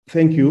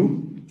Thank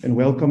you and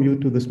welcome you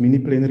to this mini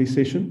plenary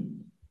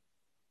session.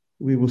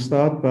 We will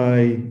start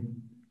by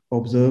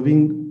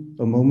observing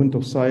a moment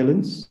of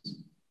silence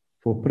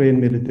for prayer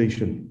and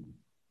meditation.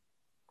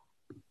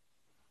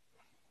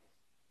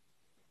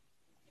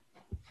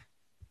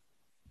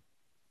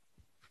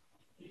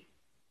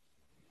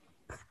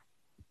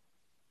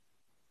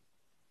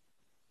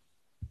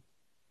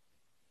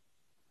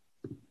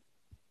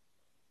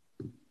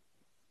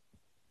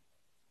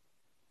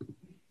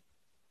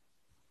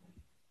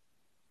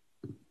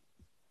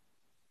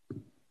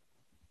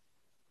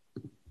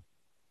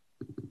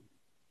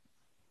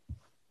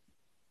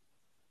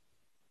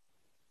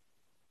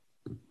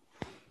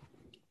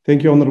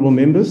 Thank you, honorable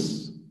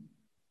members.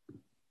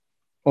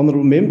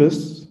 Honorable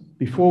members,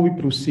 before we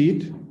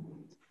proceed,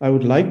 I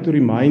would like to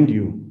remind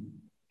you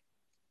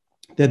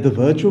that the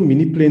virtual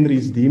mini plenary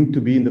is deemed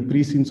to be in the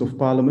precincts of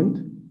Parliament,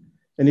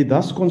 and it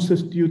does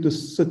constitute a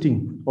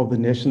sitting of the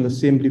National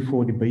Assembly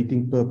for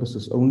debating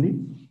purposes only.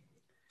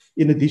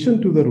 In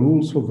addition to the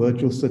rules for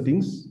virtual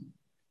sittings,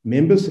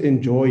 members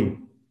enjoy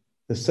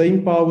the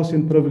same powers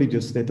and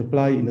privileges that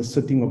apply in a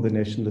sitting of the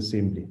National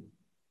Assembly.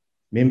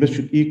 Members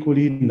should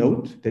equally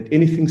note that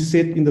anything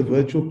said in the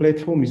virtual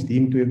platform is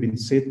deemed to have been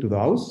said to the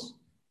House,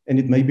 and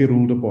it may be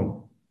ruled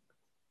upon.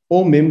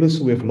 All members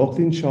who have logged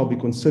in shall be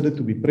considered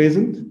to be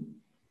present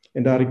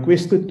and are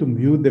requested to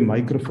mute their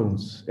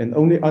microphones and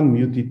only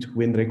unmute it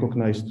when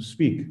recognized to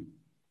speak.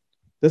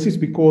 This is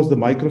because the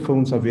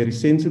microphones are very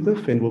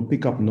sensitive and will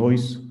pick up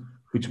noise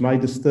which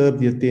might disturb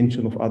the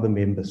attention of other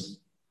members.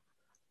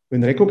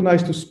 When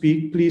recognized to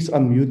speak, please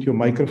unmute your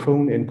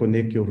microphone and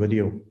connect your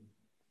video.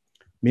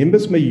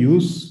 Members may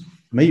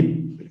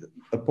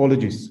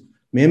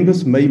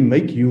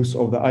make use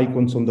of the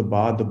icons on the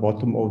bar at the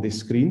bottom of their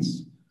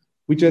screens,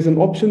 which has an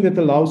option that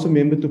allows a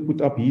member to put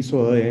up his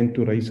or her hand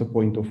to raise a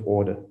point of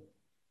order.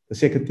 The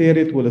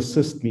Secretariat will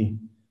assist me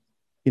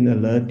in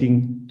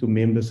alerting to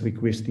members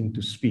requesting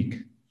to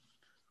speak.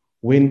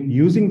 When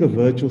using the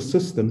virtual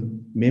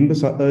system,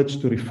 members are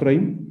urged to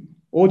refrain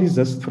or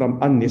desist from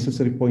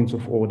unnecessary points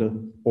of order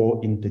or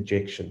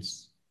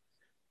interjections.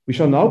 We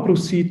shall now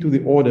proceed to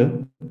the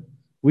order,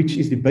 which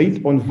is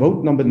debate on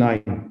vote number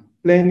 9,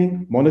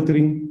 planning,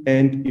 monitoring,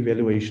 and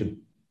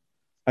evaluation.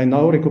 I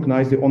now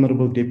recognize the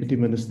Honorable Deputy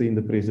Minister in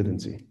the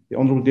Presidency. The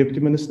Honorable Deputy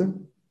Minister.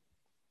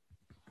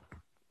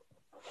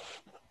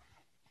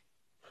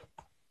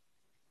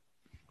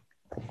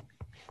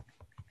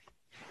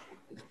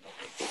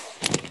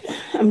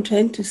 I'm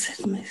trying to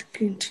set my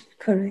screen to be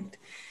correct.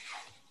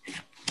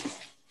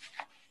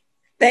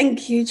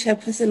 Thank you,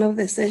 Chairperson of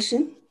the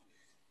session.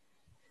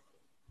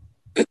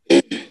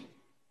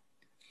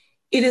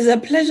 It is a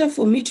pleasure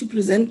for me to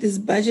present this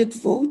budget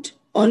vote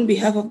on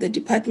behalf of the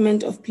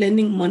Department of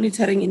Planning,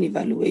 Monitoring and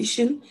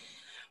Evaluation,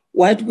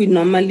 what we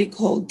normally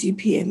call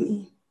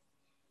DPME.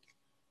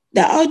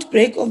 The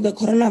outbreak of the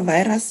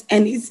coronavirus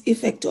and its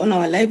effect on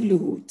our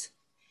livelihood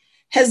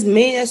has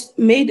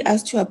made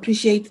us to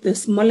appreciate the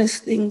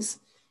smallest things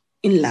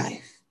in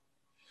life.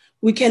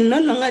 We can no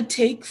longer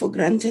take for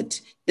granted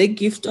the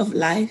gift of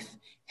life,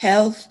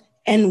 health,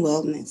 and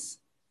wellness.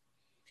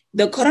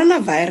 The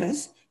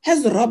coronavirus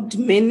has robbed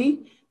many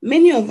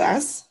of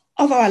us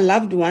of our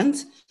loved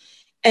ones,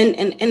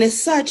 and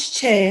as such,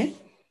 Chair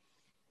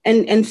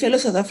and fellow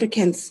South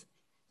Africans,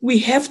 we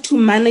have to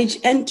manage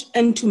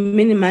and to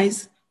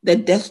minimize the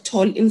death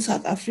toll in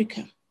South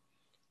Africa.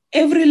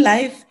 Every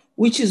life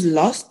which is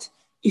lost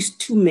is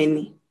too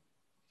many.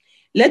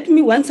 Let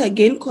me once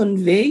again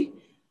convey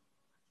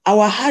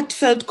our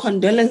heartfelt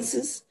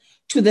condolences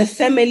to the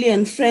family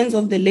and friends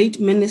of the late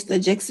Minister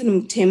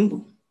Jackson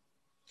Mthembu.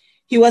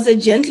 He was a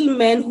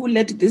gentleman who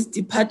led this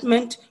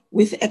department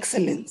with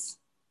excellence.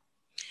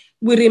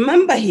 We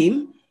remember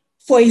him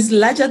for his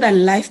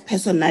larger-than-life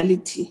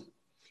personality.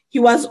 He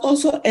was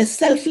also a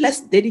selfless,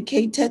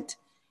 dedicated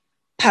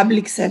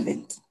public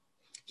servant.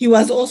 He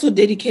was also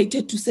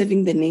dedicated to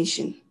serving the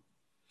nation.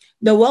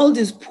 The world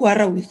is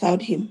poorer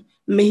without him.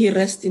 May he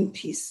rest in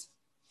peace.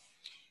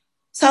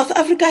 South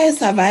Africa has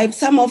survived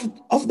some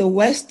of the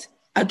worst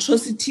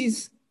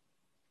atrocities,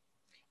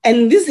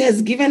 and this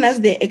has given us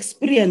the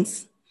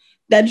experience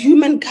that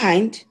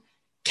humankind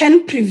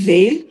can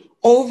prevail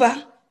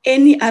over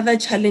any other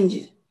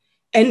challenge.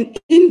 And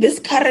in this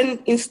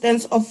current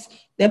instance of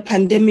the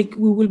pandemic,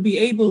 we will be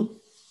able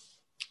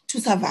to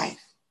survive.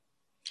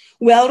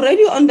 We are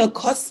already on the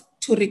course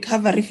to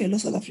recovery, fellow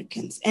South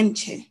Africans and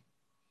Chair.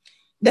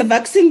 The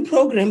vaccine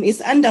program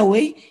is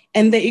underway,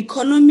 and the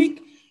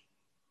economic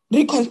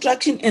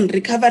reconstruction and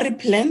recovery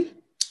plan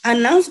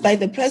announced by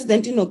the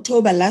President in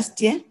October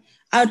last year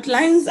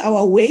outlines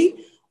our way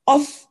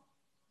of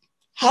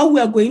how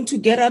we are going to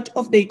get out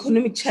of the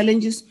economic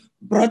challenges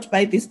brought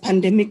by this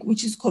pandemic,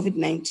 which is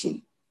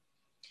COVID-19.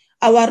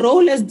 Our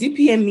role as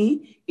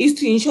DPME is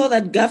to ensure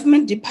that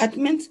government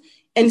departments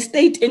and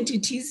state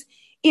entities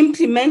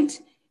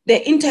implement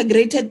the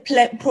integrated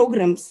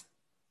programs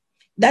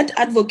that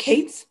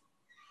advances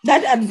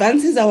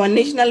our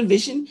national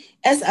vision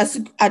as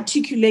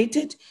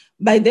articulated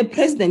by the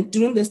President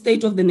during the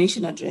State of the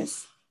Nation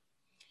address.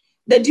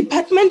 The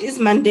department is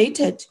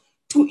mandated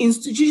to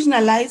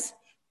institutionalize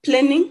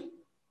planning,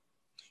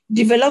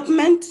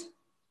 development,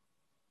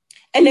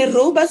 and a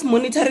robust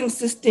monitoring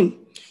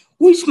system,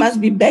 which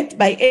must be backed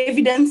by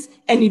evidence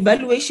and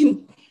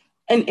evaluation,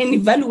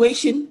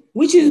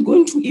 which is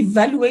going to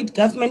evaluate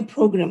government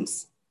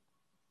programs.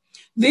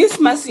 This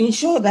must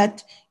ensure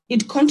that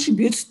it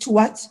contributes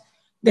towards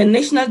the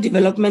National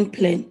Development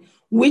Plan,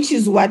 which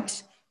is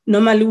what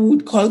normally we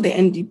would call the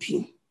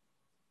NDP.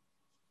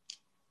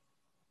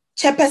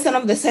 Chairperson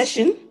of the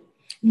session,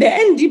 the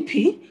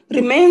NDP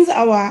remains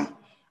our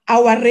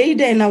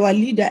radar and our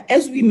leader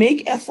as we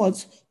make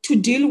efforts to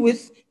deal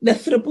with the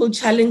triple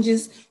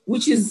challenges,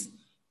 which is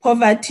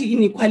poverty,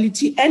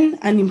 inequality, and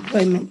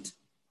unemployment.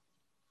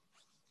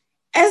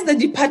 As the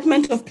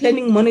Department of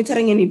Planning,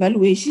 Monitoring, and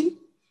Evaluation,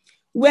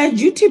 we are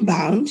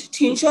duty-bound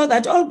to ensure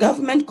that all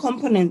government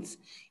components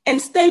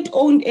and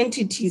state-owned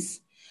entities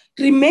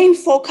remain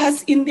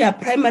focused in their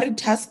primary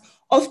task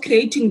of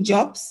creating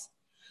jobs,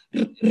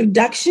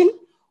 reduction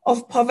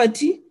of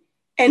poverty,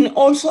 and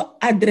also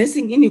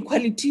addressing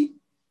inequality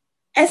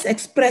as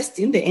expressed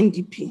in the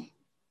NDP.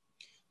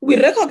 We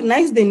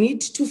recognize the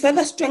need to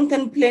further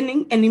strengthen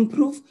planning and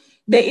improve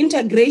the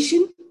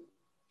integration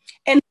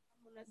and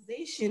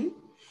harmonization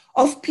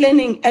of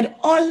planning at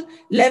all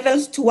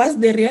levels towards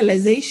the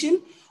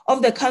realization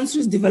of the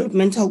country's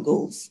developmental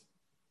goals.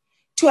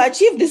 To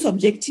achieve these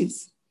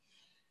objectives,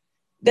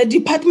 the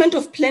Department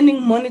of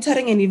Planning,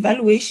 Monitoring, and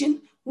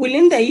Evaluation will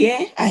in the year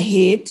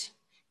ahead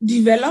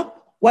develop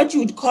what you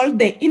would call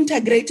the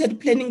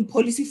Integrated Planning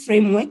Policy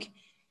Framework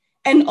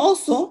and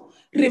also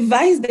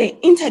revise the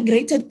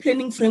Integrated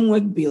Planning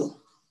Framework Bill.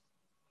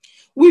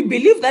 We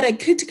believe that a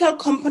critical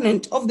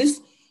component of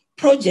this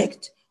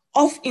project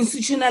of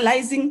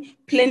institutionalizing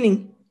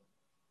planning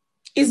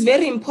is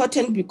very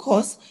important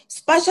because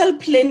spatial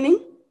planning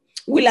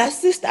will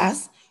assist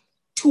us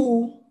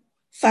to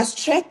fast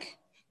track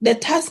the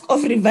task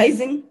of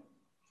revising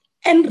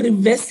and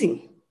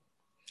reversing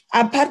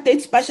apartheid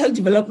spatial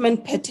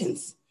development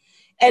patterns.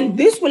 And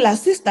this will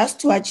assist us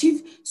to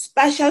achieve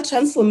spatial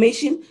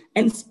transformation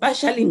and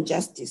spatial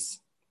injustice.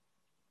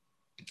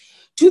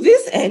 To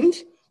this end,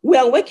 we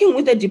are working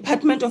with the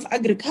Department of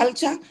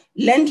Agriculture,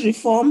 Land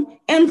Reform,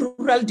 and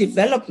Rural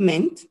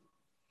Development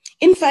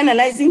in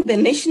finalizing the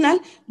National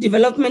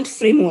Development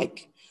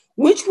Framework,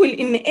 which will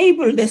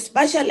enable the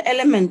spatial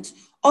element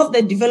of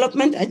the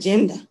development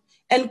agenda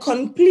and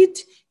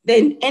complete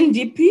the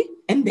NDP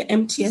and the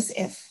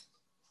MTSF.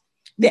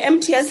 The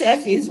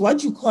MTSF is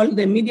what you call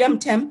the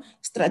medium-term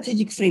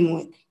strategic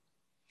framework.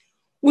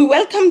 We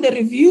welcome the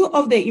review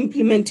of the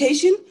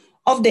implementation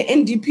of the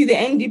NDP. The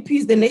NDP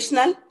is the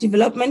National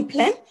Development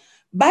Plan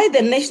by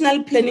the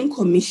National Planning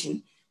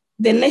Commission.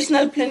 The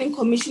National Planning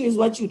Commission is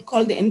what you would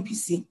call the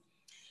NPC.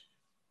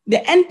 The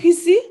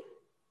NPC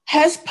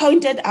has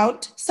pointed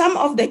out some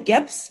of the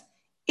gaps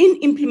in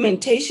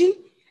implementation,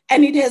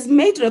 and it has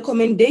made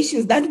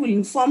recommendations that will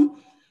inform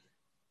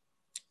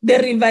the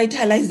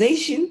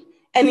revitalization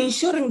and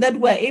ensuring that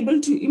we're able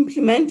to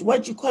implement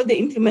what you call the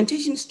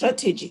implementation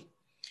strategy,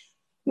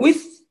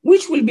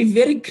 which will be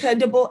very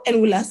credible and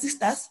will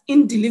assist us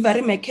in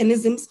delivery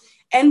mechanisms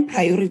and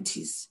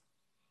priorities.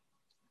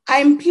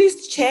 I'm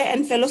pleased, Chair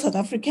and fellow South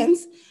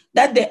Africans,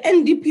 that the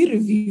NDP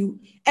review,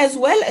 as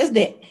well as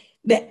the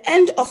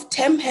end of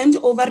term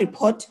handover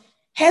report,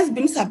 has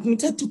been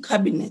submitted to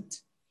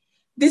Cabinet.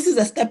 This is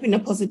a step in a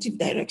positive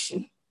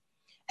direction.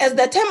 As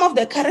the term of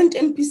the current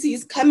NPC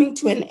is coming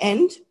to an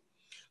end,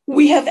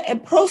 we have a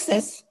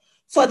process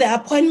for the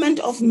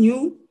appointment of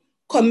new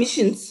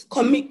commissioners,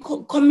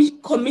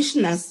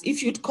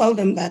 if you'd call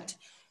them that,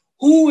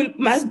 who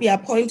must be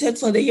appointed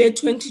for the year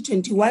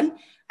 2021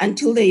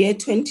 until the year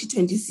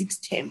 2026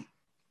 term.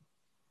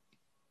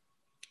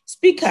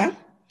 Speaker,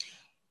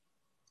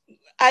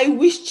 I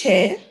wish,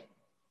 Chair,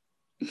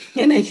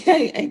 and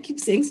I keep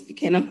saying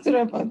Speaker, and I'm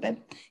sorry about that.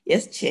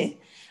 Yes, Chair.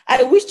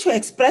 I wish to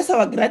express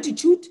our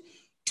gratitude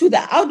to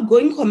the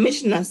outgoing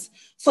commissioners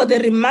for the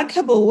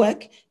remarkable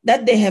work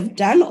that they have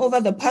done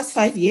over the past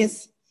 5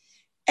 years.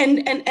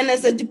 And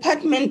as a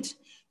department,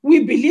 we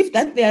believe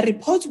that their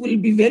reports will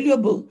be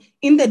valuable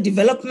in the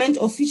development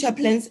of future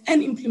plans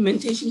and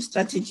implementation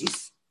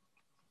strategies.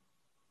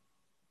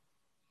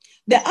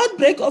 The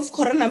outbreak of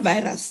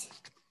coronavirus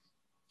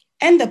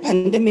and the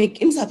pandemic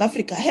in South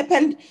Africa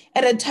happened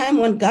at a time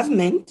when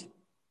government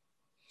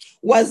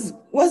was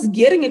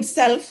gearing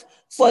itself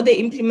for the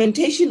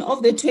implementation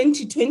of the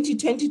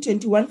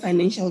 2020-2021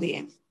 financial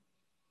year.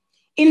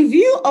 In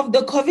view of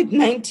the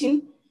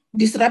COVID-19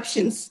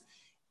 disruptions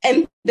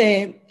and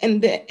the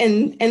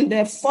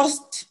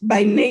forced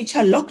by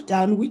nature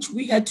lockdown, which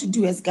we had to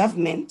do as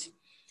government,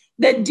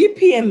 the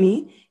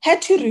DPME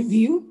had to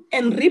review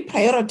and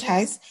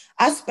reprioritize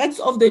aspects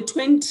of the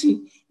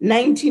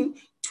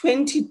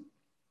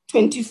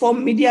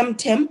 2019-2024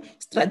 medium-term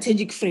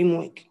strategic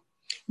framework.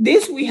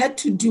 This we had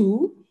to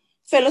do,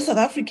 fellow South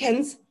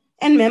Africans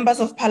and members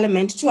of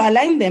parliament, to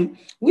align them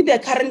with the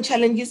current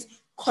challenges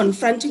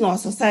confronting our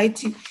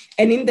society,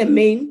 and in the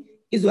main,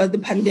 it was the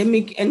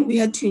pandemic, and we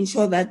had to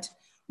ensure that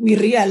we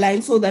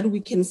realign so that we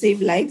can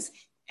save lives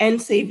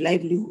and save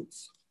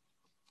livelihoods.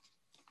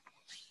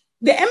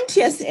 The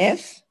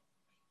MTSF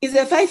is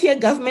a 5-year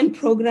government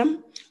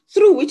program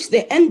through which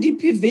the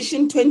NDP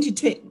Vision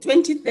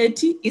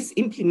 2030 is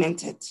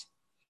implemented.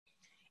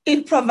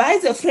 It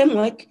provides a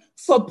framework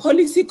for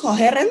policy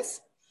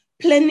coherence,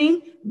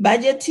 planning,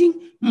 budgeting,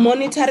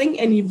 monitoring,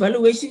 and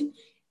evaluation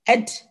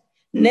at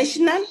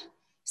national,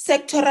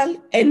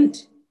 sectoral,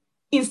 and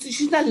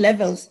institutional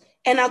levels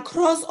and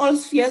across all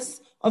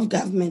spheres of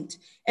government.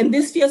 And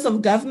these spheres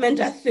of government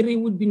are 3,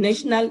 would be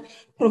national,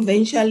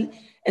 provincial,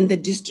 and the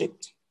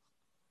district.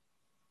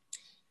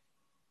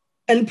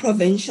 And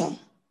provincial.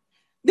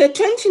 The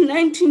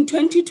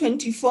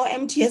 2019-2024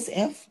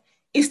 MTSF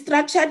is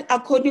structured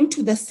according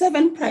to the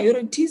 7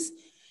 priorities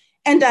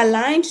and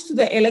aligned to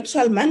the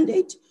electoral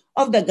mandate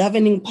of the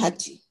governing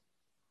party.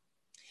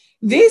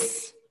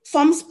 This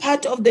forms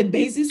part of the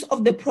basis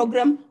of the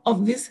program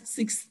of this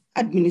 6th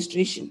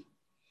administration.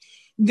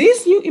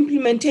 This new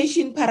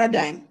implementation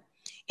paradigm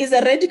is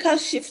a radical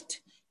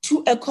shift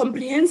to a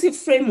comprehensive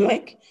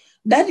framework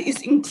that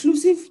is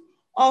inclusive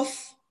of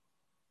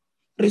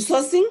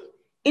resourcing,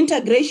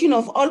 integration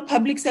of all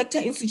public sector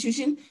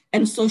institutions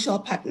and social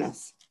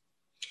partners.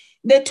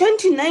 The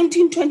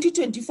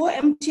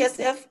 2019-2024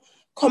 MTSF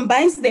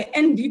combines the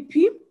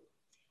NDP's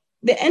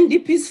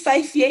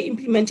 5-year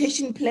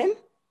implementation plan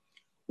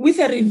with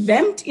a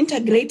revamped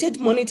integrated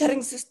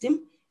monitoring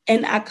system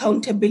and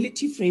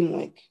accountability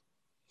framework.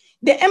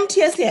 The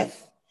MTSF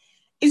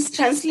is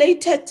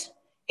translated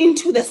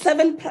into the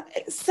 7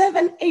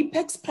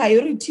 apex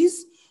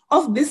priorities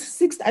of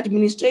this 6th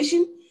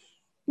administration,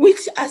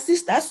 which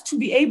assist us to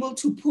be able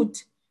to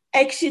put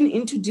action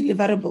into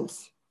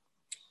deliverables.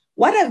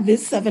 What are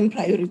these 7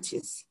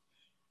 priorities?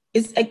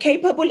 It's a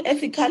capable,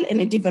 ethical, and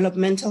a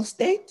developmental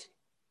state,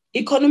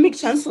 economic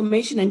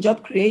transformation and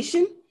job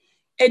creation,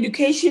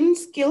 education,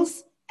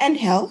 skills, and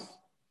health,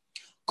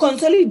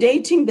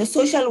 consolidating the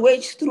social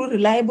wage through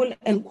reliable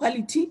and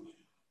quality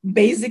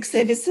basic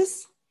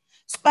services,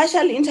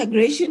 spatial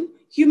integration,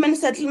 human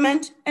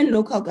settlement, and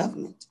local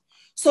government,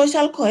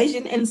 social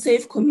cohesion and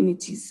safe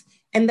communities.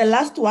 And the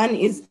last one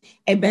is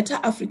a better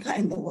Africa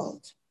and the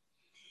world.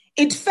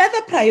 It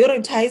further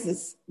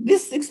prioritizes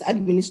this 6th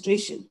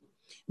administration,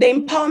 the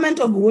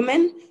empowerment of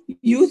women,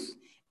 youth,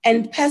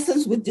 and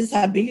persons with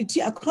disability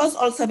across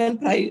all 7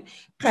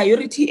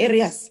 priority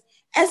areas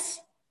as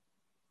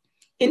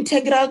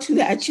integral to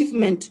the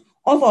achievement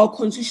of our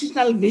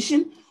constitutional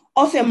vision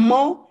of a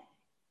more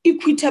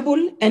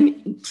equitable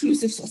and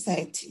inclusive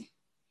society.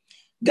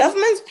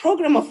 Government's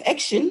program of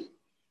action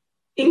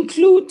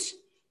include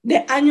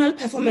the annual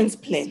performance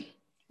plan,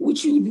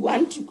 which you would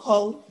want to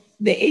call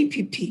the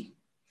APP.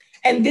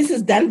 And this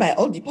is done by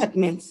all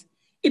departments.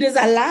 It is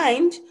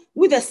aligned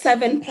with the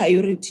 7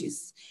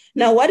 priorities.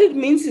 Now, what it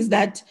means is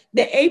that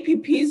the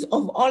APPs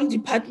of all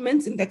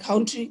departments in the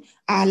country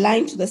are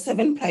aligned to the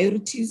 7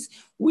 priorities,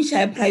 which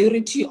are a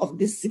priority of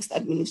this 6th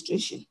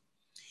administration.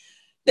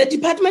 The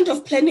Department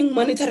of Planning,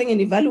 Monitoring and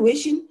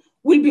Evaluation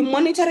will be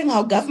monitoring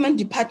how government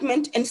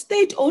department and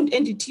state-owned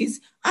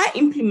entities are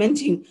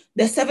implementing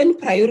the 7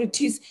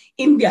 priorities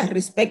in their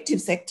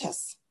respective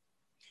sectors.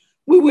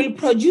 We will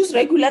produce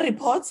regular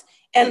reports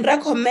and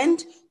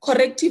recommend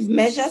corrective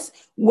measures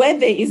where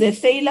there is a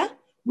failure.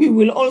 We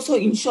will also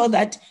ensure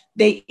that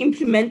they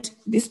implement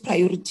these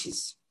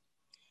priorities.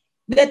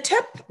 The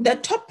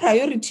top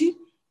priority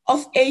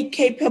of a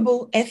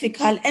capable,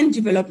 ethical, and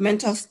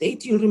developmental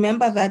state, you'll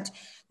remember that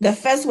the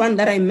first one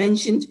that I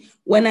mentioned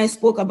when I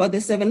spoke about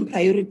the 7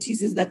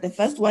 priorities is that the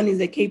first one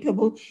is a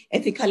capable,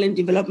 ethical, and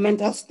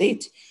developmental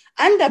state,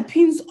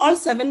 underpins all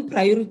 7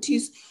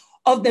 priorities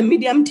of the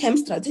medium-term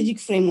strategic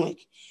framework,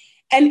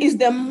 and is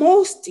the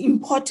most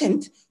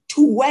important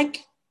to work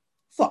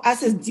for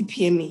us as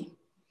DPME.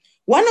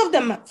 One of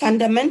the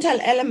fundamental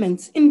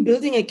elements in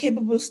building a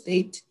capable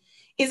state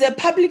is a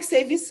public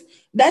service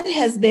that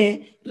has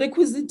the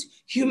requisite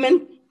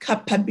human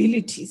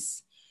capabilities.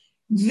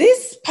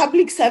 This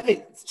public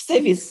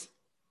service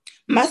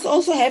must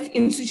also have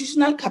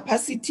institutional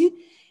capacity,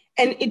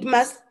 and it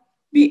must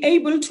be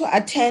able to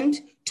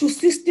attend to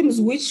systems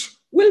which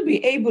will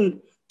be able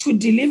to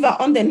deliver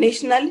on the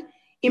national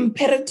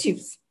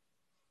imperatives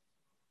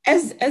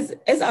as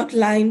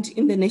outlined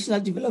in the National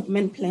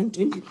Development Plan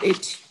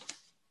 2030.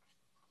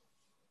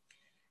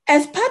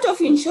 As part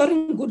of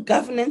ensuring good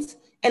governance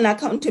and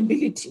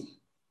accountability,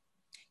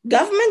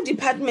 government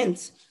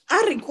departments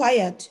are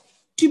required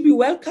to be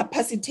well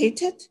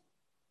capacitated,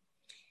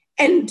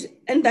 and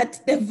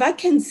that the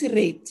vacancy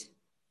rate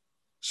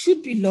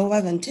should be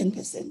lower than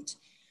 10%.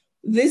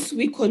 This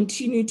we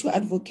continue to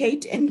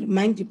advocate and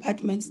remind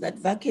departments that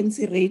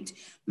vacancy rate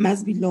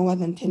must be lower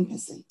than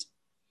 10%.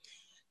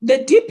 The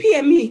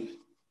DPME,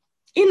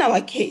 in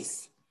our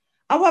case,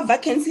 our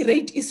vacancy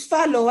rate is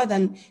far lower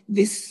than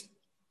this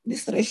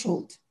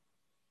threshold.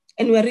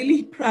 And we're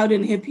really proud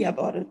and happy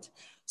about it.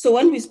 So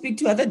when we speak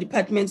to other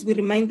departments, we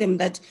remind them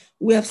that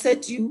we have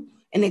set you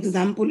an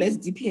example as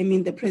DPME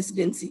in the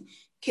presidency.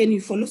 Can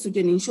you follow suit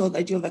and ensure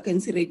that your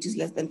vacancy rate is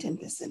less than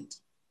 10%?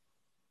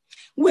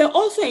 We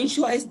also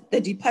ensure as the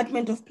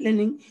Department of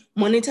Planning,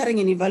 Monitoring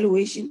and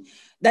Evaluation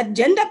that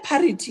gender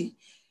parity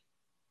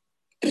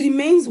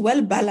remains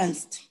well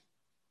balanced,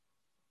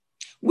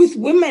 with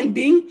women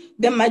being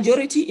the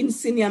majority in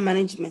senior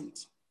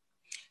management.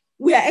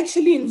 We are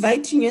actually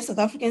inviting you South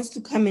Africans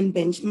to come and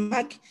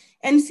benchmark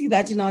and see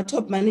that in our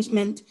top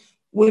management,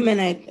 women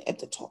are at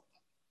the top.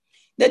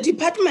 The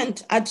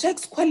department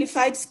attracts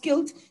qualified,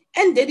 skilled,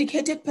 and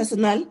dedicated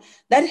personnel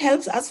that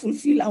helps us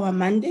fulfill our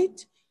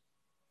mandate.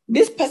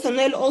 This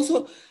personnel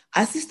also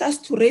assists us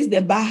to raise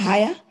the bar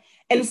higher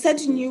and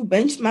set new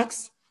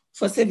benchmarks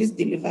for service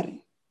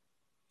delivery.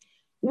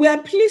 We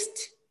are pleased,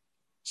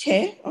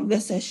 Chair of the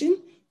session,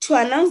 to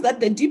announce that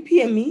the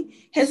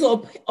DPME has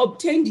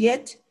obtained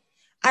yet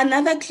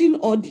another clean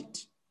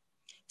audit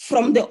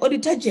from the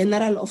Auditor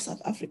General of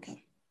South Africa.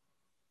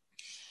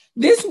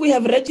 This we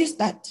have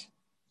registered.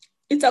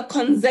 It's a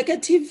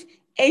consecutive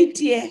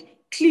 8-year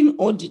clean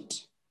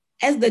audit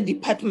as the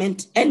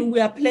department, and we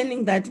are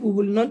planning that we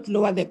will not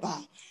lower the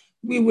bar.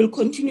 We will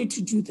continue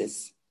to do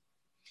this.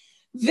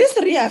 This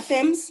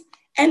reaffirms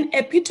and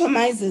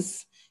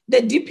epitomizes the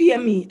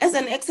DPME as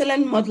an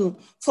excellent model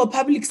for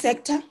public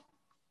sector,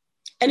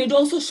 and it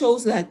also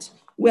shows that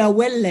we are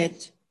well led.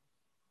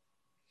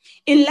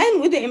 In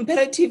line with the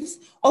imperatives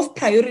of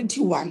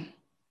Priority 1,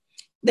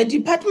 the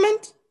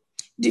department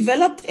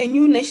developed a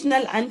new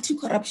national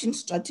anti-corruption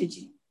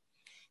strategy.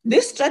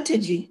 This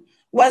strategy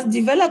was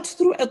developed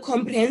through a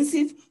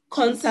comprehensive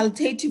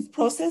consultative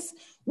process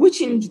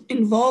which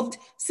involved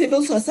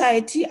civil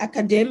society,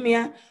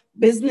 academia,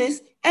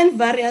 business, and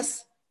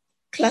various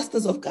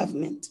clusters of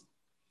government.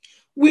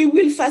 We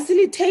will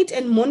facilitate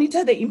and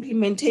monitor the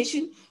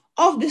implementation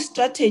of the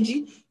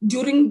strategy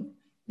during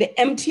the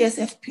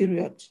MTSF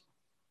period.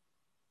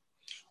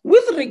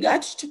 With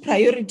regard to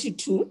Priority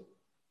 2,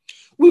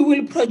 we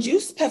will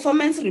produce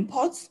performance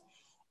reports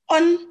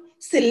on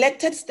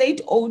selected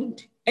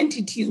state-owned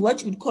entities,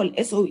 what you would call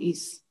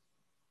SOEs.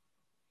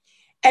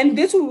 And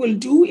this we will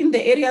do in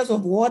the areas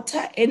of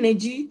water,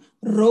 energy,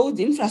 roads,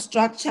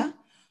 infrastructure,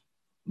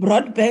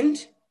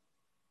 broadband,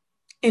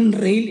 and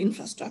rail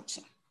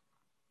infrastructure.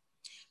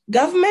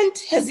 Government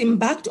has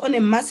embarked on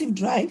a massive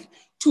drive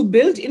to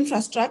build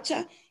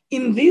infrastructure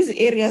in these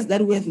areas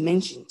that we have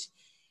mentioned.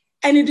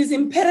 And it is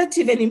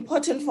imperative and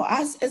important for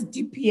us as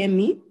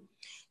DPME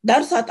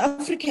that South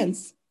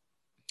Africans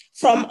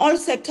from all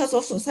sectors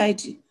of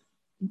society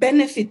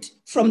benefit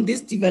from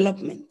this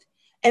development.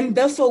 And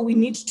therefore, we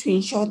need to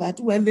ensure that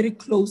we're very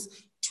close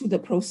to the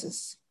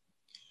process.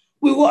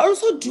 We will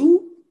also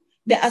do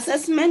the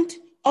assessment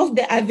of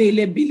the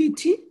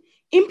availability,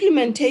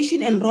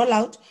 implementation, and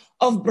rollout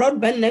of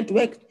broadband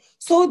network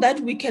so that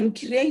we can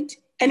create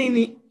an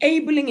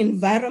enabling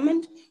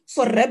environment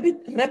for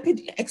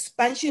rapid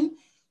expansion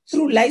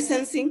through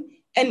licensing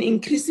and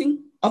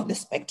increasing of the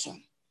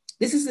spectrum.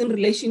 This is in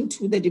relation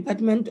to the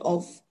Department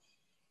of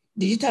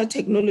Digital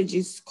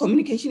Technologies,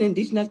 Communication and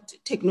Digital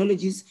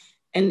Technologies,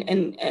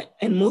 and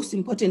most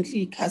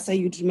importantly, CASA.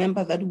 You'd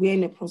remember that we're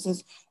in a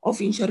process of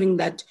ensuring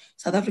that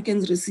South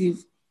Africans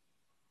receive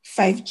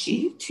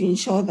 5G to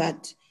ensure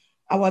that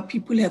our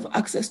people have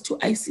access to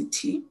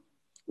ICT.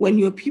 When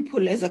your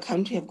people as a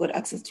country have got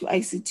access to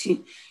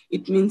ICT,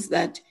 it means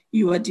that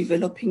you are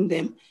developing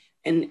them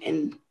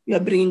and you are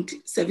bringing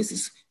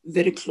services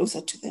very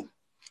closer to them.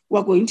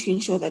 We're going to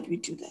ensure that we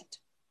do that.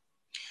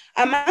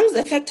 Among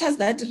the factors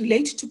that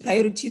relate to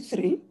Priority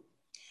 3,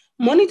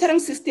 monitoring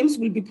systems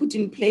will be put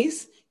in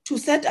place to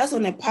set us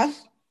on a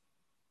path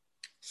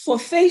for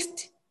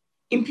phased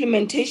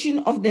implementation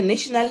of the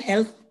National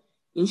Health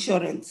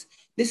Insurance.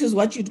 This is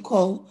what you'd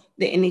call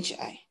the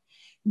NHI.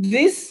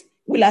 This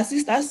will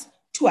assist us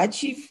to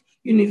achieve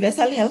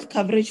universal health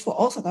coverage for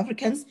all South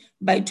Africans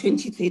by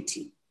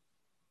 2030.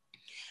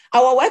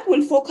 Our work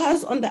will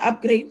focus on the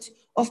upgrade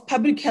of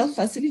public health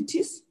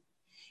facilities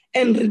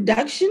and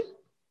reduction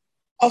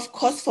of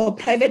costs for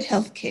private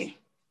healthcare.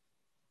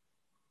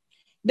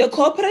 The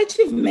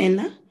cooperative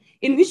manner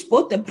in which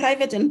both the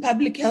private and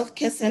public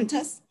healthcare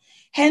centers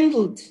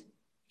handled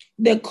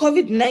the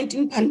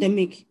COVID-19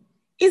 pandemic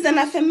is an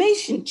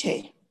affirmation,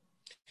 Chair,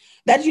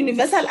 that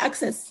universal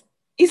access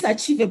is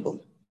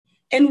achievable,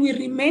 and we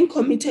remain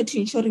committed to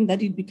ensuring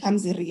that it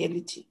becomes a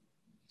reality.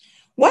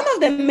 One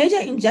of the major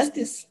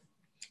injustices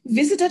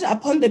visited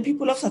upon the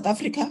people of South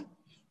Africa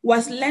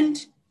was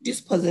land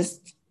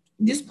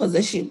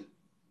dispossession.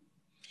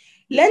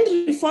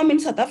 Land reform in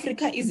South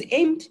Africa is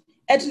aimed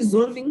at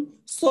resolving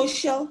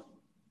social,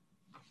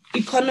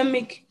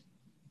 economic,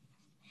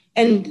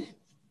 and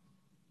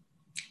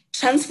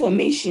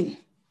transformation,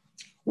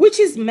 which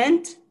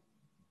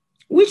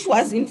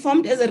was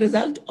informed as a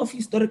result of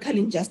historical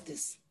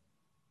injustice.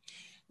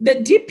 The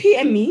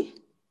DPME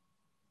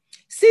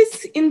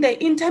sits in the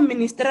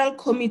Interministerial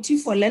Committee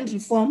for Land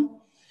Reform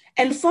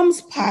and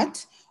forms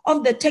part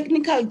of the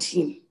technical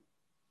team.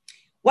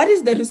 What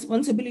is the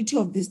responsibility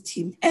of this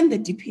team and the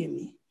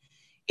DPME?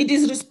 It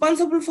is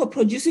responsible for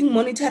producing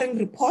monitoring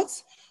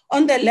reports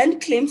on the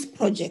land claims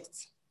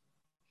projects.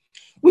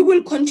 We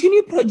will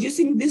continue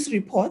producing these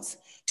reports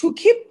to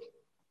keep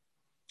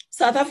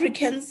South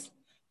Africans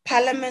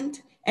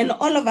Parliament, and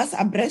all of us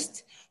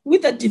abreast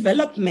with the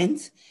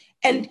developments,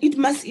 and it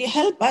must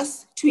help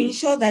us to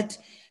ensure that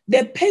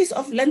the pace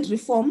of land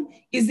reform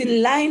is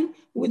in line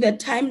with the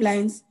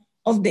timelines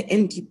of the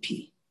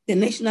NDP, the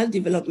National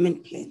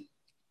Development Plan.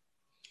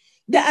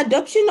 The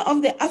adoption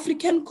of the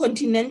African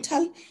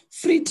Continental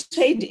Free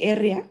Trade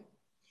Area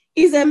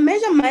is a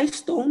major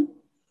milestone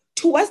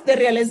towards the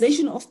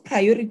realization of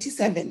Priority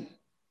 7.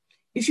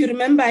 If you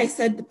remember, I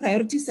said the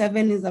Priority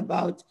 7 is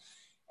about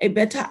a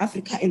better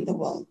Africa in the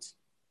world.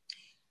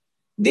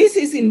 This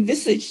is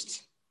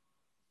envisaged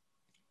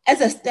as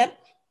a step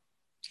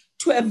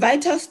to a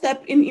vital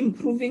step in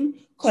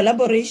improving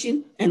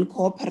collaboration and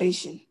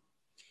cooperation.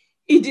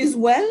 It is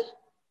well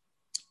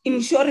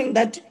ensuring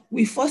that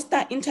we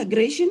foster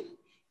integration,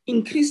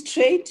 increase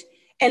trade,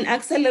 and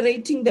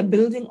accelerating the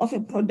building of a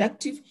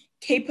productive,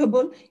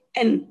 capable,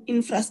 and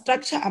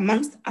infrastructure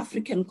amongst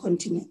African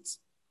continents.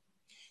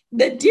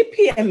 The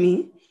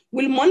DPME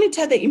will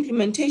monitor the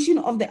implementation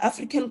of the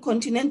African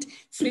Continent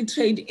Free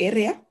Trade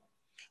Area,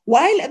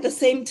 while at the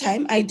same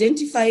time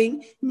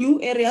identifying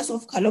new areas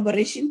of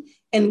collaboration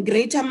and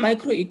greater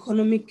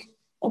microeconomic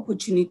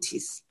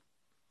opportunities.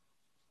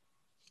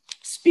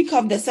 Speaker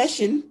of the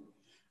session,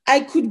 I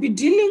could be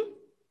detailing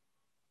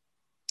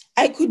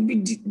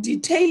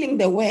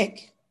the work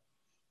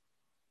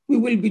we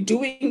will be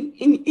doing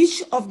in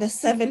each of the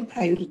 7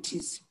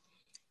 priorities.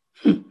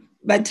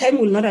 But time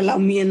will not allow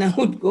me, and I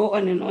would go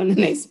on,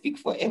 and I speak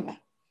forever.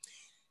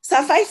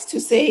 Suffice to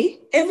say,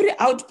 every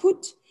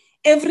output,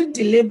 every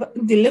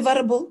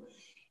deliverable,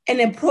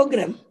 and a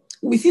program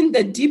within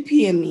the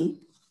DPME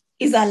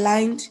is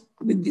aligned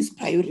with these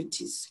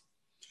priorities.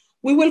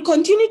 We will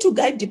continue to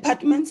guide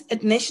departments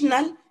at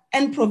national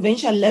and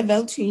provincial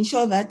level to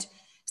ensure that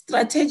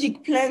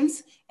strategic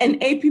plans and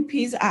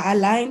APPs are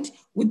aligned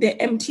with the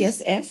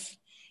MTSF,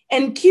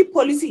 and key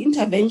policy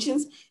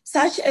interventions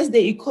such as the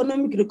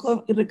Economic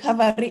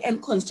Recovery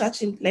and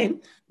Construction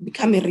Plan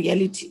become a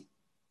reality.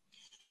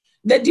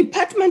 The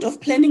Department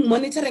of Planning,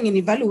 Monitoring and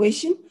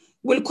Evaluation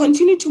will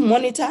continue to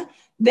monitor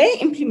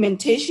the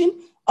implementation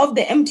of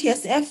the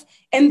MTSF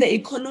and the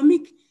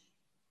Economic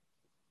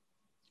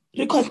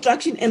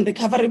Reconstruction and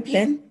Recovery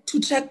Plan to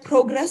track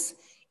progress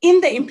in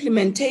the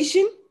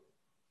implementation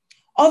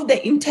of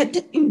the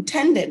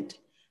intended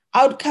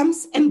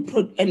outcomes, and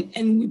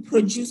we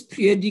produce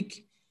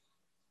periodic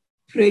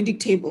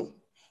table.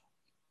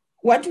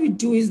 What we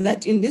do is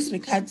that in this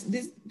regard,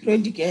 these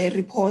periodic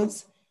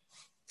reports,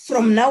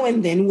 from now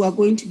and then, we are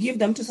going to give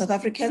them to South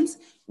Africans,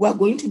 we are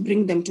going to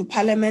bring them to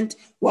Parliament,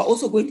 we are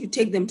also going to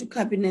take them to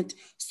Cabinet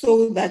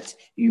so that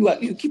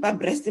you keep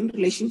abreast in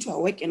relation to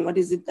our work and what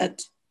is it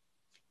that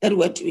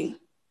we're doing.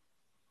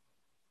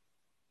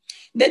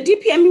 The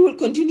DPME will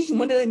continue to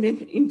monitor the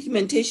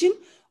implementation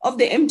of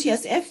the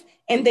MTSF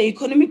and the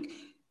Economic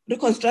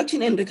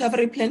Reconstruction and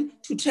Recovery Plan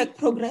to track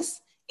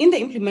progress in the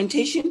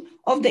implementation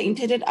of the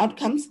intended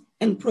outcomes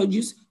and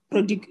produce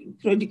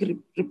periodic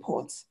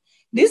reports.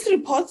 These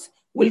reports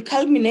will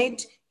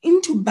culminate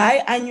into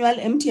biannual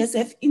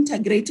MTSF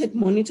integrated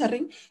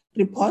monitoring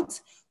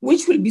reports,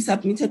 which will be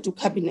submitted to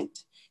Cabinet.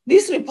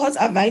 These reports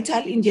are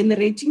vital in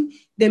generating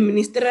the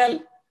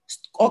ministerial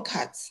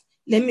scorecards.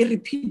 Let me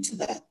repeat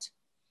that.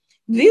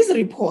 These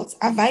reports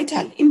are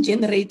vital in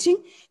generating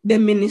the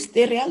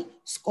ministerial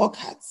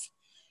scorecards,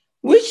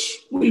 which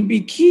will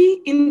be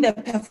key in the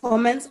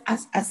performance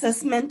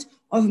assessment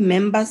of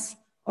members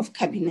of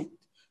Cabinet.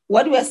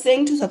 What we are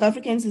saying to South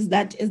Africans is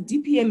that as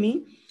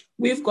DPME,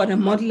 we've got a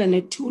model and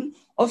a tool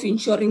of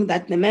ensuring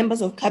that the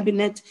members of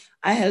Cabinet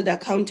are held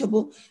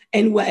accountable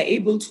and we're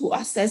able to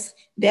assess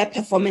their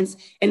performance.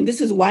 And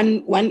this is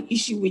one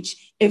issue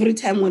which every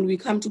time when we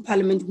come to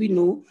Parliament, we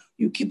know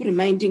you keep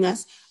reminding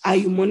us, are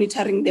you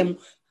monitoring them?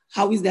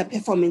 How is their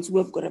performance?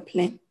 We've got a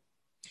plan.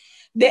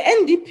 The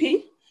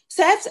NDP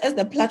serves as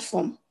the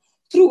platform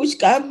through which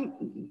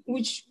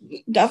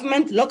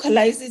government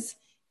localizes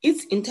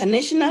its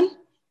international,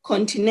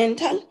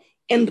 continental,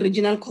 and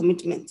regional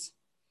commitments.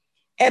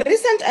 A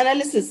recent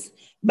analysis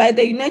by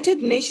the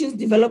United Nations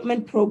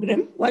Development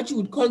Programme, what you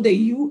would call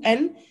the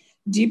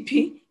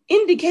UNDP,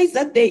 indicates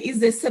that there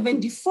is a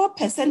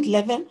 74%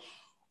 level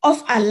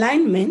of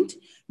alignment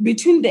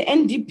between the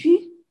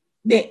NDP,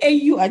 the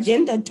AU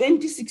Agenda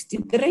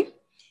 2063,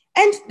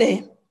 and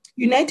the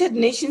United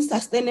Nations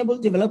Sustainable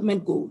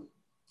Development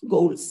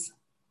Goals.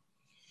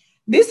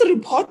 This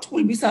report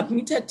will be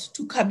submitted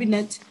to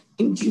Cabinet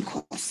in due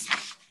course.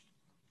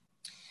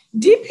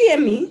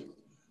 DPME,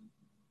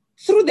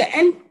 through the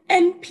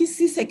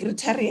NPC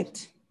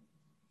Secretariat,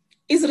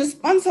 is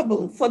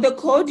responsible for the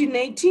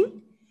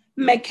coordinating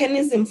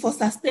mechanism for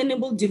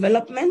sustainable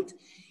development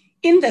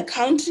in the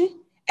country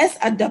as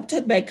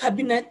adopted by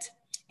Cabinet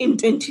in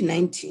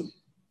 2019.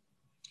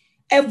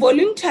 A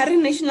voluntary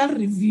national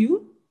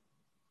review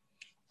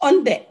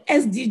on the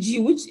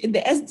SDG, which the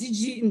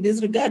SDG in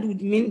this regard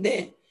would mean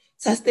the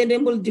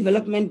Sustainable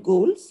Development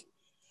Goals,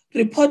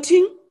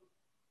 reporting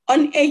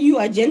on AU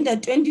Agenda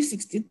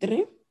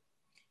 2063,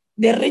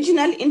 the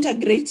regional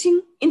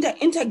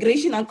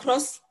integration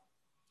across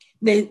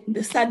the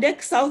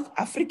SADC South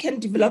African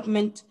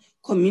Development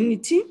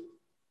Community,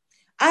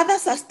 other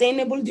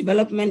sustainable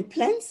development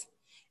plans,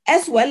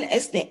 as well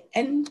as the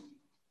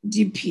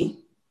NDP.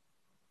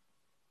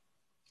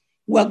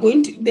 We are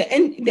going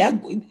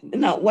to,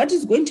 now what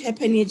is going to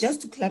happen here,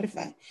 just to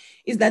clarify,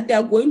 is that they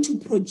are going to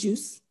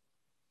produce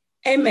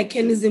a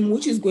mechanism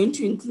which is going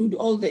to include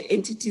all the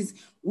entities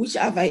which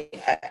I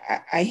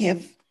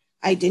have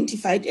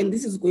identified, and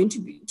this is going to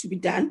be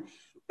done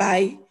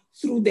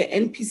through the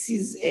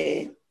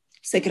NPC's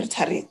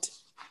secretariat.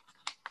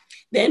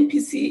 The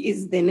NPC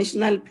is the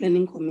National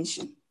Planning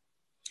Commission.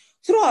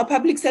 Through our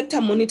public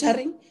sector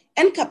monitoring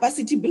and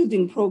capacity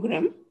building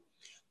program,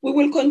 we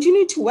will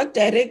continue to work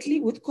directly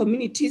with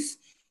communities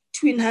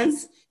to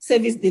enhance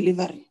service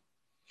delivery.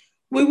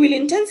 We will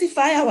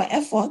intensify our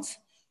efforts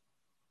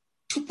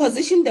to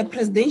position the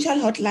presidential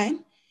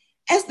hotline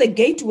as the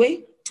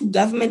gateway to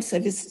government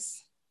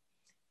services.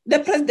 The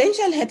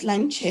presidential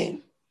hotline chair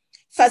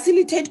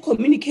facilitates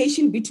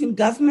communication between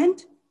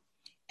government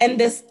and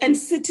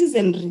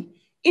citizenry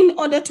in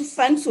order to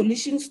find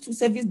solutions to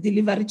service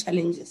delivery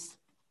challenges.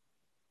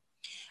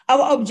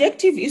 Our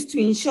objective is to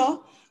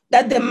ensure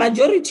that the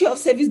majority of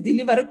service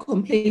delivery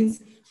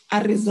complaints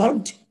are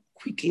resolved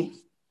quickly.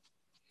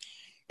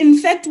 In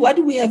fact,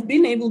 what we have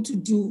been able to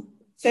do,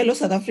 fellow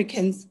South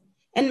Africans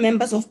and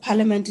members of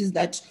parliament, is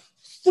that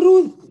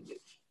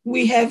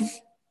we have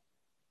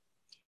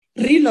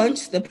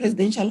relaunched the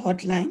presidential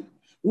hotline.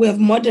 We have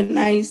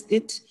modernized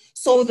it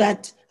so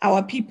that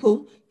our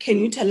people can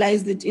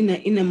utilize it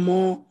in a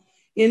more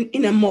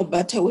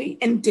better way.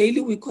 And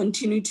daily we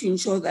continue to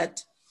ensure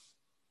that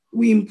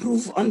we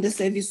improve on the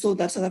service so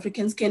that South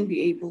Africans can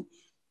be able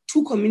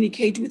to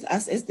communicate with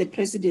us as the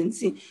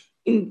presidency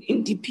in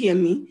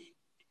DPME,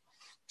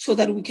 so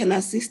that we can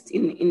assist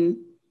in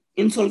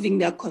solving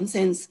their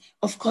concerns,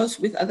 of course,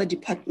 with other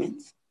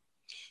departments.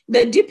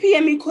 The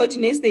DPME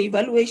coordinates the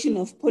evaluation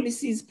of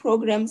policies,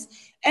 programs,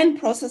 and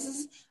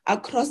processes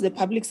across the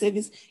public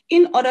service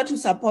in order to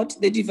support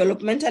the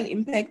developmental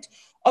impact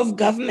of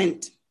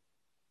government.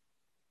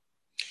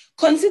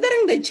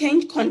 Considering the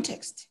change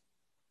context,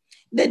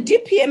 the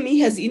DPME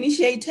has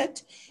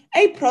initiated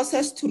a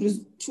process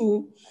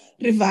to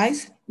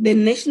revise the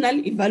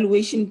National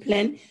Evaluation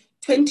Plan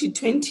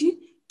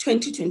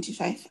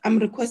 2020-2025. I'm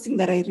requesting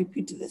that I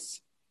repeat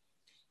this.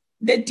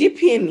 The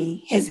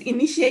DPME has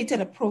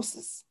initiated a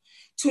process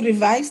to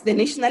revise the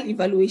National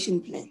Evaluation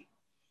Plan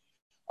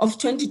of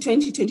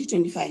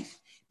 2020-2025.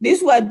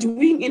 This we are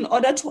doing in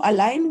order to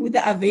align with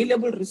the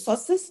available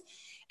resources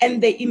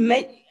and the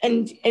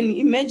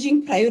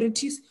emerging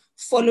priorities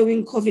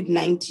following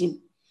COVID-19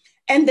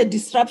 and the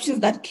disruptions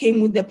that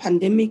came with the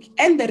pandemic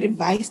and the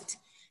revised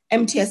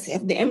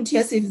MTSF. The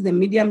MTSF is the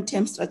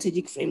medium-term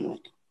strategic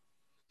framework.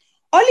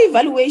 All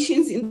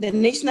evaluations in the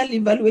National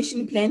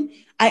Evaluation Plan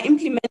are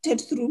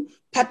implemented through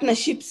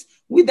partnerships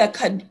with the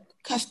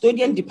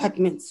custodian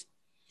departments.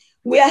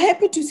 We are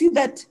happy to see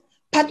that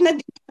partner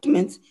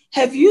departments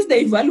have used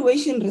the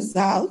evaluation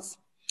results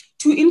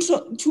to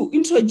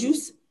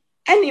introduce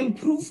and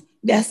improve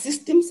their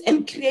systems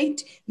and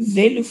create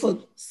value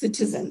for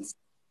citizens.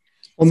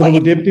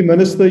 Honorable Deputy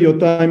Minister, your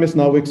time has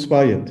now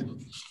expired.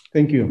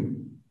 Thank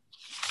you.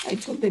 I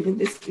told them in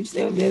this speech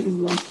they are very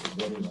long.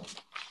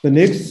 The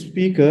next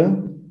speaker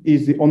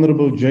is the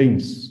Honorable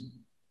James.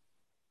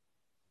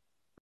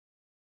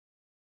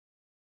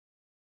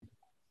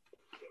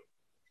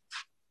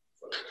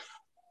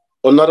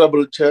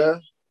 Honorable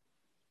Chair,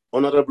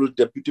 Honorable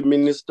Deputy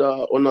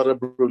Minister,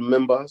 Honorable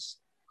members,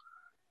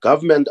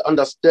 government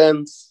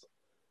understands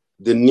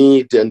the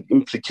need and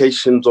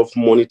implications of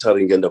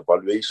monitoring and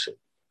evaluation,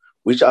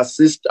 which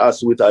assist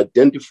us with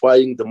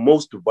identifying the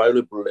most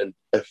valuable and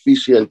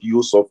efficient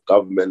use of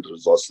government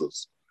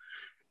resources.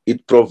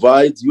 It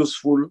provides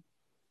useful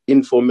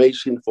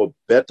information for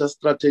better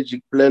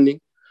strategic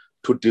planning,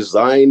 to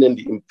design and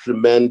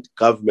implement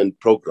government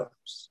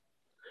programs,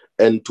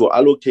 and to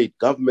allocate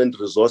government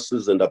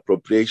resources and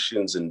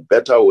appropriations in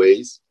better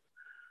ways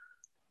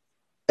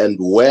and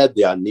where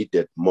they are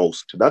needed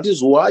most. That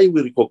is why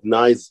we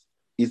recognize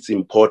its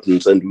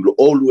importance and will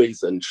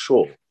always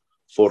ensure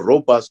for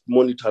robust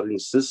monitoring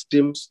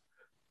systems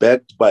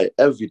backed by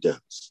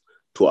evidence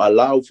to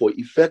allow for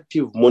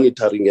effective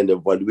monitoring and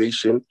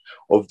evaluation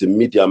of the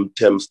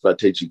medium-term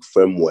strategic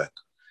framework,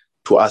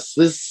 to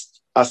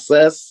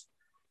assess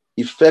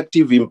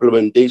effective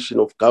implementation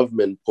of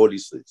government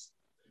policies.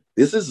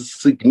 This is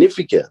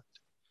significant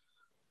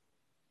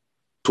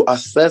to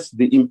assess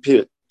the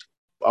impact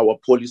our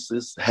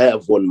policies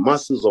have on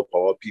masses of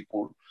our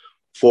people.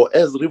 For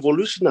as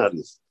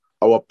revolutionaries,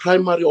 our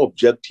primary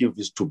objective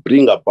is to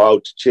bring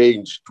about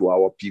change to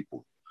our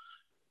people,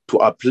 to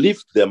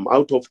uplift them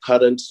out of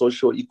current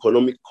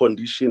socio-economic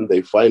condition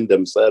they find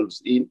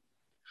themselves in,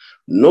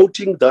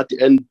 noting that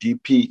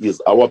NDP is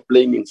our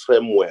planning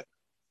framework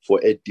for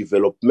a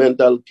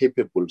developmental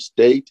capable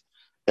state,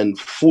 and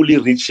fully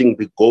reaching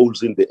the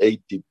goals in the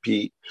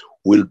ADP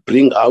will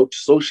bring out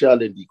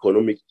social and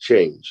economic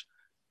change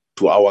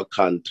to our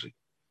country.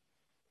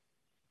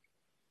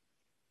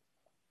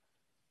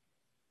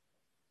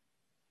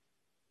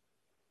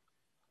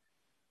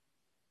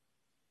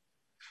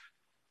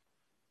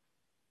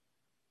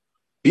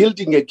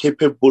 Building a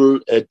capable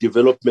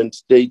development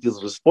state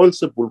is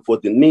responsible for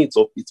the needs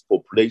of its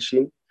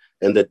population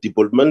and the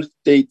development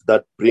state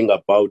that bring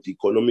about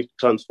economic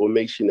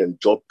transformation and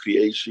job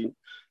creation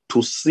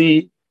to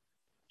see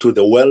to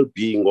the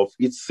well-being of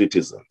its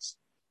citizens.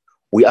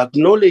 We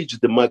acknowledge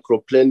the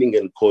micro-planning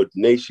and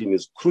coordination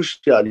is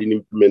crucial in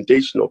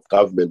implementation of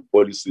government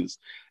policies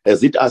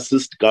as it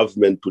assists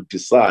government to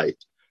decide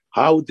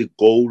how the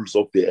goals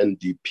of the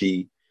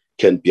NDP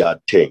can be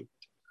attained.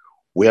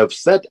 We have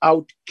set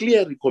out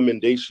clear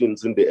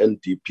recommendations in the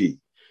NDP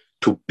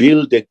to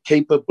build a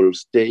capable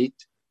state.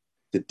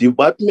 The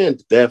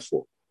department,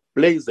 therefore,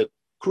 plays a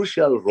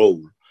crucial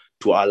role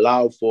to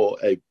allow for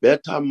a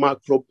better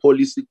macro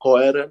policy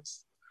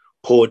coherence,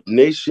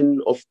 coordination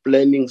of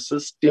planning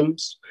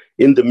systems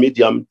in the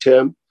medium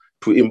term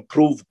to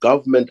improve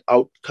government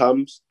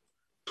outcomes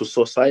to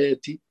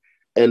society,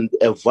 and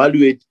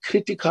evaluate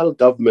critical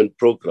government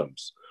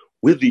programs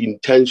with the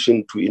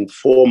intention to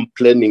inform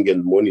planning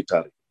and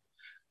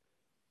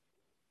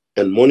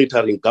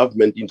monitoring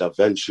government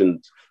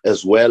interventions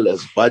as well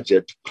as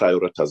budget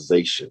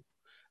prioritization.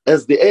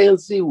 As the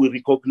ANC, we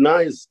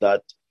recognize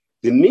that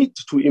the need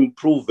to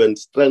improve and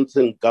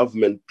strengthen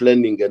government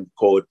planning and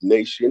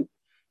coordination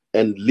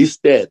and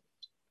listed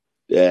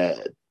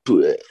that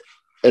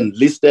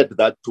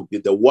to be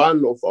the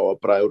one of our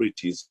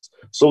priorities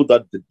so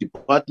that the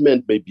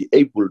department may be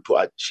able to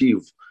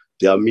achieve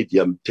their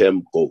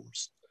medium-term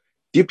goals.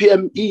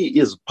 DPME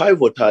is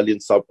pivotal in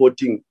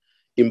supporting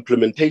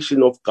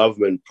implementation of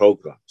government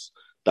programs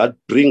that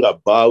bring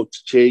about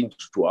change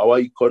to our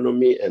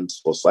economy and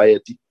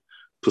society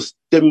to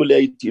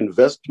stimulate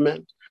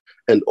investment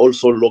and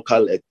also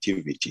local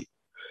activity.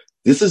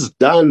 This is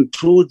done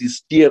through the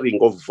steering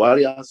of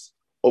various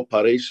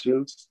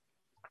operations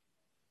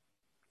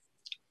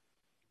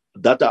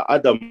that are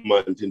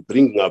adamant in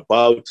bringing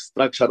about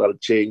structural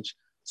change,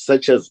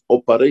 such as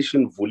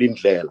Operation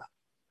Vulindlela,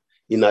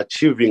 in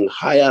achieving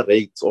higher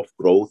rates of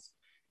growth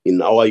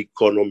in our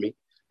economy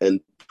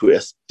and to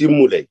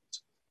stimulate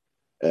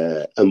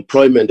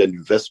employment and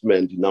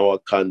investment in our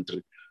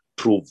country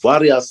through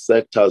various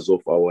sectors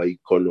of our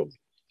economy,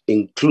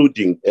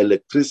 including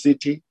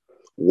electricity,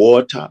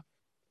 water,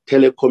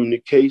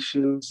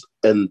 telecommunications,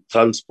 and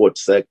transport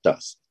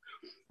sectors.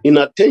 In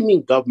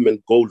attaining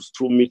government goals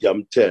through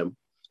medium term,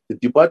 the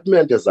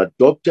department has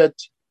adopted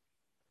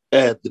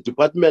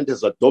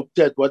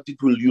what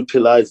it will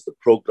utilize the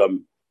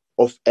program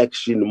of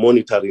action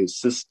monitoring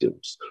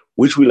systems,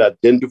 which will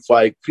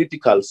identify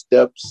critical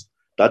steps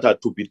that are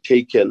to be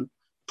taken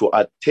to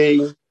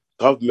attain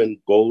government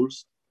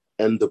goals,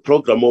 and the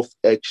program of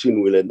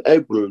action will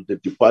enable the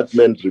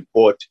department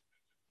report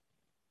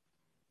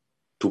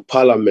to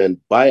Parliament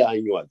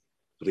biannually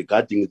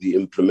regarding the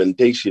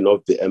implementation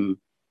of the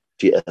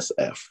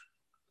MTSF.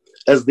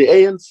 As the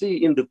ANC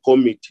in the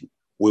committee,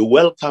 we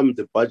welcome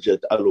the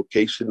budget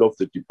allocation of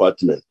the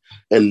department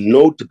and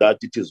note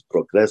that it is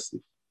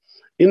progressive.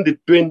 In the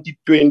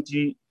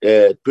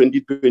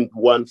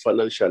 2020-2021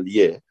 financial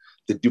year,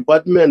 the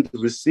department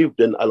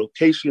received an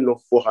allocation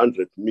of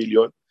 400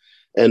 million,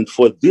 and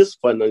for this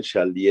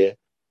financial year,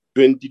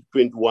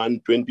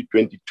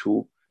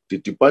 2021-2022, the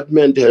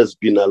department has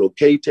been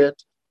allocated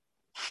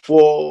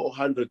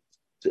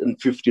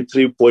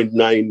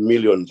 453.9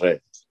 million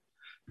rand.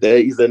 There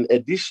is an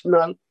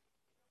additional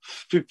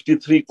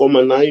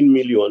 53.9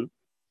 million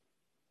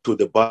to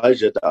the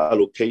budget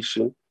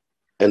allocation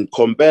and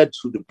compared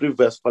to the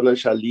previous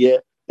financial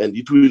year, and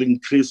it will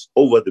increase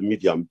over the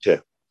medium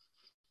term.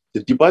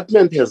 The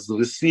department has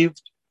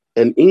received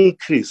an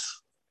increase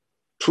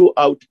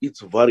throughout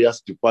its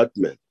various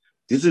departments.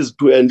 This is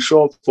to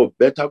ensure for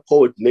better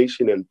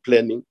coordination and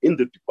planning in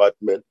the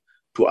department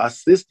to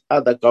assist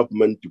other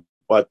government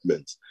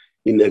departments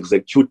in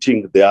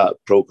executing their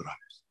programs.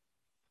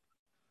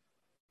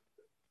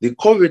 The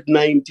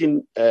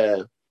COVID-19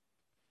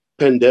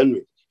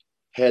 pandemic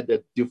had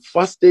a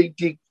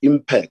devastating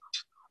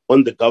impact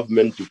on the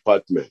government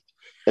department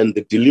and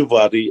the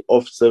delivery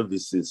of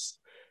services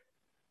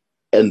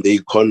and the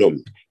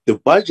economy. The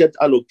budget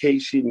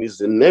allocation is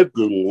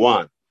enabling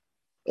one,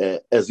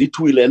 as it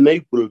will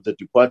enable the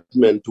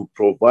department to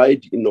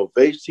provide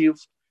innovative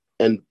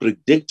and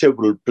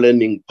predictable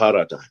planning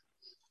paradigm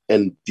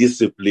and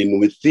discipline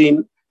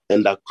within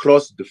and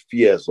across the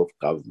spheres of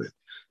government.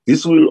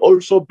 This will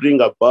also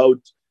bring about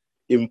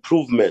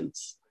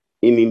improvements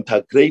in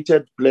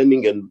integrated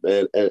planning and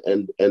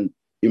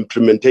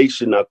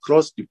implementation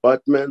across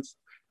departments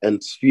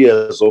and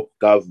spheres of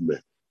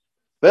government.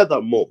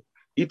 Furthermore,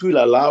 it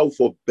will allow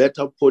for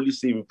better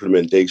policy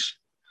implementation.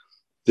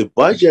 The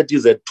budget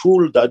is a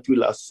tool that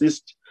will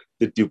assist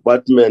the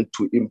department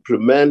to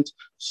implement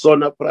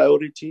SONA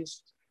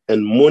priorities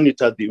and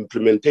monitor the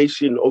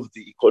implementation of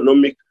the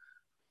economic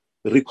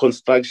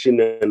reconstruction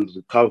and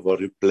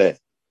recovery plan.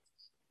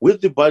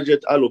 With the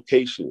budget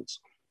allocations,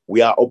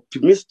 we are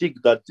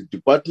optimistic that the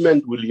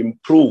department will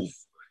improve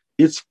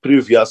its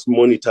previous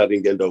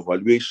monitoring and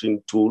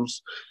evaluation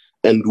tools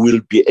and will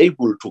be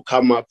able to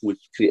come up with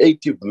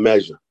creative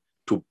measures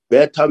to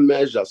better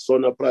measure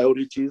SONA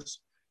priorities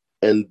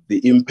and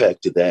the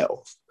impact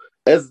thereof.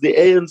 As the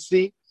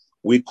ANC,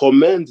 we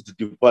commend the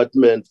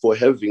department for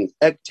having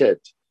acted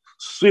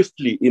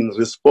swiftly in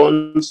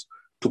response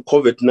to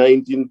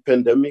COVID-19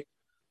 pandemic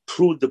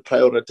through the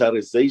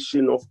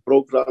prioritization of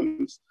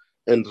programs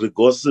and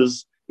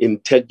resources in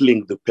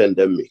tackling the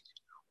pandemic.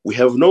 We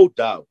have no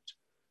doubt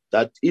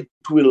that it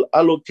will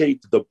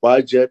allocate the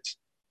budget.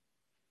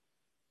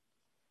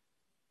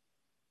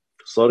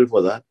 Sorry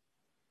for that.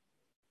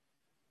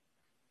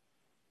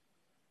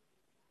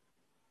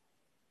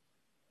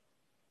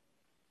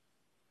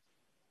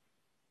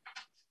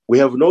 We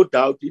have no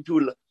doubt it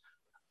will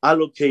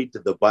allocate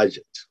the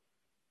budget.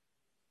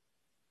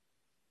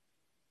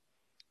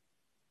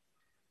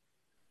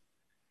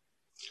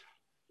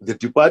 The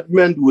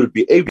department will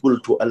be able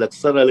to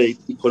accelerate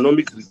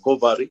economic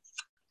recovery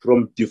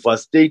from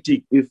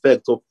devastating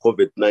effects of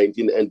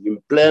COVID-19 and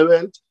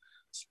implement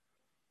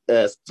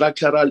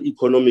structural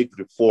economic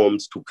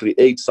reforms to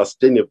create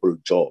sustainable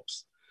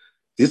jobs.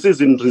 This is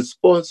in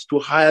response to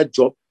higher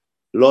job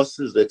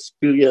losses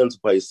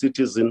experienced by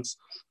citizens,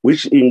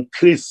 which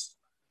increase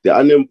the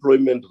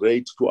unemployment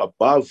rate to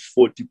above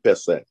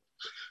 40%.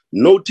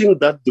 Noting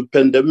that the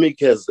pandemic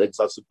has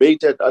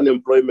exacerbated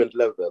unemployment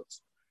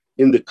levels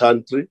in the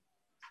country,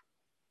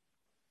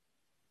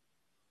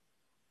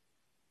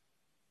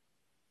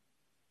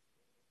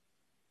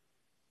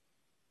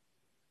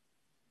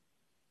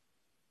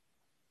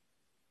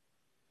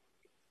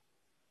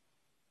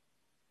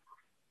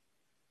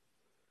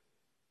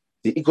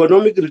 the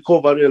economic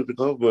recovery and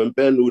recovery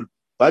plan will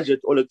budget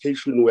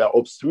allocation were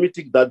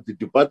optimistic that the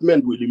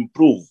department will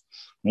improve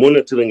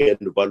monitoring and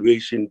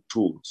evaluation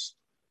tools.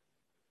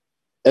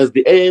 As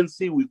the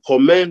ANC, we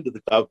commend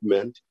the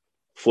government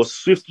for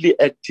swiftly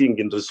acting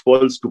in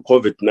response to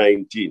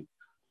COVID-19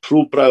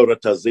 through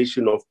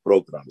prioritization of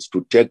programs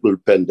to tackle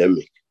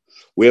pandemic.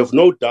 We have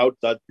no doubt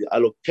that the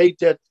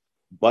allocated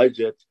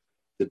budget,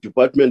 the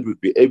department will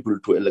be able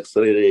to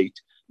accelerate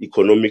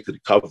economic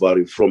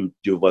recovery from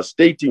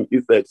devastating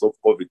effects of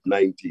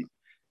COVID-19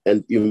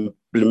 and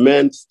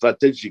implement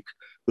strategic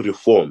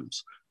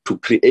reforms to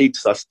create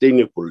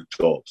sustainable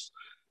jobs.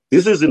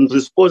 This is in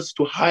response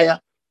to higher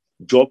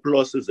job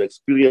losses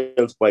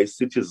experienced by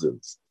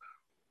citizens,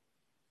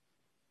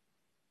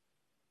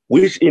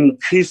 which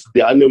increased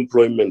the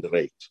unemployment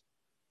rate.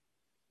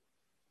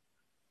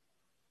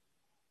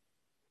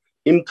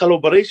 In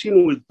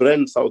collaboration with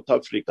Brand South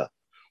Africa,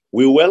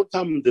 we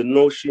welcome the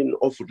notion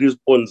of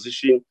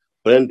repositioning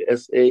Brand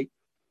SA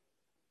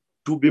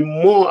to be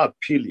more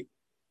appealing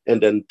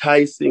and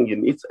enticing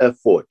in its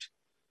effort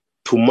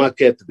to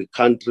market the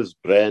country's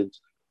brand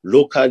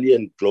locally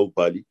and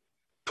globally,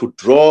 to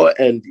draw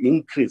and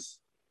increase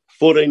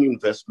foreign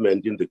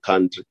investment in the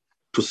country,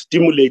 to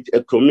stimulate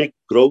economic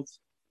growth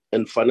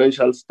and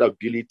financial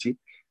stability,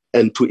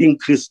 and to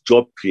increase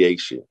job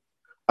creation.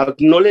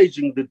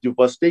 Acknowledging the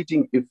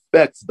devastating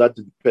effects that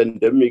the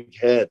pandemic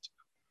had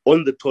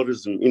on the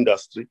tourism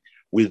industry,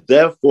 we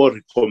therefore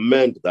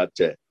recommend that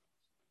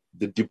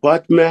the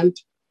department,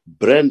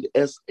 Brand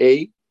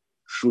SA,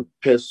 should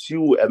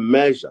pursue a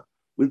measure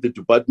with the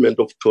Department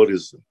of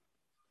Tourism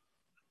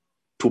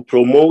to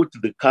promote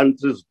the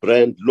country's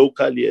brand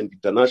locally and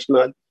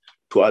internationally,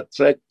 to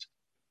attract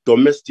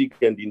domestic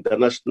and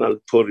international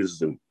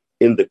tourism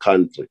in the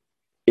country.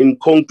 In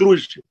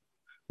conclusion,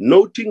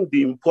 noting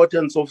the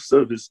importance of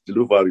service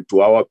delivery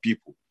to our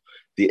people,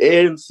 the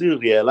ANC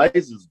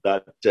realizes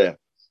that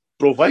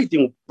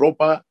providing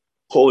proper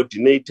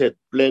coordinated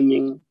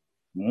planning,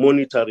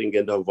 monitoring,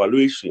 and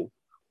evaluation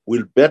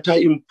will better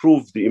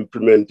improve the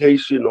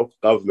implementation of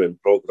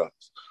government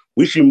programs,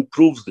 which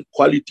improves the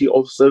quality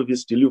of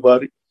service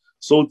delivery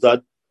so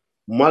that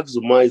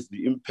maximize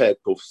the impact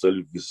of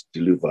service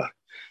delivery.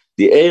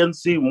 The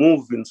ANC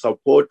move in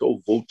support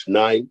of Vote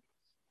 9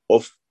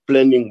 of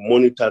planning,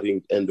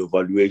 monitoring, and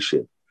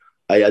evaluation.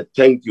 I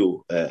thank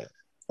you,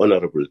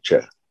 Honorable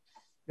Chair.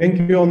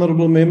 Thank you,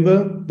 Honorable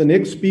Member. The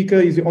next speaker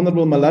is the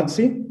Honorable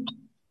Malatsi.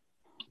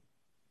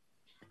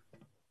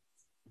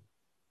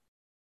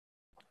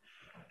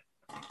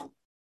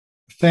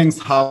 Thanks,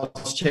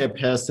 House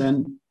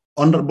Chairperson.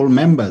 Honorable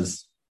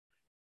members,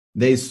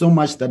 there is so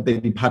much that the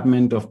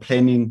Department of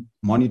Planning,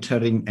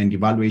 Monitoring, and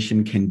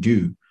Evaluation can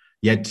do,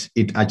 yet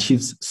it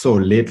achieves so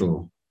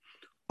little.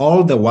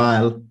 All the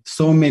while,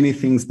 so many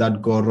things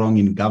that go wrong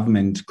in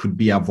government could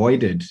be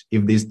avoided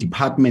if this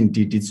department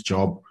did its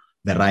job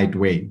the right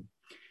way.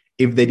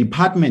 If the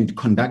department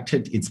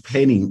conducted its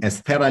planning as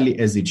thoroughly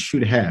as it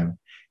should have,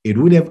 it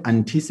would have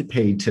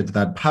anticipated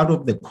that part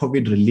of the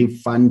COVID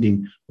relief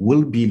funding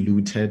will be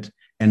looted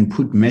and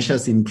put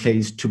measures in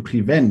place to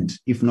prevent,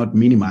 if not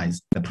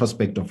minimize, the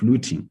prospect of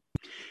looting.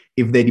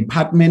 If the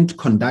department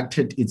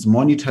conducted its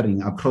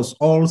monitoring across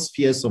all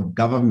spheres of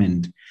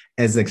government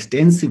as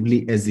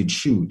extensively as it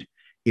should,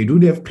 it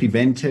would have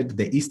prevented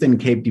the Eastern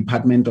Cape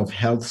Department of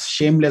Health's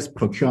shameless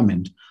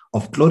procurement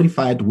of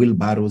glorified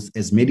wheelbarrows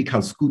as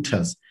medical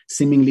scooters,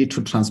 seemingly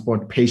to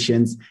transport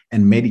patients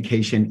and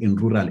medication in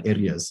rural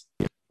areas.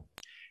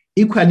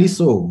 Equally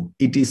so,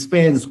 it is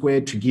fair and square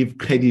to give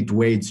credit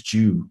where it's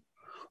due.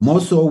 more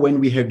so when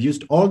we have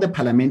used all the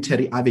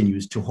parliamentary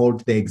avenues to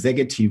hold the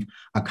executive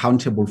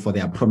accountable for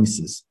their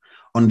promises.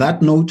 On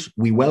that note,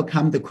 we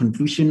welcome the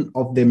conclusion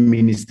of the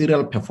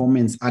ministerial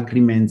performance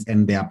agreements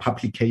and their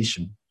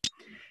publication.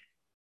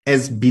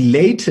 As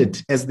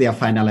belated as their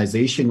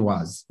finalization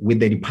was, with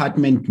the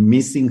department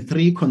missing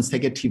 3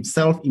 consecutive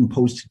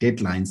self-imposed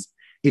deadlines,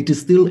 it is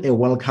still a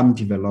welcome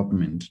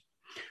development.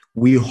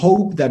 We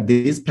hope that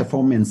these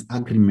performance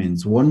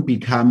agreements won't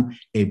become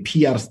a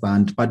PR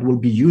stunt, but will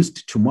be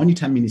used to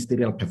monitor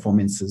ministerial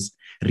performances,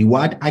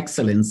 reward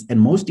excellence,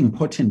 and most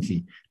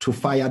importantly, to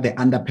fire the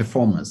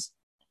underperformers.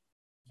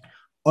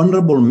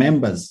 Honorable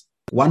members,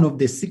 one of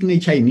the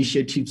signature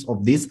initiatives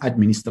of this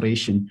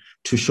administration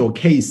to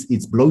showcase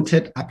its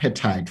bloated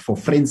appetite for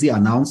frenzy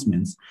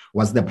announcements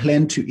was the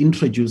plan to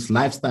introduce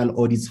lifestyle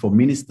audits for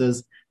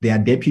ministers, their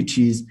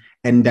deputies,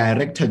 and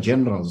director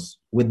generals,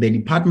 with the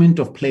Department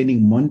of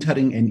Planning,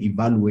 Monitoring and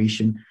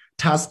Evaluation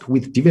tasked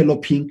with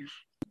developing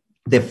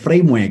the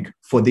framework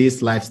for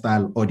these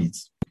lifestyle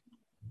audits.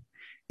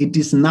 It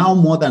is now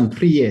more than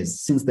 3 years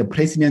since the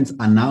President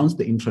announced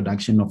the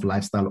introduction of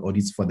lifestyle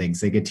audits for the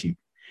executive.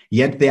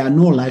 Yet there are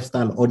no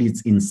lifestyle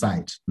audits in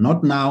sight,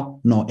 not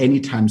now nor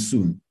anytime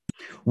soon.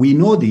 We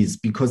know this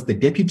because the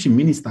Deputy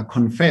Minister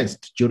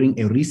confessed during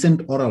a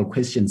recent oral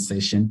question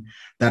session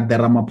that the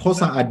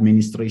Ramaphosa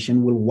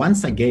administration will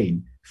once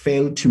again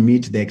fail to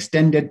meet the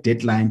extended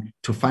deadline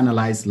to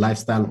finalize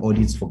lifestyle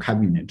audits for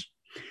Cabinet.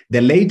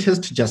 The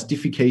latest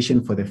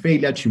justification for the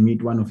failure to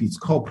meet one of its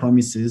core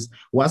promises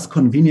was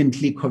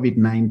conveniently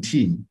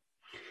COVID-19.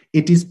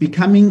 It is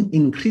becoming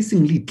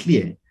increasingly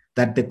clear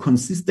that the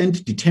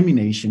consistent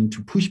determination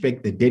to push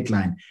back the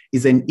deadline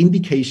is an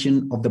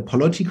indication of the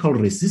political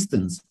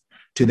resistance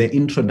to the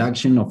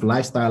introduction of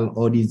lifestyle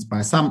audits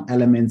by some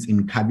elements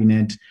in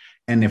Cabinet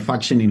and a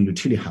faction in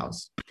Luthuli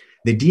House.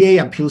 The DA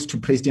appeals to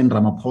President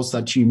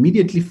Ramaphosa to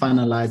immediately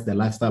finalize the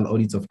lifestyle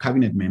audits of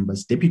Cabinet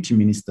members, deputy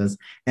ministers,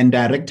 and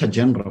director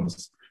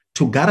generals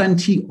to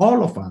guarantee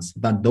all of us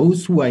that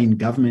those who are in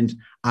government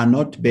are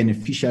not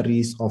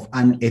beneficiaries of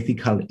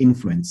unethical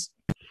influence.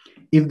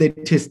 If the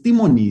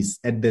testimonies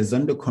at the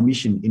Zondo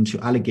Commission into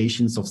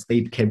allegations of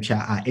state capture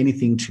are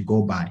anything to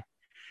go by,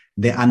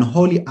 the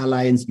unholy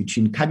alliance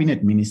between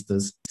cabinet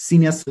ministers,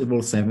 senior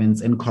civil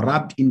servants, and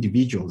corrupt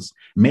individuals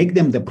make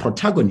them the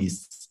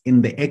protagonists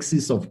in the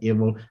axis of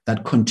evil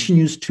that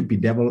continues to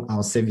bedevil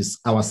our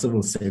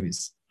civil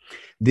service.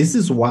 This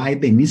is why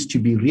there needs to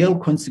be real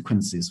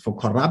consequences for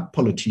corrupt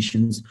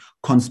politicians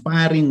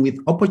conspiring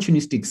with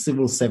opportunistic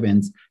civil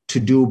servants to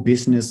do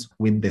business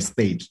with the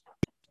state.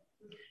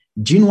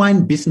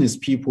 Genuine business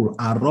people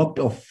are robbed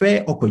of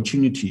fair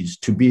opportunities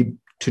to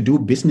do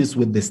business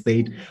with the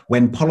state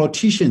when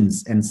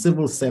politicians and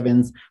civil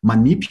servants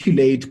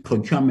manipulate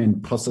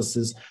procurement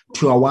processes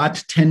to award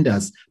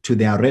tenders to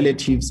their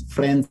relatives,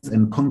 friends,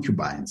 and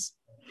concubines.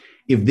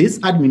 If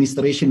this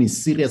administration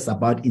is serious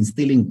about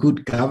instilling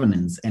good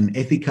governance and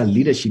ethical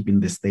leadership in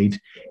the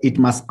state, it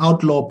must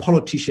outlaw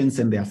politicians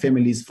and their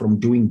families from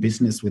doing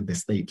business with the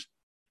state.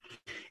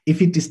 If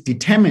it is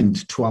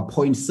determined to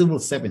appoint civil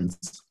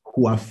servants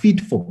who are fit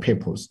for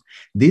purpose,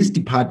 this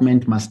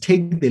department must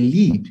take the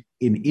lead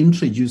in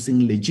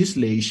introducing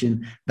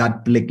legislation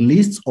that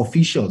blacklists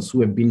officials who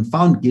have been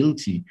found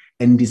guilty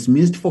and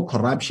dismissed for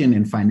corruption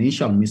and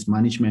financial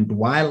mismanagement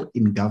while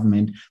in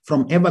government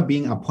from ever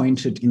being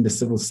appointed in the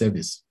civil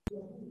service.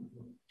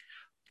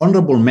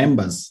 Honorable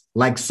members,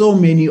 like so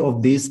many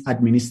of this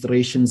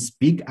administration's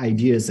big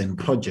ideas and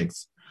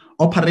projects,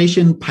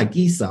 Operation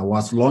Phakisa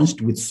was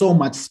launched with so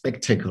much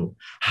spectacle,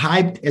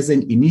 hyped as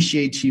an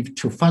initiative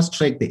to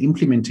fast-track the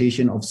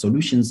implementation of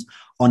solutions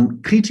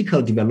on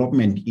critical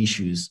development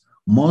issues,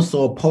 more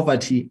so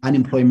poverty,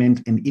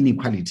 unemployment, and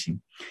inequality.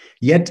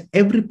 Yet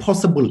every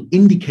possible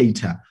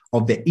indicator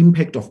of the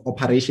impact of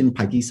Operation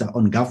Phakisa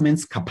on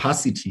government's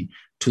capacity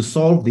to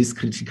solve these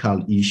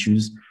critical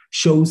issues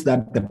shows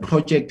that the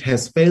project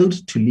has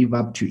failed to live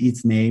up to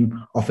its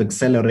name of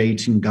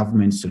accelerating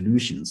government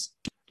solutions.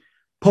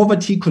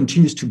 Poverty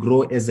continues to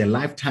grow as a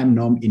lifetime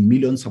norm in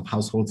millions of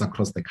households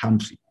across the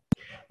country.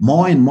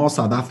 More and more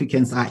South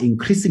Africans are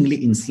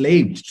increasingly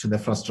enslaved to the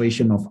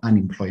frustration of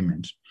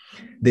unemployment.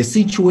 The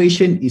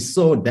situation is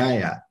so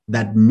dire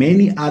that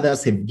many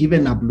others have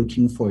given up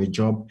looking for a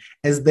job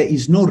as there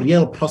is no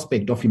real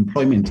prospect of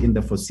employment in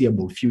the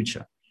foreseeable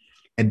future.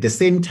 At the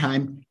same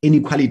time,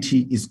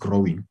 inequality is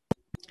growing.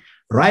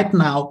 Right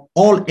now,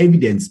 all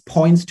evidence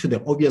points to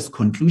the obvious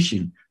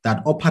conclusion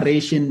that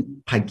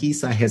Operation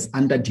Phakisa has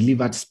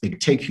underdelivered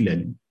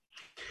spectacularly.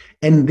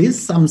 And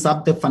this sums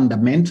up the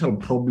fundamental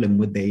problem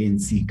with the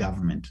ANC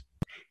government.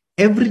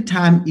 Every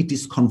time it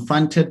is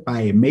confronted by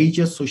a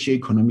major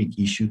socio-economic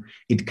issue,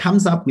 it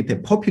comes up with a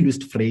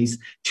populist phrase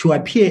to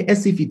appear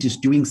as if it is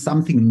doing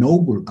something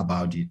noble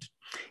about it.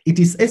 It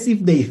is as if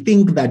they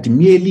think that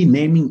merely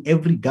naming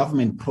every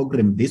government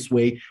program this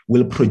way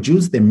will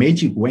produce the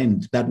magic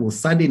wand that will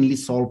suddenly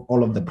solve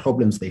all of the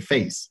problems they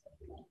face.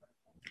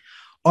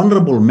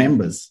 Honorable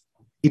members,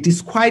 it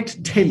is quite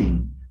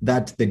telling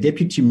that the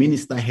Deputy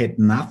Minister had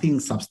nothing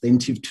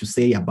substantive to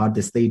say about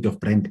the state of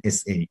Brand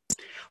SA.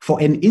 For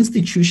an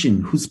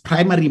institution whose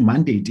primary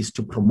mandate is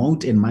to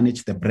promote and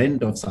manage the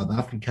brand of South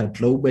Africa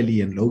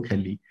globally and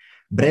locally,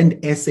 Brand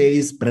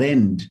SA's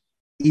brand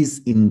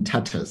is in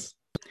tatters.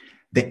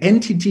 The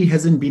entity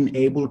hasn't been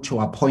able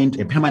to appoint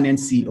a permanent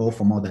CEO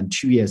for more than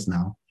 2 years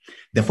now.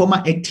 The former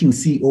acting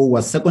CEO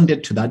was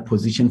seconded to that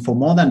position for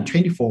more than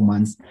 24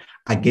 months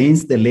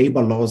against the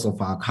labor laws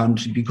of our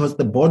country because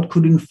the board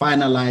couldn't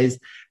finalize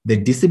the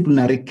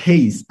disciplinary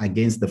case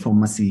against the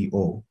former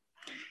CEO.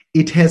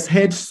 It has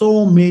had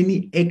so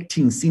many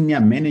acting senior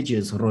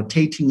managers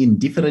rotating in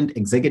different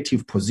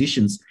executive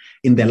positions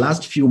in the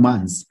last few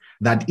months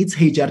that its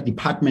HR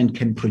department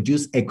can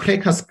produce a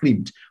cracker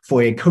script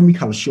for a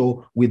comical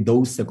show with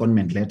those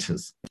secondment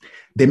letters.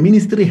 The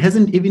ministry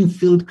hasn't even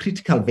filled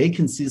critical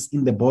vacancies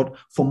in the board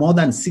for more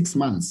than 6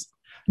 months.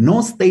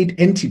 No state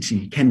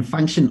entity can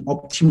function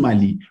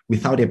optimally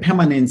without a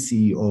permanent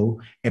CEO,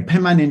 a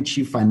permanent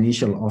chief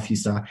financial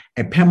officer,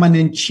 a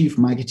permanent chief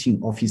marketing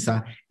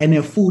officer, and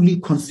a fully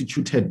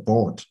constituted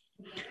board.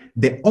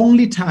 The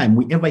only time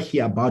we ever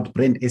hear about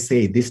Brand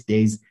SA these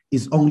days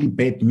is only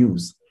bad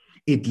news.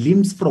 It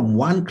limps from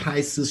one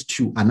crisis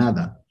to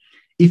another.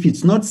 If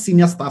it's not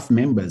senior staff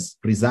members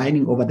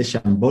resigning over the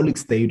shambolic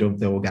state of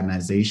the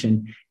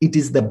organization, it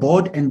is the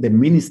board and the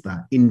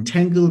minister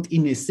entangled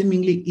in a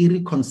seemingly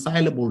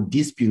irreconcilable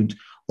dispute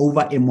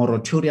over a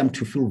moratorium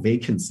to fill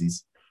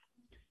vacancies.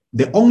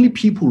 The only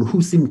people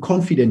who seem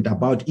confident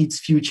about its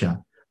future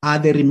are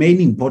the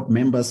remaining board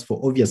members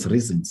for obvious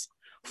reasons.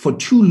 For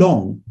too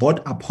long, board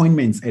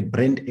appointments at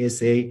Brand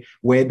SA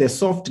were the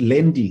soft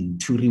landing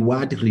to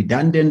reward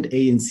redundant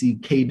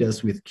ANC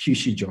cadres with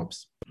cushy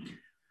jobs.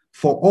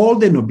 For all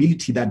the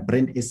nobility that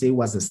Brand SA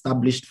was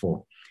established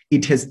for,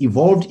 it has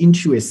evolved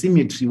into a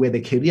cemetery where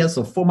the careers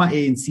of former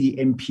ANC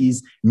MPs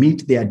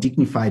meet their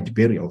dignified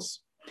burials.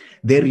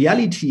 The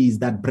reality is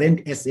that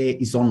Brand SA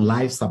is on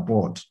life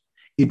support.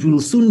 It will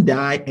soon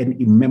die an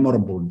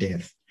immemorable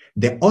death.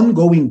 The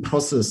ongoing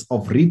process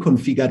of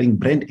reconfiguring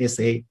Brand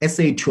SA,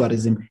 SA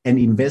Tourism, and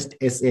Invest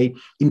SA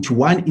into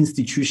one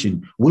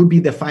institution will be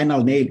the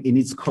final nail in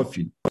its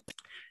coffin.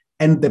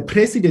 And the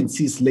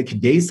presidency's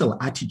lackadaisical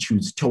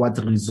attitudes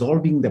towards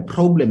resolving the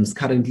problems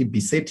currently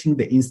besetting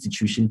the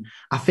institution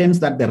affirms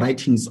that the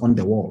writing is on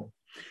the wall.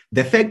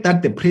 The fact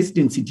that the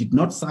presidency did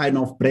not sign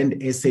off Brand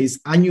SA's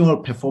annual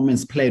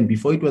performance plan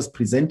before it was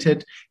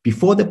presented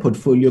before the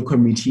portfolio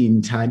committee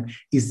in time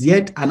is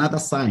yet another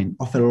sign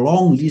of a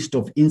long list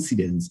of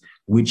incidents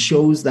which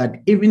shows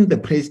that even the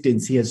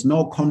presidency has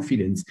no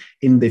confidence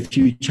in the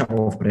future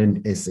of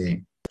Brand SA.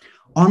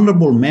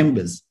 Honorable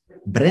members,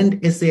 Brand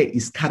SA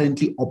is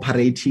currently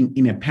operating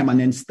in a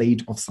permanent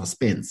state of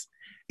suspense.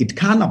 It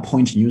can't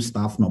appoint new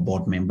staff nor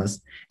board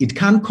members. It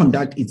can't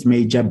conduct its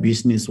major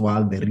business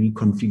while the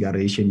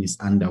reconfiguration is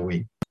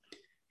underway.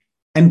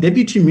 And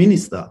Deputy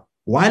Minister,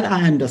 while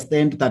I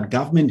understand that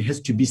government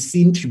has to be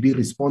seen to be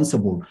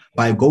responsible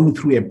by going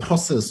through a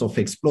process of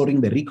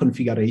exploring the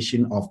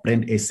reconfiguration of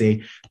Brand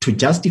SA to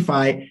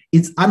justify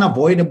its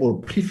unavoidable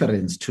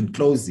preference to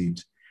close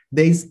it,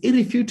 there is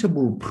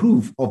irrefutable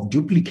proof of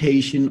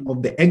duplication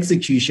of the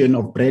execution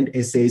of Brand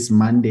SA's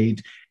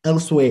mandate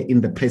elsewhere in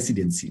the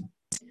presidency.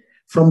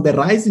 From the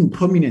rising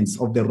prominence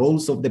of the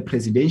roles of the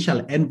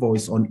presidential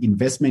envoys on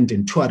investment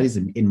and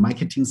tourism in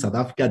marketing South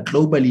Africa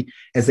globally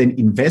as an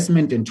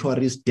investment and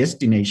tourist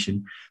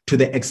destination, to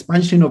the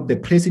expansion of the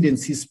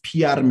presidency's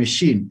PR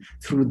machine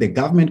through the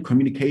government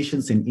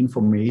communications and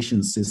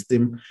information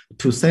system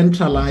to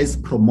centralize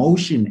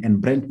promotion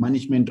and brand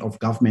management of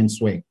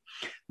government's work,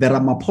 the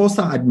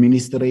Ramaphosa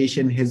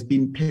administration has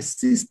been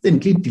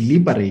persistently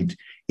deliberate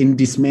in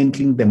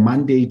dismantling the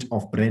mandate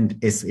of Brand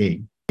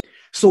SA.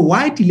 So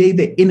why delay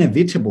the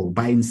inevitable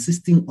by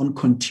insisting on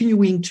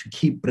continuing to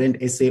keep Brand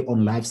SA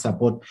on life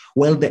support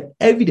while the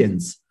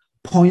evidence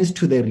points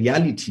to the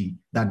reality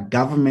that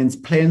government's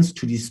plans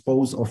to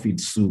dispose of it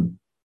soon?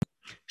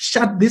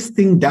 Shut this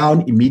thing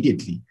down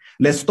immediately.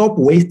 Let's stop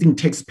wasting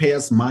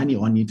taxpayers' money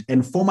on it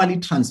and formally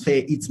transfer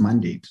its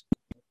mandate.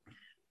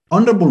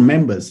 Honorable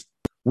members,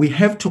 we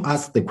have to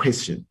ask the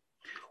question,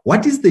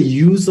 what is the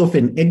use of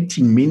an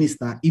acting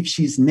minister if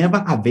she is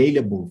never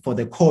available for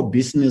the core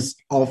business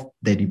of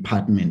the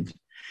department?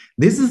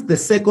 This is the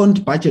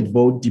second budget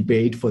vote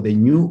debate for her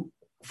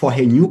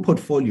new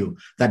portfolio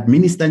that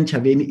Minister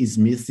Ntshavheni is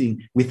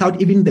missing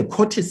without even the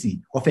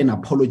courtesy of an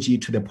apology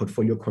to the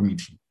portfolio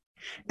committee.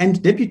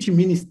 And Deputy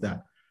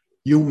Minister,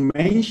 you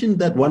mentioned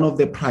that one of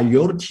the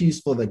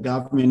priorities for the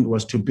government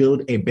was to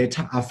build a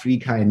better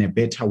Africa and a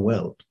better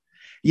world.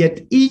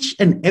 Yet each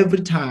and every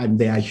time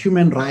there are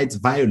human rights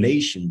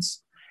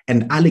violations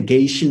and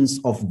allegations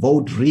of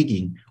vote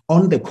rigging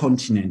on the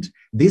continent,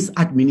 this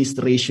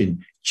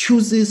administration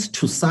chooses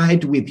to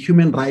side with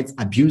human rights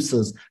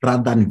abusers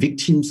rather than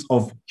victims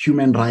of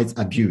human rights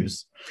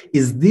abuse.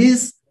 Is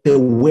this the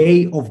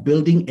way of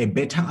building a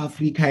better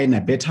Africa and a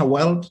better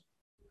world?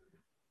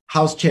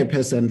 House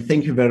Chairperson,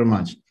 thank you very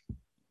much.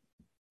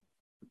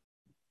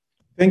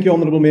 Thank you,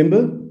 Honourable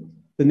Member.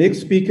 The next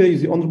speaker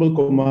is the Honourable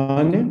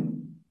Komane.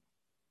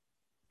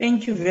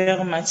 Thank you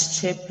very much,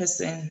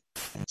 Chairperson.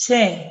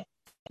 Chair,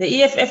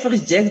 the EFF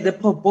rejects the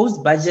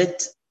proposed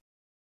budget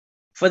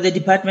for the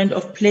Department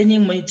of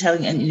Planning,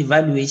 Monitoring and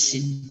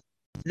Evaluation.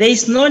 There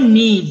is no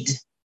need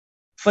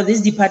for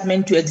this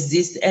department to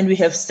exist, and we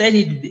have said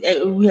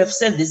it. We have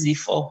said this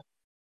before.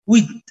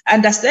 We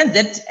understand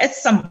that at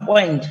some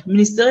point,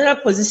 ministerial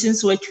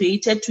positions were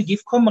created to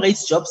give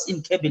comrades jobs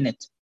in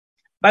cabinet,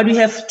 but we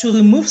have to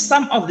remove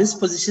some of these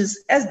positions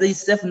as they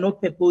serve no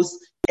purpose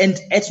and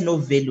add no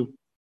value.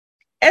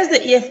 As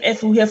the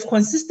EFF, we have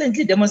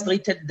consistently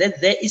demonstrated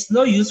that there is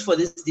no use for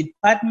this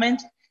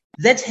department,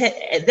 that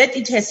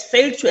it has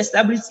failed to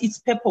establish its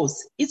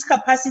purpose, its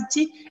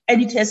capacity, and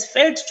it has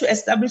failed to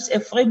establish a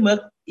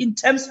framework in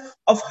terms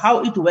of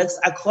how it works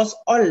across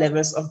all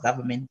levels of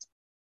government.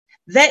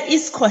 There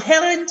is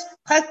coherent,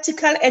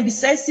 practical, and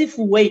decisive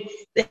way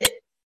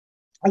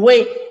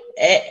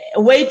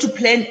to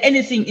plan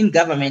anything in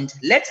government,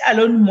 let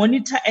alone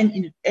monitor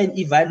and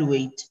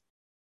evaluate.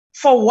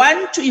 For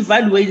one to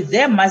evaluate,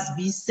 there must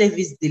be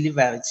service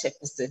delivery,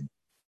 Chairperson.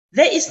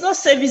 There is no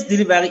service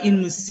delivery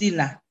in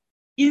Musina,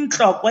 in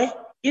Tlokwe,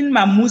 in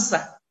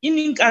Mamusa,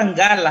 in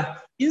Nkangala,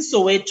 in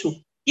Soweto,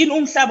 in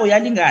Umhlabo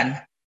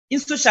Yalingana, in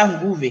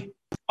Soshanguve.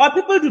 Our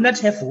people do not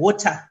have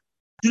water,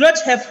 do not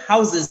have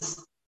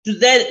houses,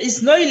 there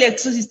is no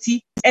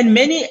electricity and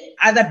many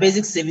other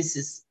basic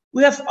services.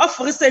 We have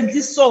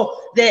recently saw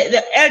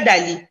the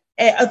elderly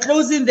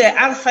closing the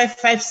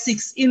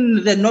R556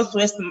 in the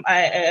Northwest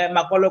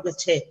Makologo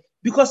Chair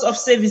because of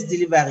service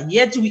delivery,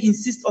 yet we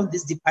insist on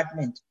this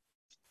department.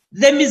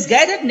 The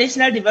misguided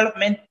National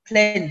Development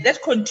Plan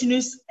that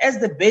continues as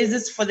the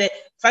basis for the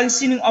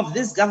functioning of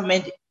this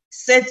government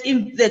set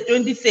in the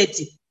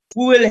 2030,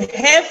 we will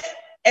have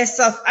a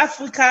South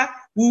Africa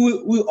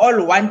we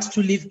all want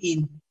to live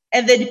in,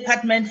 and the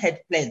department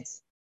had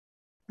plans.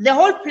 The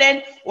whole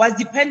plan was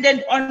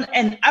dependent on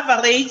an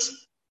average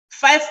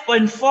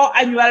 5.4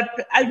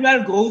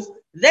 annual growth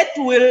that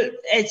will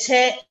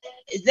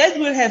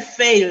have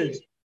failed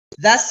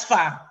thus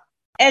far.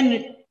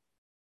 And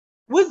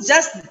with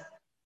just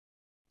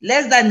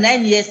less than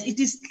 9 years, it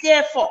is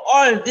clear for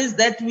all this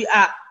that we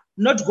are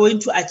not going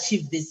to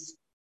achieve this.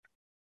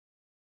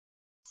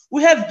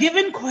 We have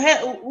given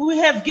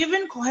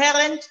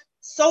coherent,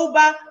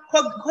 sober,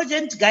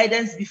 cogent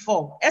guidance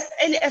before. As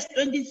early as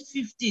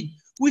 2015,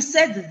 we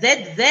said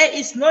that there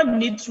is no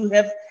need to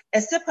have a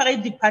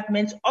separate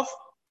department of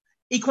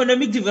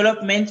economic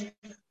development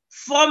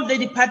from the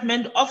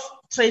Department of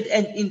Trade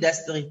and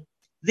Industry.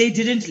 They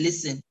didn't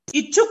listen.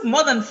 It took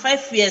more than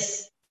 5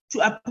 years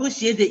to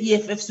appreciate the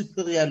EFF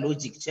superior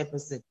logic,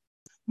 Chairperson.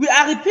 We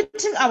are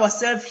repeating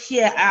ourselves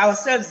here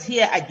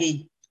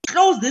again.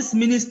 Close this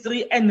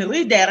ministry and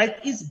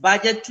redirect its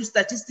budget to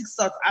Statistics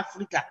South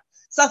Africa.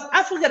 South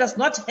Africa does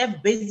not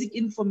have basic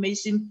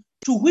information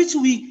to which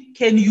we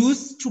can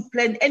use to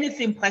plan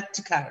anything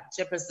practical,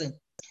 Chairperson.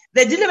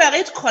 The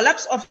deliberate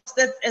collapse of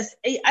Stats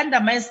SA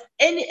undermines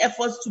any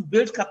efforts to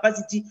build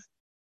capacity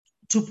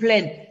to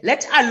plan,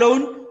 let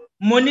alone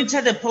monitor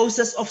the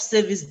process of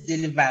service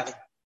delivery.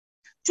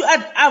 To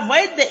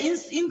avoid the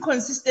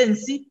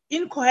inconsistency,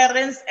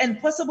 incoherence, and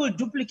possible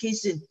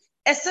duplication,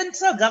 a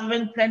central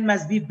government plan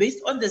must be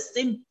based on the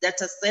same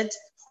data set,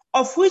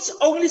 of which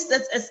only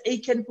Stats SA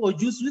can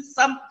produce with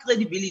some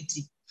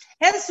credibility.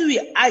 Hence, we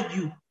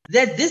argue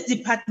that this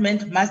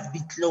department must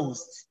be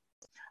closed.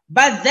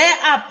 But there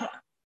are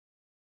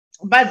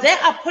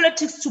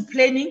politics to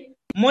planning,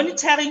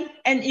 monitoring,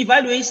 and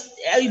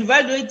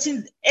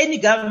evaluating any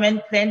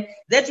government plan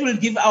that will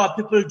give our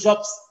people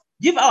jobs,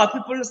 give our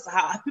people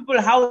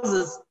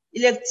houses,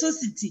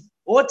 electricity,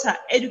 water,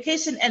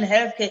 education, and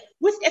healthcare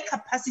with a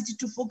capacity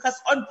to focus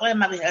on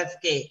primary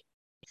healthcare.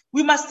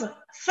 We must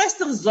first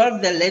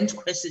resolve the land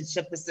question,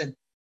 Chairperson,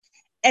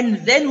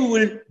 and then we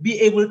will be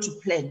able to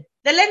plan.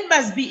 The land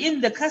must be in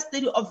the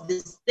custody of the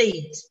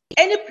state.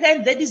 Any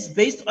plan that is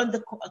based on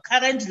the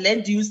current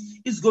land use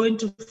is going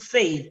to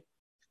fail.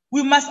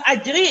 We must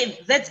agree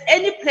that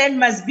any plan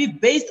must be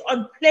based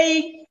on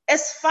playing a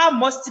far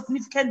more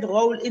significant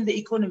role in the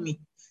economy,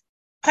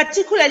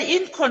 particularly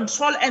in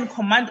control and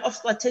command of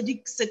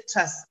strategic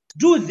sectors.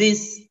 To do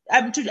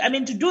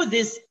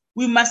this,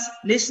 we must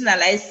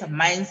nationalize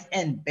mines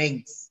and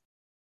banks.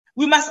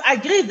 We must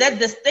agree that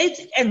the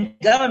state and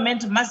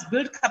government must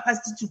build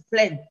capacity to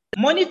plan,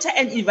 monitor,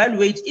 and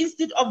evaluate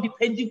instead of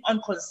depending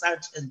on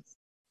consultants.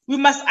 We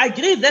must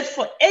agree that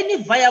for any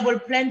viable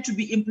plan to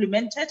be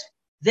implemented,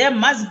 there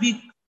must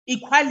be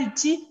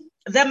quality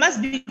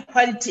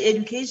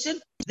education,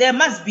 there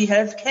must be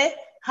healthcare,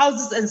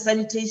 houses, and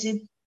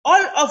sanitation,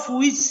 all of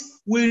which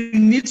will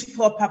need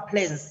proper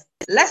plans.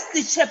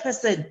 Lastly,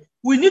 Chairperson,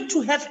 we need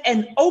to have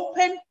an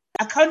open,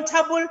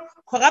 accountable,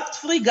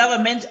 corrupt-free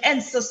government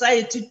and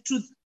society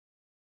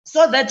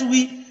so that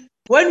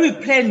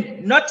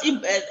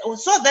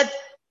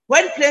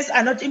when plans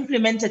are not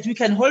implemented, we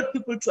can hold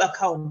people to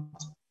account.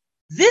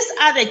 These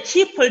are the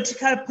key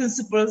political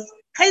principles,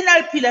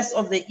 cardinal pillars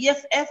of the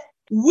EFF,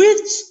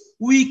 which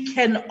we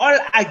can all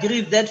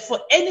agree that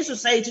for any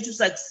society to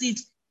succeed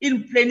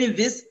in planning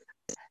this,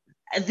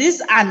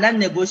 These are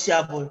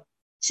non-negotiable.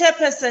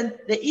 Chairperson,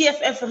 the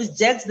EFF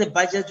rejects the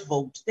budget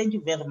vote. Thank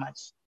you very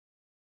much.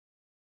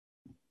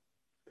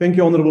 Thank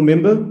you, Honourable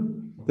Member.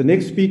 The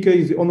next speaker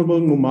is the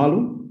Honourable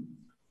Ngumalu.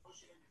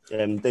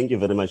 Thank you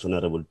very much,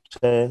 Honourable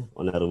Chair,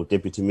 Honourable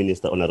Deputy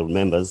Minister, Honourable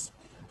Members.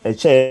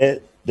 Chair,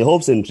 the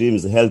hopes and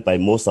dreams held by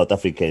most South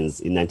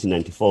Africans in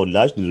 1994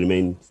 largely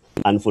remain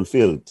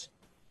unfulfilled.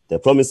 The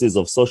promises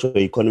of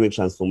socio-economic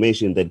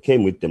transformation that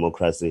came with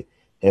democracy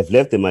have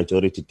left the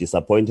majority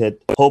disappointed,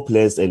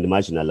 hopeless, and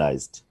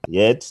marginalized.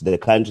 Yet, the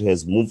country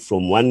has moved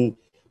from one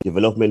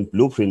development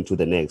blueprint to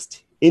the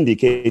next,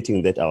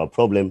 indicating that our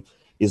problem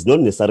is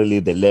not necessarily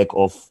the lack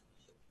of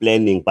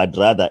planning, but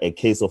rather a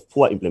case of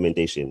poor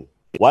implementation.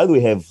 While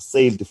we have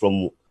sailed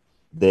from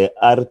the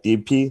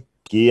RDP,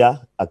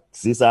 GIA,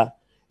 AXISA,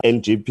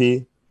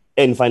 NGP,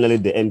 and finally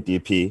the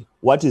NDP,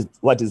 what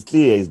is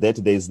clear is that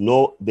there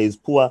is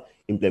poor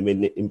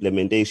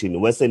implementation,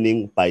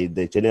 worsening by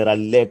the general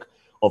lack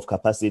of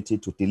capacity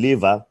to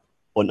deliver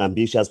on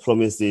ambitious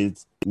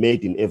promises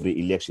made in every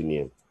election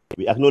year.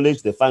 We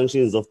acknowledge the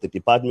functions of the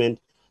department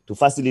to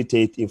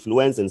facilitate,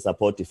 influence, and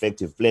support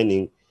effective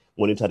planning,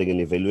 monitoring,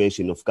 and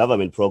evaluation of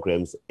government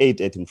programs, aid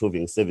at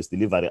improving service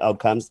delivery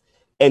outcomes,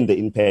 and the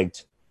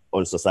impact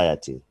on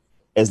society.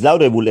 As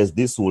laudable as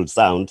this would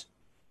sound,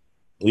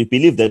 we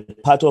believe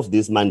that part of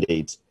this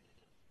mandate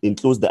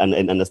includes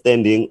an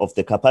understanding of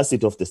the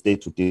capacity of the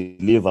state to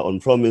deliver on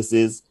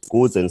promises,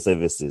 goods, and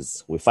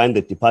services. We find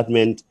the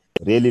department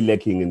really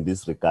lacking in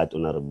this regard,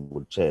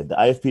 Honourable Chair. The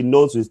IFP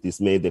notes with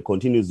dismay the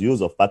continuous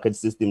use of bucket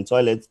system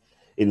toilets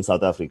in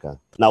South Africa.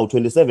 Now,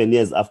 27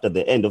 years after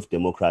the end of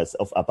democracy,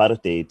 of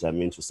apartheid, I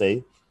mean to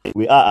say,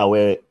 we are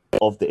aware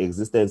of the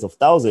existence of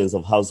thousands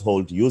of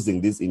households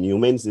using this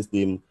inhumane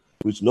system,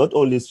 which not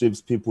only strips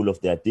people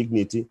of their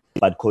dignity,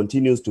 but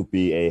continues to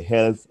be a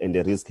health and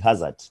a risk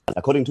hazard.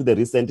 According to the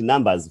recent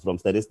numbers from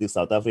Statistics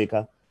South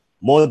Africa,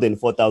 more than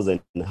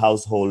 4,000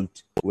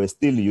 households were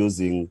still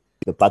using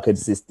the bucket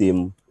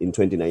system in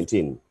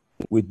 2019.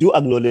 We do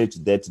acknowledge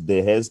that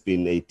there has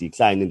been a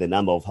decline in the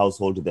number of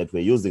households that were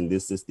using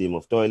this system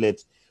of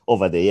toilet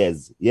over the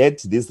years,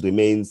 yet this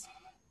remains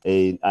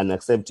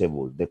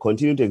unacceptable. The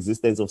continued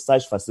existence of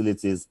such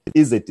facilities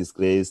is a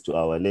disgrace to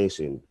our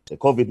nation. The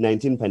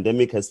COVID-19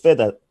 pandemic has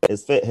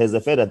a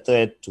further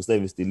threat to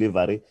service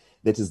delivery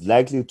that is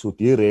likely to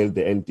derail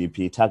the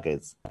NDP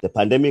targets. The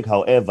pandemic,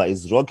 however,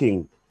 is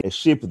rocking a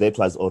ship that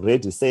was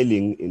already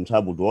sailing in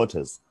troubled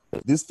waters.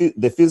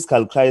 The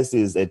fiscal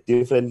crisis at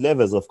different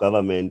levels of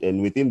government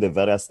and within the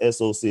various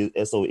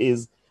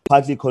SOEs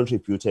partly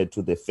contributed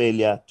to the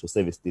failure to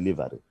service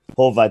delivery.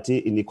 Poverty,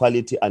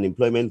 inequality,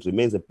 unemployment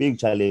remains a big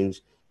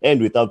challenge, and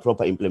without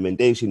proper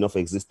implementation of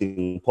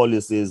existing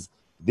policies,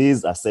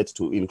 these are set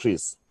to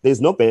increase. There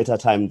is no better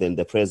time than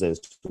the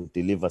present to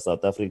deliver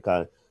South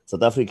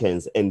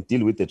Africans and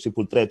deal with the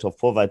triple threat of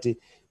poverty,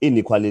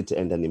 inequality,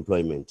 and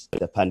unemployment.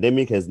 The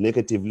pandemic has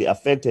negatively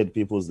affected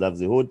people's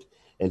livelihood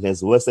and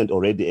has worsened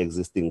already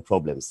existing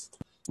problems.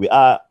 We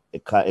are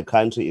a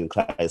country in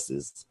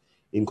crisis.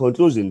 In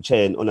conclusion,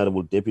 Chair and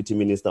Honourable Deputy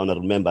Minister,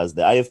 Honourable Members,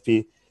 the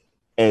IFP,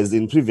 as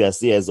in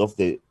previous years,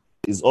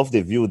 is of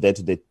the view that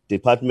the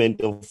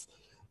department of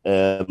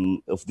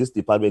this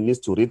department needs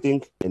to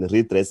rethink and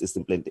redress its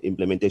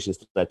implementation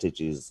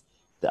strategies.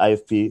 The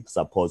IFP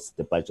supports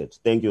the budget.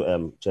 Thank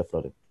you, Chair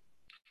Flores.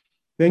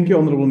 Thank you,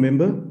 Honourable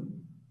Member.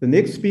 The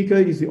next speaker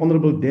is the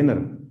Honourable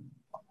Denner.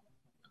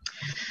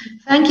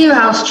 Thank you,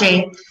 House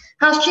Chair.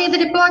 House Chair, the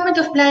Department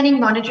of Planning,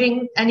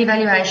 Monitoring and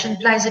Evaluation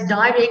plays a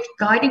direct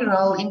guiding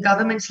role in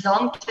government's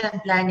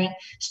long-term planning,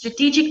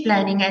 strategic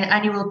planning and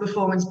annual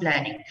performance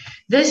planning.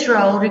 This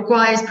role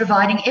requires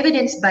providing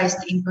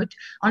evidence-based input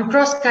on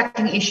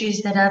cross-cutting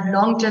issues that have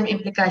long-term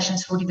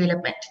implications for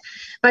development.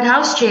 But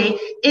House Chair,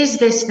 is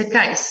this the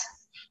case?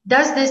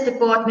 Does this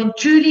department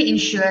truly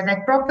ensure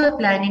that proper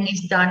planning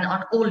is done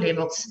on all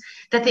levels,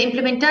 that the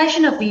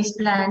implementation of these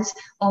plans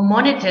are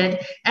monitored,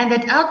 and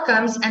that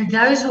outcomes and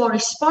those who are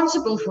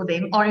responsible for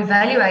them are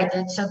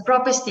evaluated so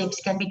proper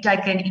steps can be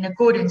taken in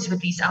accordance with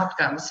these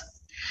outcomes?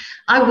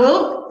 I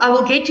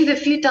will get to the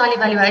futile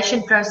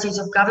evaluation process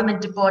of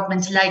government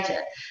departments later,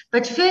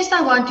 but first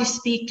I want to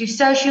speak to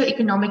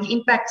socio-economic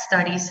impact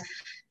studies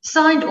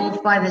signed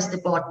off by this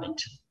department.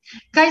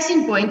 Case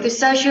in point, the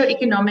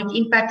socio-economic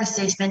impact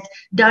assessment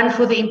done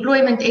for the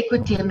Employment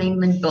Equity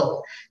Amendment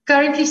Bill,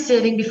 currently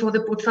serving before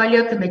the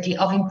Portfolio Committee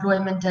of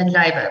Employment and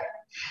Labour.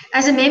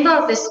 As a member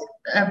of this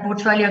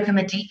Portfolio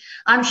Committee,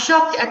 I'm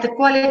shocked at the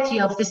quality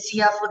of the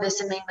SIA for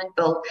this amendment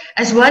bill,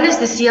 as well as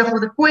the SIA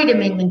for the Quaid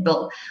Amendment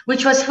Bill,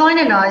 which was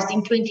finalised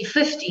in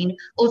 2015,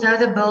 although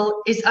the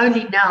bill is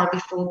only now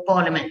before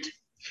Parliament.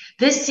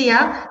 This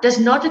SIA does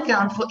not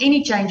account for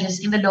any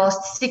changes in the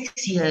last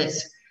 6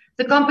 years.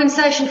 The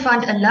Compensation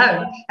Fund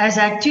alone has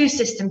had 2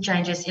 system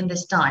changes in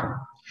this time.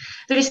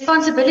 The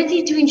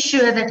responsibility to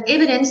ensure that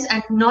evidence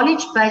and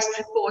knowledge-based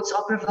reports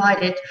are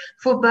provided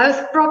for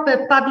both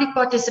proper public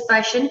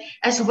participation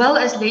as well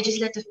as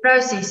legislative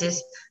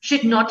processes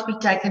should not be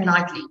taken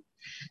lightly.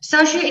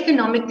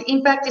 Socioeconomic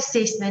impact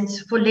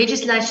assessments for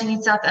legislation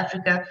in South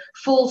Africa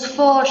falls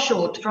far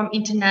short from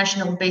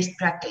international best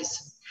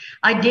practice.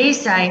 I dare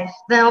say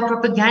they are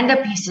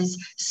propaganda pieces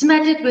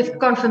smattered with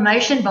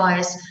confirmation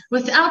bias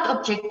without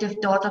objective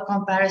data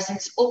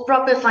comparisons or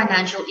proper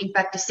financial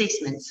impact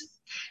assessments.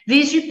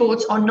 These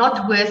reports are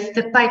not worth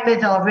the paper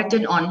they are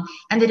written on,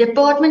 and the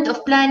Department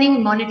of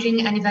Planning,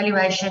 Monitoring and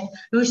Evaluation,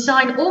 who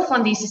sign off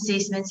on these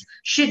assessments,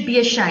 should be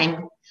ashamed.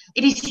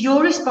 It is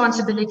your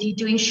responsibility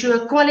to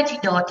ensure quality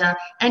data,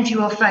 and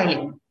you are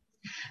failing.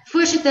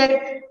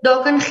 Voorsitter,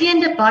 daar kan geen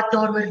debat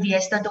daaroor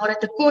wees dat daar 'n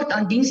tekort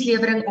aan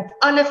dienslewering op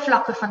alle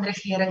vlakke van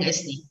regering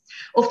is nie.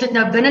 Of dit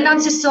nou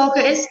binnelandse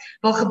sake is,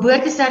 waar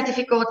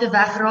geboortesertifikate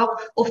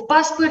wegraak, of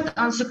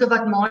paspoortaansoeke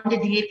wat maande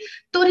duur,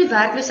 tot die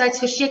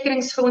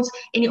werkloosheidsversekeringsfonds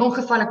en die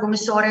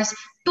ongevallekommissaris,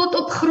 tot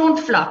op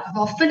grondvlak,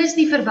 waar vullis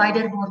nie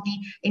verwyder word nie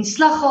en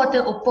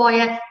slaggate op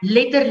paaie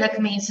letterlik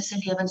mense se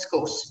lewens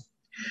kos.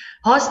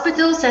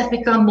 Hospitals have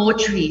become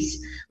mortuaries,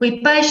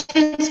 where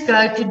patients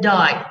go to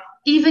die,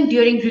 even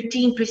during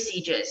routine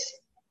procedures.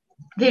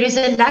 There is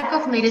a lack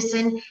of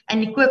medicine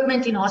and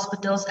equipment in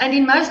hospitals, and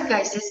in most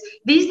cases,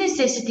 these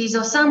necessities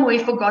are somewhere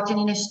forgotten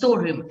in a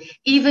storeroom,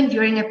 even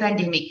during a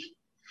pandemic.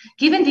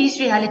 Given these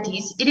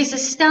realities, it is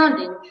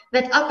astounding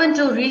that up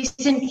until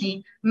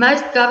recently,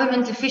 most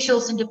government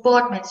officials and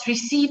departments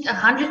received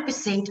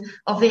 100%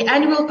 of their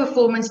annual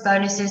performance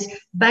bonuses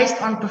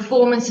based on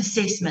performance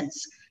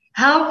assessments.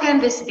 How can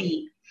this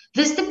be?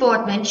 This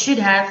department should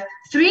have,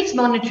 through its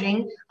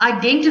monitoring,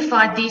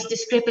 identified these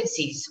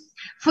discrepancies.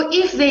 For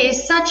if there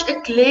is such a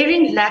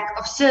glaring lack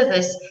of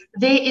service,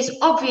 there is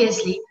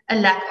obviously a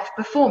lack of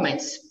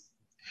performance.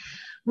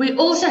 We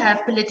also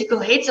have political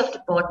heads of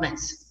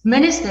departments,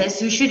 ministers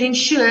who should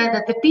ensure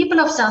that the people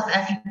of South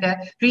Africa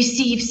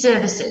receive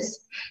services,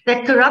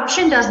 that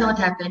corruption does not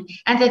happen,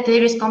 and that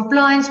there is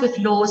compliance with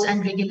laws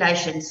and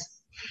regulations.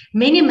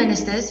 Many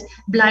ministers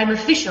blame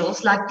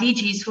officials like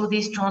DGs for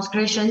these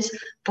transgressions,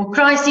 for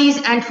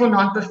crises and for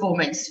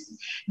non-performance.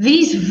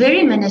 These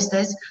very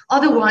ministers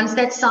are the ones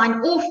that sign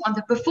off on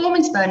the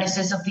performance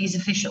bonuses of these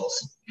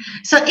officials.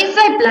 So if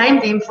they blame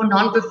them for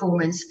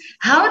non-performance,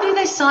 how do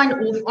they sign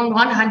off on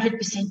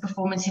 100%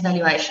 performance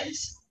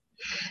evaluations?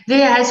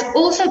 There has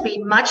also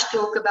been much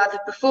talk about the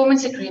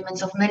performance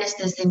agreements of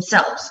ministers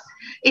themselves.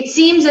 It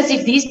seems as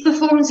if these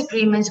performance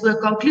agreements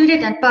were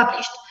concluded and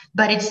published,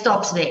 but it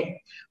stops there.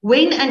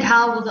 When and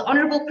how will the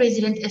Honourable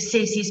President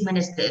assess his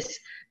ministers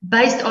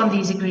based on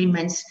these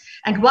agreements?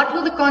 And what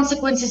will the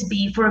consequences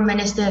be for a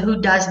minister who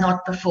does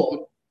not perform?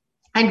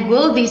 And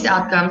will these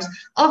outcomes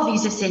of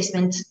these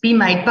assessments be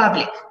made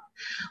public?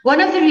 One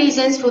of the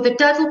reasons for the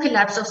total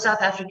collapse of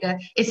South Africa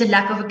is a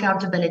lack of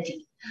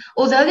accountability.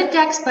 Although the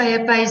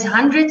taxpayer pays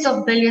hundreds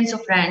of billions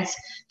of rands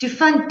to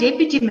fund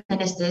deputy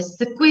ministers,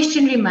 the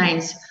question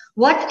remains,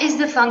 what is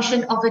the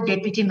function of a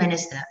deputy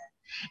minister?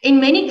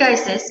 In many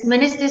cases,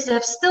 ministers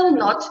have still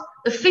not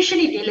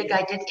officially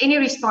delegated any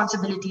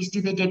responsibilities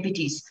to their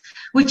deputies,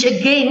 which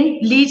again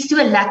leads to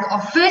a lack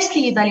of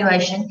firstly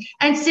evaluation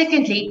and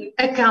secondly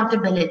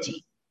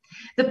accountability.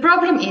 The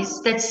problem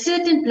is that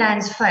certain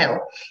plans fail,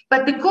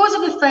 but because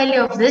of the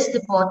failure of this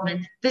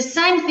department, the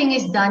same thing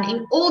is done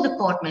in all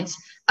departments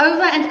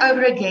over and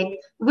over again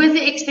with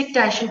the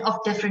expectation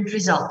of different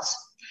results.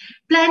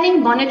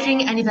 Planning,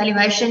 monitoring and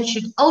evaluation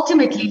should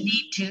ultimately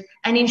lead to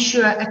and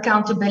ensure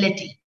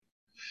accountability.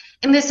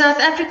 In the South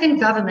African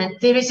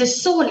government, there is a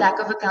sore lack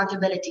of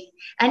accountability,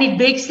 and it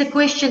begs the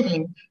question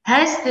then,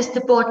 has this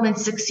department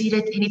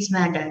succeeded in its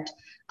mandate?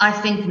 I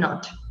think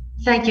not.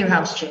 Thank you,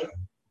 House Chair.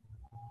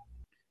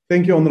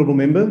 Thank you, Honourable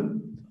Member.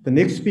 The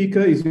next speaker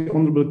is the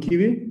Honourable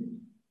Kiwi.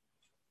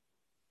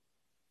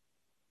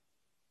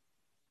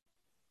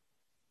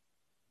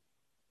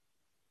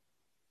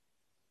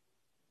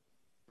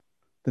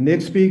 The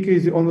next speaker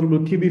is the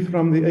Honourable Kiwi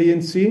from the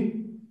ANC.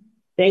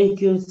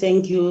 Thank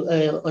you,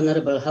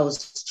 Honourable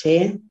House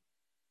Chair.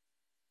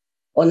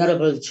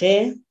 Honourable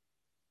Chair,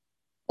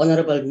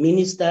 Honourable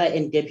Minister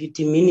and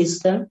Deputy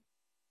Minister,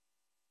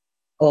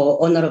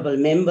 or Honourable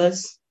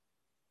Members,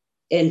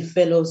 and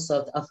fellow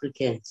South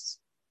Africans.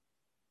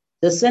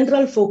 The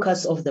central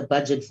focus of the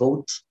budget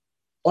vote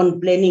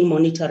on planning,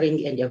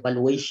 monitoring and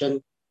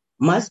evaluation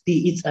must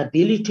be its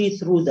ability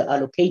through the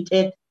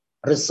allocated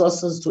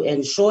resources to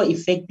ensure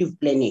effective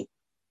planning,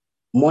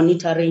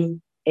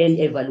 monitoring and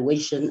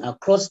evaluation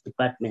across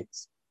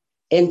departments,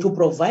 and to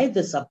provide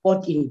the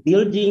support in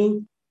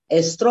building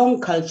a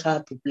strong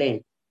culture to plan,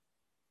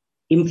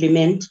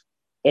 implement,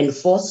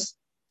 enforce,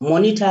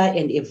 monitor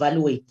and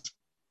evaluate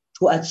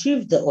to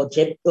achieve the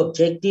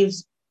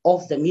objectives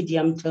of the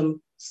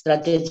medium-term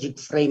strategic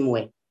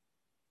framework.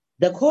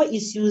 The core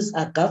issues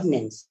are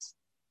governance,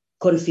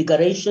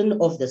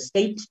 configuration of the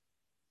state,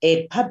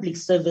 a public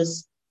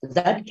service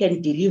that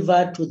can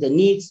deliver to the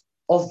needs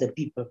of the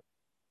people,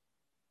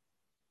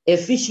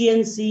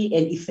 efficiency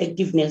and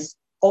effectiveness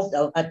of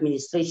the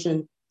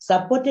administration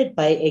supported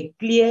by a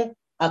clear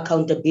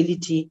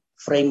accountability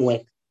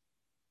framework.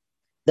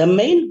 The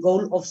main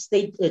goal of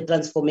state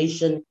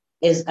transformation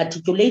as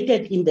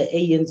articulated in the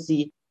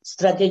ANC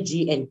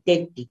strategy and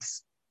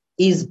tactics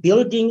is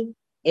building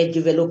a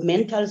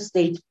developmental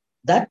state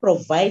that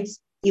provides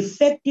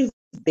effective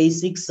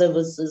basic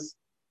services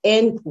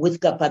and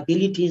with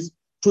capabilities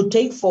to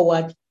take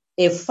forward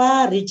a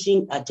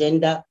far-reaching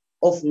agenda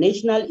of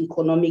national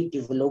economic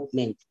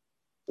development,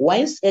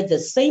 whilst at the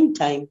same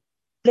time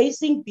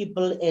placing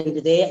people and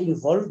their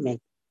involvement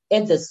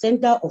at the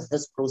center of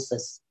this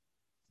process.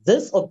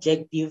 This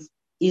objective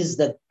is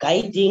the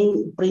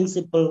guiding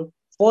principle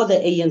for the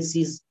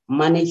ANC's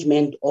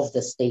management of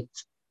the state.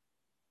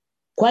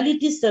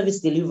 Quality service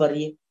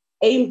delivery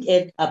aimed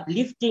at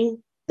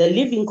uplifting the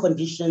living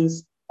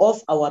conditions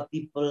of our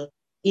people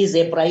is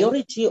a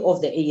priority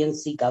of the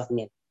ANC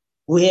government.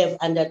 We have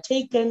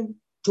undertaken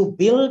to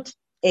build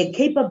a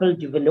capable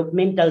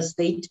developmental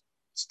state,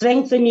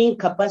 strengthening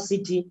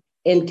capacity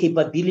and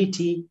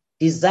capability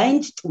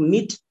designed to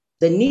meet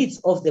the needs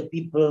of the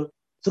people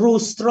through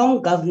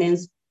strong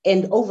governance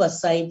and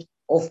oversight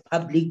of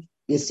public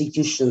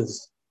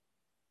institutions.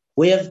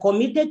 We have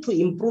committed to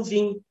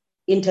improving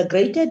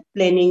integrated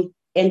planning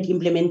and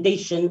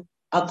implementation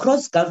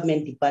across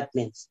government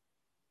departments.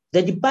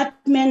 The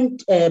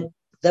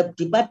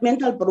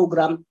departmental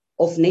program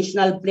of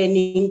national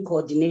planning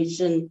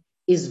coordination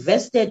is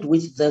vested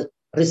with the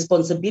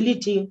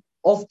responsibility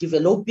of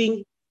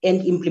developing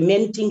and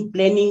implementing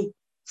planning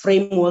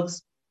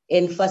frameworks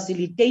and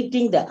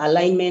facilitating the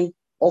alignment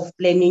of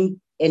planning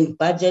and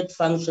budget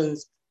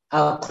functions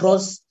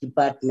across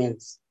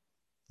departments.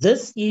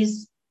 This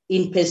is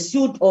in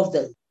pursuit of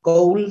the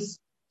goals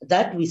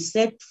that we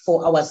set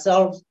for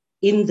ourselves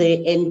in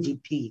the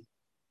NDP,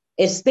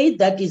 a state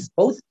that is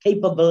both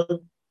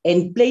capable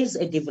and plays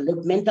a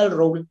developmental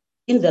role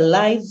in the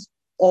lives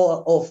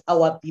of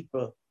our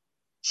people,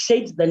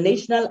 shapes the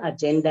national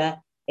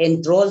agenda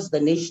and draws the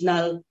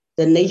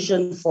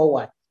nation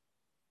forward.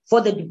 For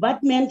the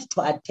department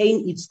to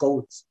attain its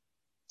goals,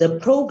 the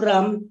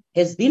program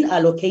has been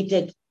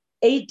allocated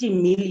 80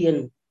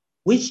 million,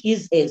 which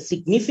is a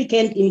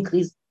significant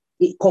increase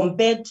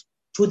compared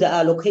to the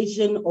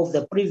allocation of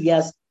the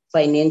previous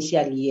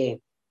financial year.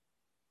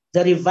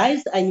 The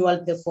revised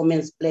annual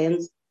performance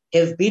plans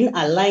have been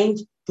aligned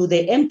to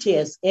the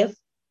MTSF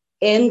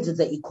and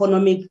the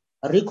Economic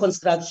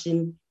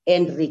Reconstruction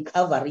and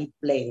Recovery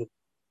Plan.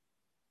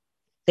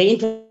 The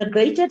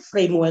integrated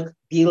framework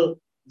bill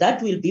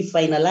that will be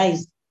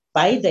finalized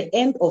by the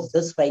end of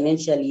this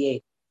financial year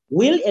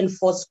will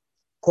enforce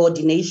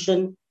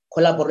coordination,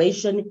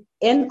 collaboration,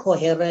 and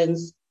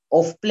coherence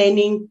of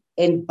planning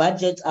and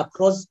budget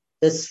across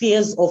the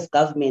spheres of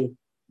government.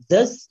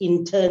 This,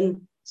 in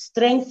turn,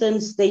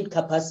 strengthens state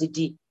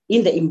capacity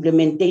in the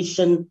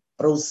implementation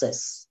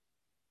process.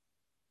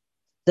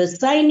 The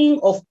signing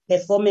of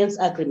performance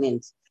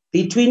agreements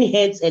between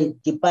heads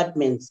and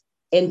departments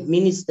and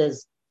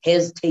ministers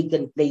has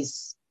taken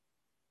place.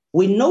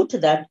 We note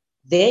that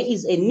there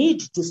is a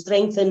need to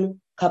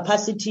strengthen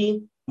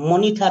capacity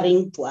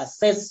monitoring to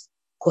assess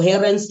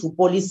coherence to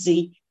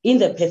policy in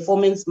the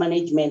performance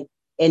management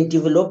and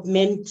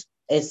development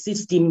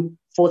system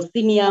for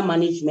senior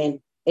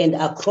management and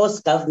across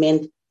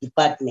government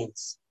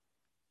departments.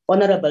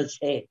 Honorable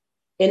Chair,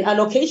 an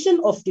allocation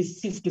of the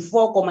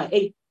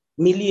 54.8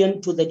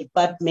 million to the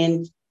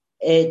department,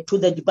 to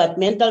the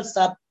departmental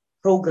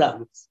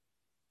sub-programs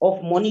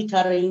of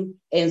monitoring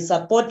and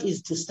support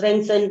is to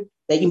strengthen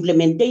the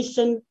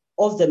implementation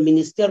of the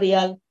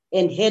ministerial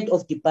and head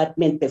of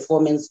department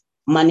performance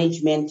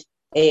management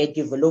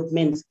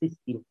development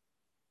system.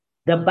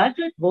 The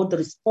budget vote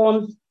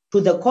responds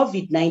to the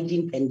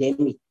COVID-19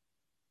 pandemic.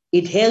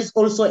 It has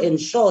also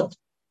ensured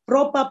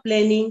proper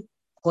planning,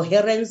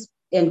 coherence,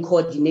 and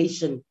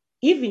coordination,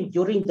 even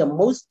during the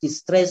most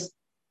distressed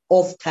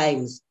of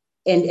times,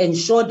 and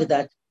ensured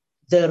that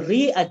the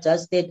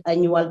readjusted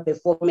annual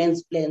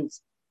performance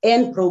plans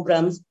and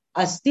programs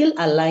are still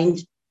aligned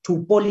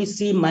to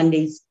policy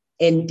mandates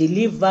and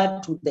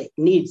deliver to the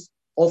needs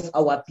of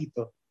our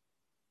people.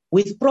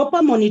 With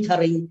proper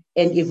monitoring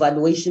and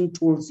evaluation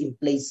tools in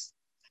place,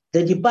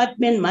 the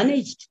department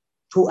managed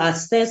to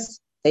assess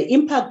the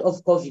impact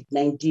of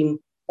COVID-19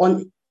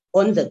 on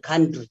the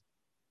country.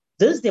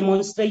 This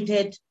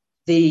demonstrated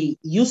the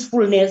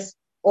usefulness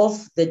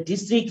of the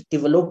district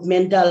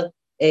developmental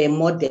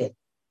model,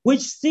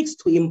 which seeks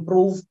to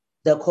improve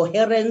the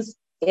coherence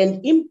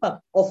and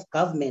impact of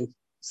government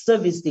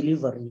service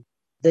delivery.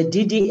 The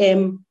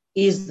DDM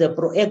is the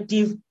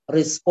proactive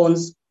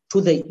response to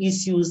the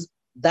issues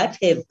that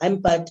have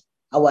hampered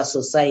our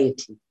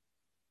society.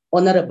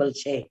 Honorable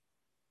Chair,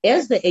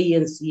 as the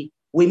ANC,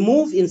 we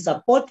move in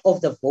support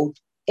of the vote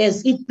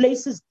as it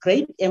places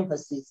great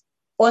emphasis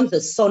on the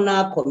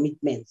SONA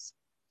commitments,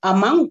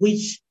 among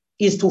which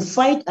is to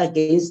fight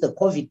against the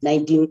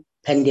COVID-19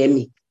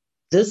 pandemic.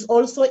 This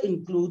also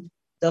includes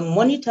the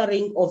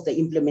monitoring of the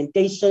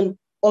implementation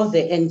of the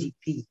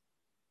NDP,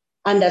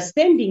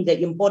 understanding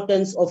the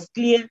importance of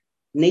clear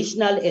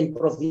national and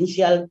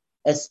provincial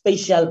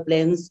spatial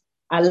plans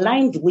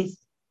aligned with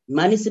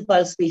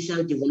municipal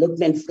spatial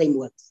development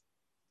frameworks.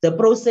 The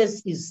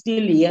process is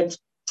still yet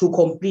to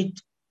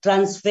complete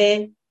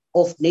transfer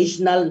of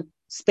national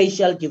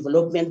spatial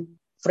development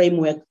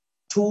framework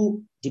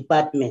to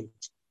department.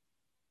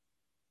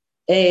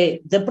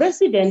 The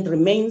president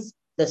remains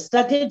the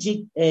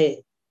strategic,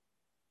 the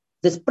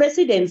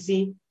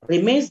presidency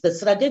remains the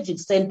strategic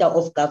center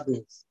of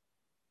governance.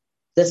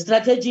 The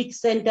strategic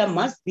center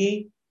must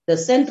be the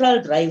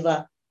central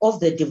driver of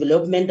the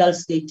developmental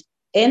state,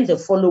 and the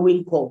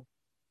following core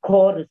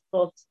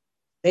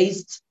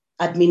resource-based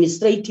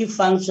administrative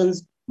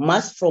functions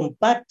must form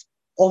part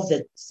of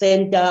the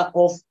center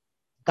of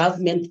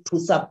government to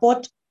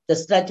support the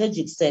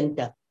strategic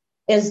center.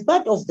 As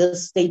part of the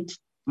state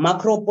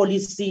macro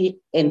policy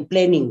and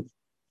planning,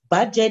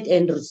 budget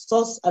and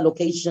resource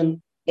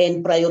allocation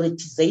and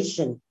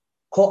prioritization,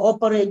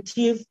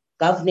 cooperative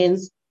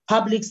governance,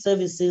 public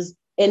services,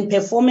 and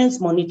performance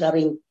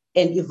monitoring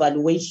and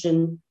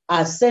evaluation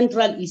are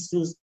central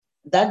issues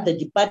that the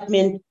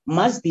department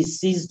must be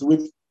seized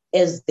with,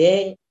 as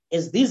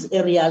these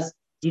areas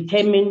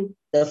determine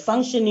the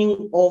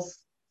functioning of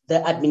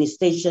the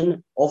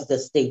administration of the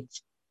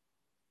state.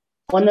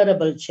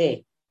 Honorable Chair,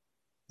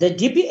 the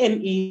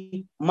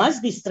DPME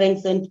must be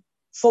strengthened,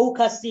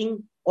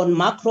 focusing on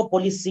macro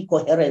policy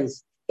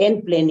coherence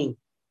and planning,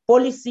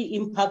 policy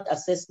impact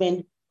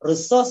assessment,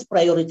 resource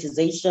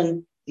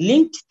prioritization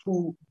linked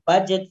to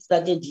budget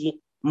strategy,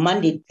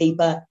 mandate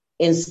paper,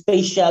 and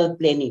spatial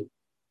planning.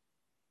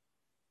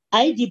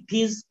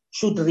 IDPs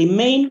should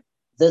remain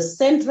the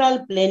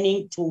central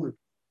planning tool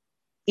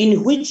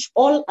in which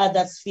all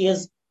other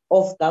spheres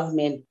of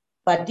government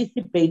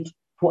participate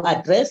to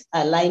address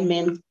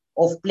alignment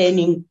of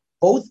planning,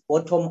 both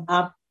bottom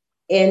up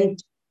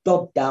and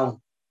top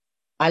down.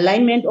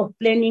 Alignment of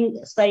planning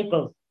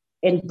cycles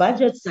and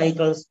budget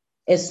cycles,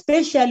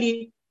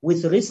 especially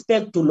with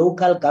respect to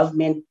local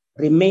government,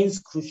 remains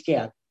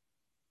crucial.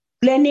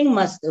 Planning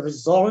must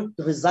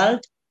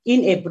result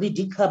in a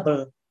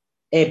predictable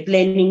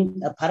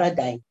planning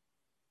paradigm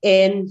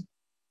and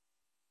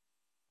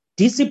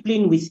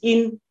discipline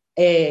within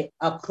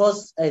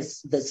across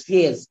the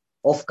spheres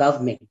of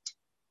government.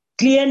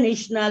 Clear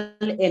national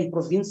and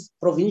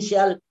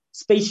provincial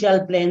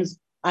spatial plans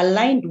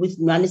aligned with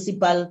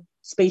municipal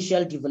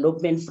spatial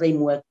development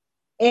framework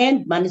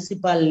and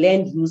municipal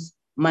land use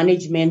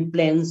management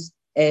plans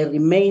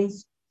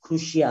remains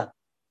crucial.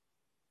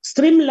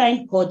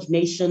 Streamlined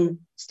coordination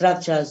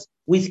structures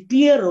with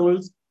clear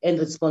roles and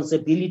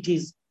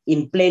responsibilities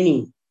in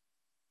planning,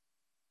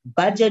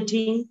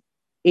 budgeting,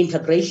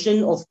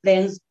 integration of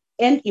plans,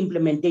 and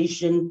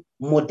implementation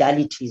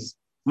modalities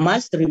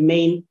must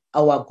remain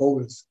our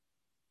goals.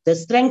 The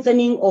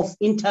strengthening of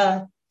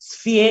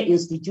inter-sphere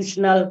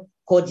institutional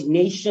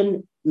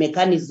coordination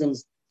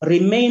mechanisms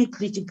remain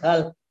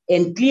critical,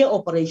 and clear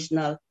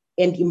operational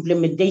and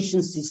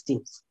implementation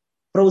systems,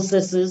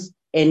 processes,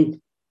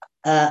 and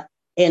the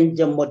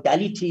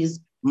modalities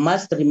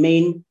must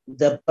remain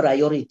the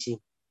priority.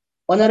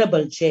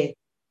 Honorable Chair,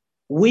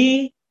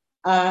 we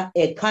are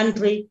a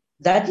country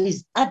that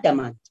is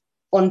adamant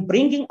on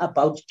bringing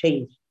about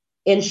change,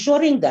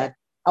 ensuring that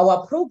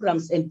our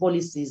programs and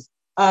policies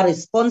are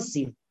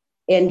responsive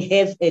and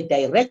have a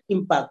direct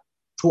impact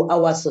to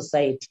our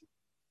society.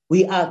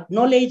 We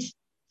acknowledge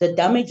the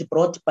damage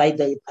brought by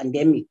the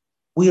pandemic.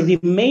 We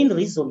remain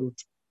resolute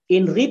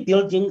in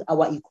rebuilding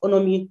our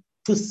economy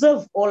to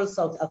serve all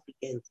South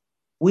Africans.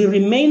 We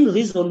remain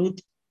resolute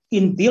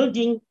in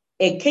building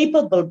a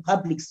capable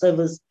public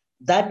service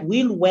that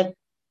will work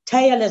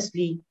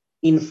tirelessly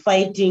in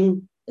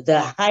fighting the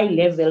high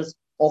levels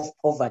of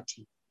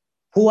poverty,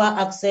 poor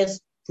access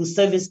to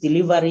service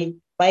delivery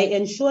by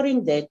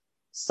ensuring that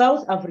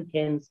South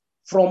Africans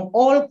from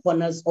all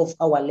corners of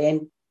our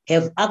land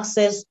have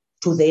access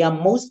to their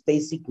most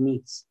basic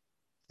needs.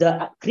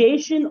 The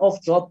creation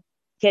of jobs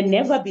can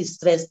never be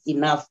stressed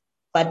enough,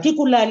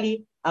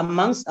 particularly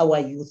amongst our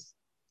youth.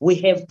 We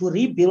have to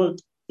rebuild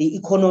the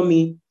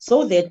economy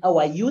so that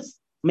our youth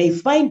may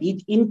find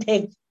it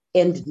intact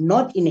and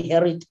not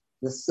inherit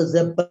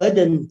the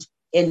burden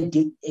and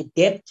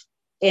debt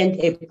and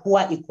a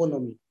poor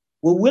economy.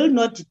 We will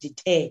not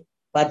deter,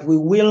 but we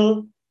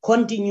will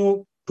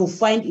continue to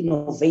find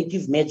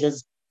innovative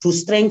measures to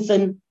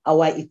strengthen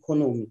our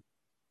economy.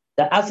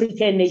 The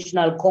African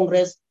National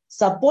Congress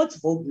supports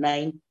Vote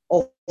 9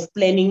 of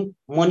planning,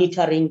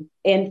 monitoring,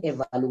 and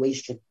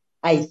evaluation.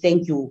 I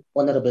thank you,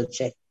 Honorable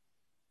Chair.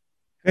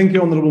 Thank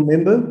you, Honorable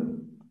Member.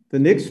 The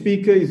next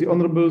speaker is the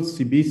Honorable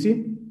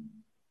Sibisi.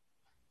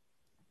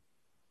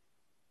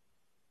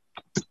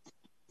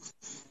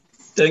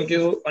 Thank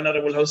you,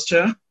 Honorable House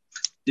Chair.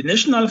 The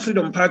National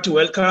Freedom Party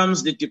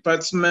welcomes the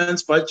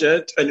department's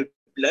budget and would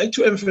like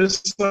to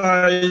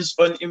emphasize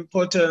on the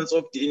importance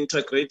of the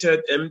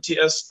integrated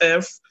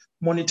MTSF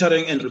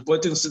monitoring and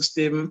reporting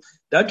system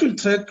that will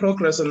track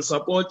progress and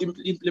support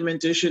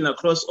implementation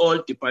across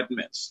all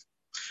departments.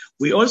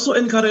 We also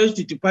encourage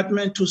the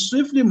department to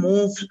swiftly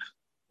move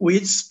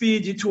with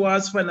speed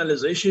towards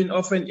finalization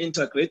of an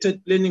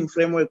integrated planning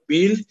framework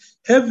bill,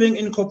 having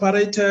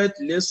incorporated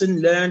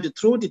lessons learned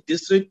through the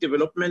district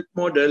development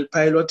model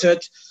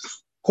piloted,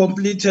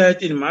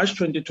 completed in March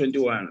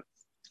 2021.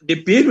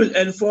 The bill will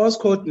enforce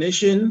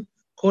coordination,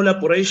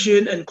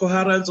 collaboration and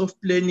coherence of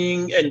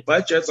planning and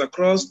budgets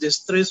across the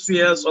three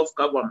spheres of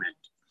government.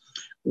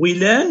 We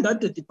learned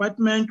that the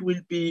department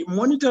will be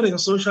monitoring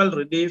social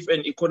relief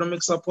and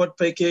economic support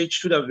package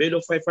to the value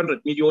of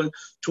 500 million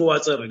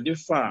towards a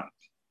relief fund.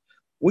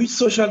 Which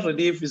social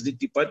relief is the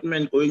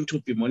department going to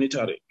be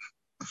monitoring?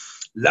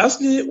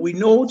 Lastly, we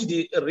note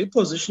the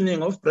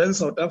repositioning of Brand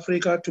South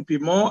Africa to be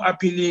more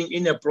appealing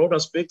in a broader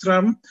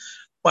spectrum,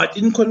 but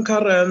in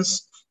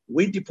concurrence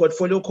with the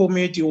portfolio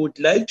committee, would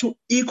like to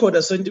echo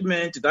the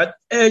sentiment that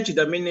urged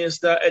the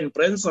minister and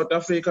Brand South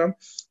Africa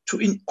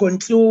to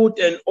conclude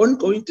an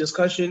ongoing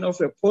discussion of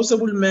a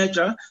possible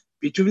merger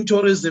between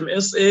Tourism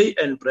SA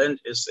and Brand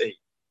SA.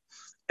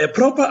 A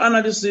proper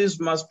analysis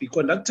must be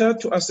conducted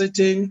to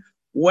ascertain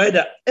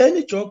whether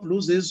any job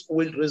losses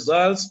will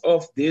result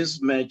of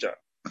this merger.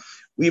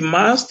 We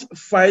must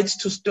fight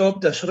to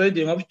stop the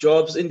shredding of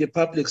jobs in the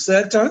public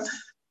sector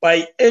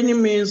by any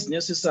means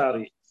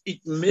necessary.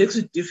 It makes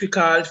it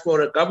difficult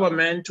for a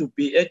government to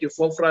be at the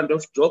forefront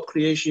of job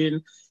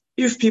creation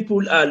if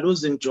people are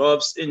losing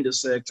jobs in the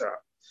sector.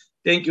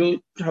 Thank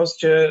you, House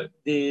Chair.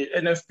 The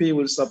NFP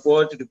will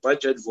support the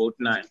budget vote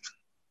 9.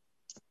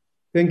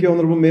 Thank you,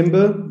 Honourable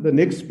Member. The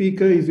next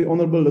speaker is the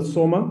Honourable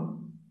Lasoma.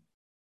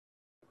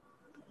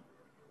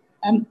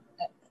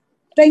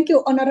 Thank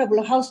you,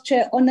 Honourable House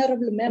Chair,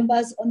 Honourable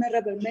Members,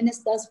 Honourable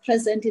Ministers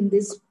present in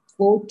this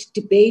vote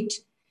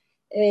debate.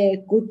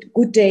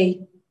 Good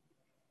day.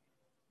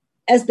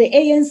 As the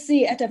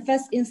ANC, at a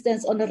first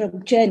instance,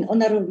 Honourable Chair and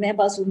Honourable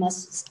Members, we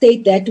must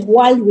state that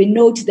while we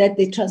note that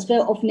the transfer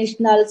of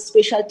National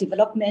Special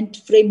Development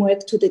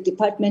Framework to the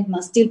department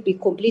must still be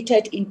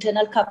completed,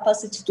 internal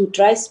capacity to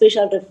drive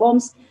special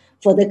reforms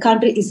for the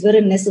country is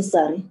very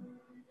necessary.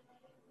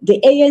 The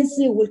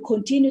ANC will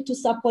continue to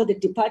support the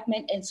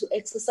department and to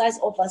exercise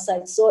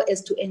oversight so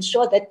as to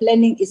ensure that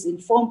planning is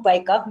informed by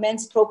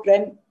government's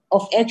program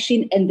of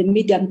action and the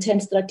medium-term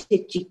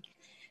strategic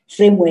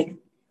framework.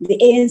 The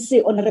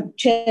ANC, Honourable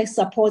Chair,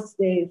 supports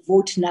the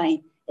vote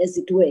 9, as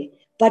it were.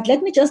 But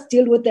let me just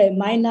deal with the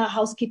minor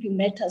housekeeping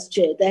matters,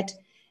 Chair, that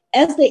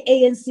as the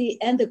ANC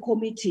and the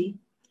committee,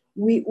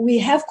 we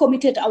have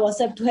committed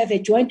ourselves to have a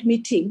joint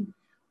meeting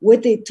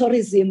with the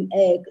tourism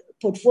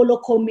portfolio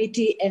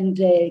committee and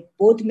the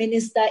board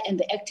minister and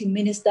the acting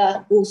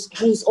minister who's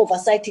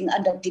oversighting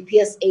under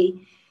DPSA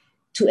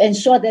to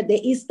ensure that there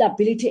is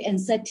stability and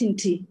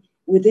certainty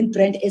within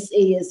Brand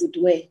SA, as it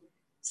were.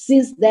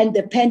 Since then,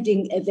 the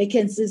pending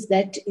vacancies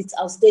that it's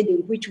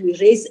outstanding, which we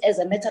raise as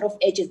a matter of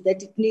urgency,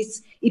 that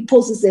it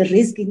poses a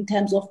risk in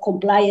terms of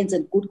compliance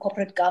and good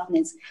corporate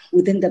governance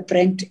within the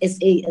Brand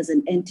SA as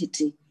an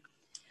entity.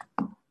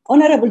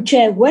 Honourable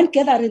Chair, when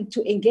gathering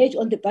to engage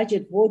on the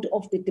budget vote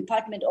of the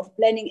Department of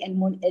Planning and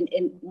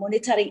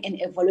Monitoring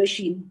and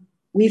Evaluation,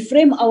 we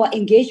frame our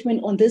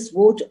engagement on this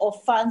vote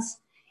of funds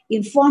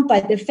informed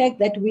by the fact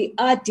that we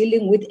are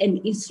dealing with an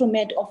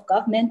instrument of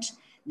government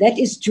that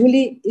is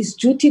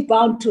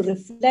duty-bound to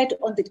reflect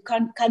on the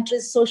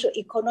country's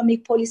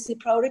socio-economic policy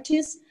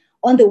priorities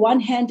on the one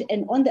hand,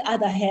 and on the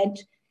other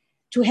hand,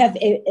 to have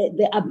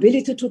the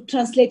ability to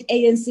translate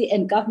ANC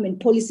and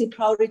government policy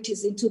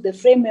priorities into the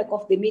framework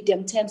of the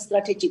medium-term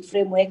strategic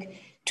framework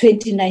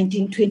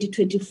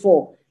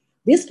 2019-2024.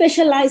 This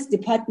specialized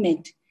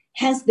department,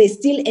 hence there's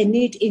still a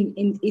need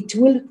it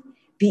will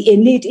be a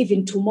need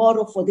even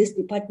tomorrow for this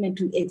department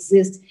to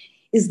exist,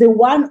 is the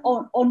one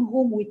on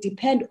whom we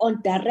depend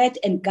on direct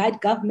and guide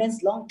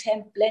government's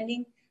long-term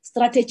planning,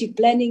 strategic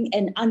planning,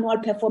 and annual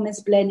performance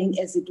planning,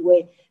 as it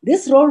were.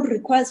 This role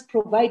requires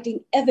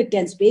providing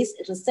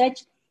evidence-based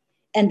research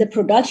and the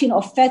production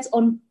of facts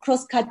on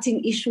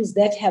cross-cutting issues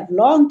that have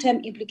long-term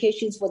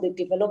implications for the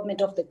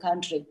development of the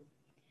country.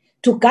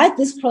 To guide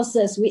this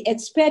process, we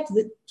expect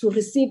to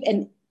receive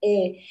an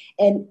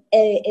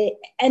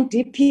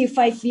NDP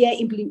 5-year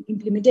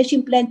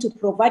implementation plan to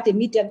provide a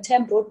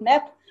medium-term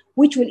roadmap,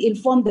 which will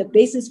inform the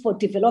basis for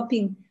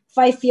developing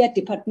 5-year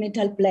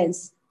departmental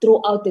plans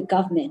throughout the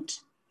government.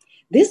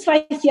 These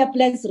 5-year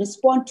plans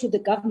respond to the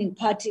governing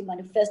party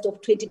manifesto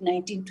of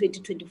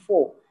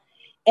 2019-2024,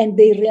 and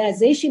the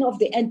realization of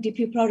the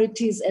NDP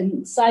priorities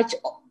and such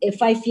a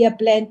 5-year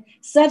plan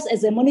serves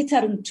as a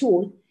monitoring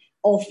tool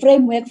or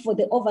framework for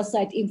the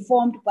oversight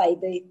informed by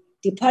the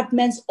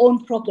department's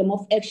own program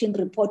of action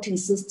reporting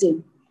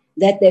system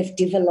that they've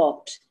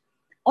developed.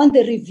 On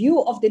the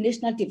review of the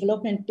National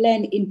Development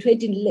Plan in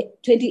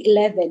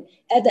 2011,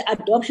 at the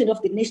adoption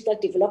of the National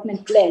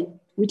Development Plan,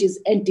 which is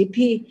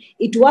NDP,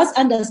 it was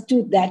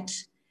understood that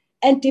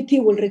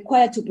NDP will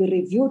require to be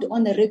reviewed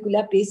on a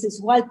regular basis.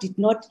 While it did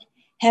not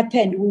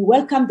happen, we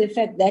welcome the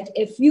fact that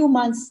a few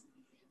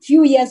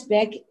years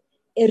back,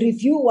 a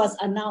review was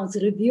announced.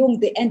 Reviewing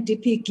the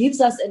NDP gives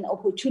us an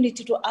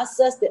opportunity to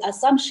assess the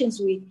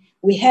assumptions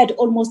we had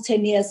almost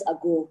 10 years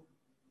ago.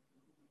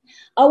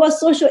 Our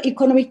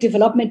socio-economic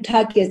development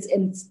targets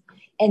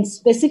and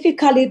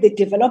specifically the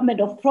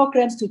development of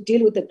programs to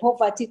deal with the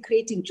poverty,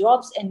 creating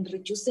jobs and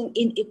reducing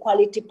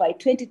inequality by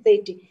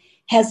 2030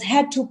 has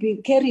had to be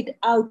carried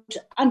out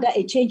under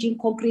a changing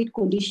concrete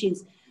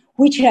conditions,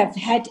 which have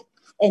had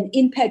and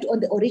impact on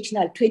the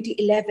original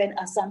 2011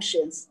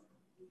 assumptions.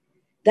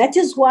 That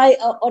is why,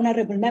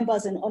 honorable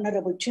members and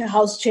honorable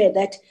House Chair,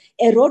 that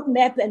a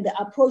roadmap and the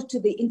approach to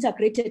the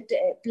integrated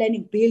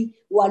planning bill,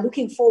 we are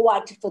looking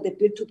forward for the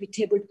bill to be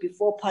tabled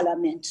before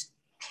Parliament.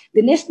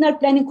 The National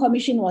Planning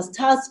Commission was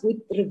tasked with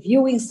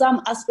reviewing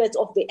some aspects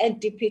of the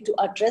NDP to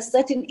address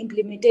certain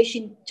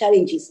implementation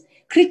challenges.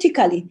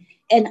 Critically,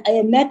 and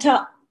a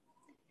matter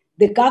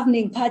the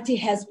governing party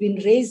has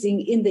been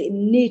raising in the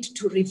need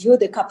to review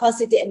the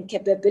capacity and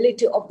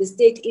capability of the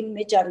state in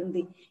measuring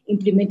the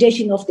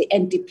implementation of the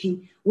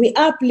NDP. We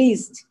are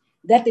pleased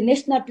that the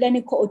National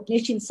Planning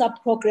Coordination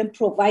Sub-Program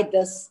provides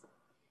this,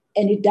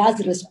 and it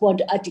does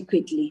respond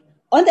adequately.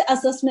 On the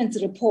assessment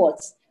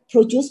reports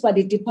produced by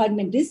the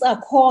department, these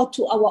are core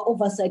to our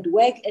oversight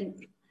work and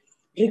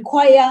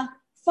require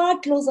far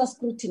closer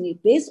scrutiny.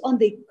 Based on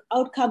the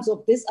outcomes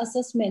of this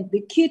assessment,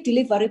 the key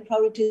delivery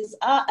priorities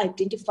are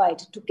identified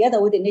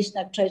together with the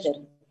National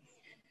Treasury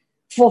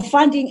for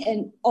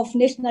funding of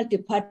national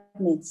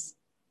departments.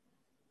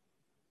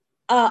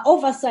 Our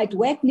oversight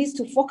work needs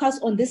to focus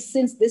on this,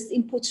 since this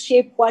input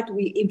shape what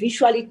we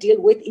eventually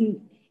deal with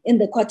in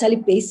the quarterly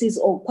basis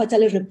or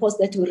quarterly reports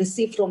that we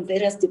receive from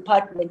various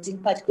departments, in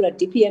particular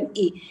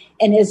DPME,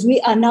 and as we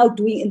are now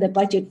doing in the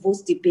budget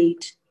votes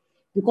debate.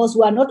 Because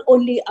we are not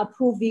only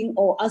approving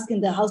or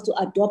asking the House to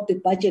adopt the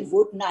budget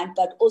vote 9,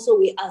 but also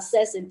we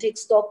assess and take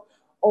stock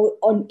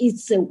on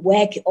its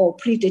work or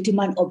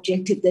predetermined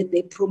objective that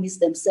they promised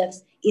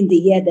themselves in the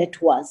year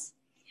that was.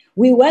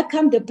 We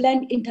welcome the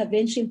planned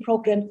intervention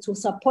program to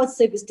support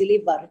service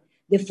delivery.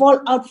 The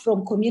fallout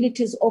from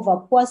communities over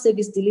poor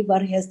service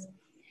delivery has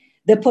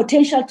the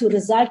potential to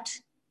result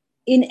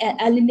in an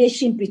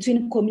alienation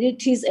between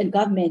communities and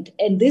government,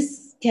 and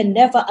this can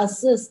never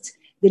assist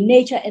the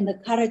nature and the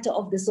character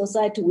of the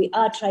society we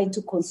are trying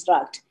to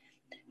construct.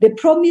 The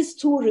promised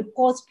 2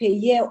 reports per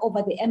year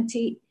over the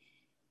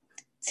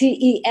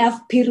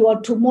MTEF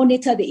period to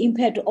monitor the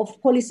impact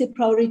of policy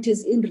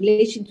priorities in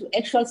relation to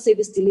actual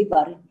service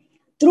delivery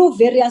through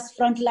various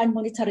frontline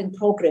monitoring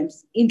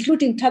programs,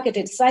 including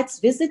targeted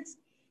sites visits,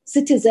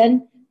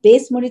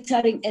 citizen-based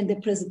monitoring, and the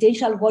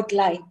presidential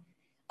hotline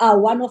are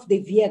one of the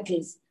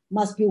vehicles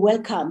must be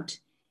welcomed.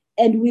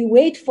 And we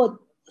wait for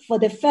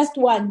the first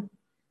one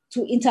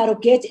to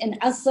interrogate and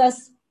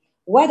assess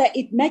whether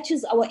it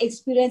matches our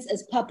experience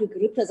as public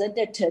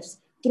representatives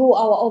through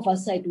our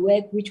oversight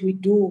work, which we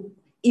do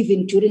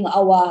even during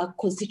our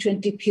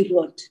constituency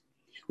period.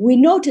 We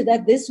note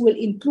that this will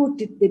include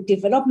the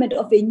development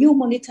of a new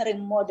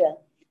monitoring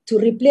model to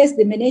replace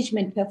the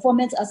management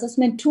performance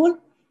assessment tool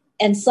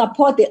and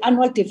support the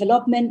annual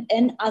development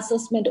and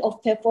assessment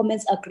of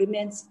performance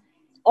agreements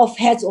of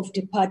heads of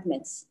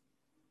departments.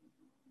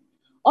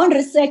 On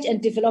research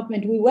and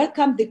development, we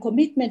welcome the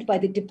commitment by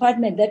the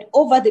department that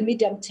over the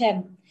medium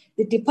term,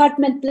 the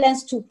department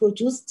plans to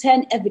produce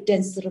 10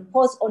 evidence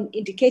reports on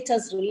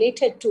indicators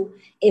related to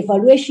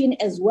evaluation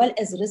as well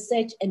as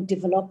research and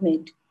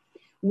development.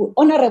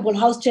 Honorable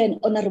House Chair and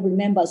honorable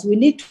members, we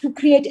need to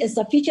create a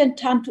sufficient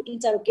time to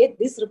interrogate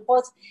these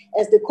reports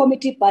as the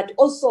committee, but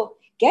also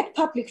get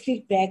public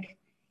feedback,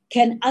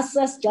 can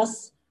assess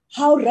just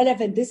how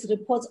relevant these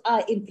reports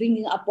are in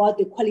bringing about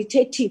the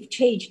qualitative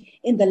change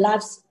in the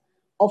lives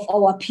of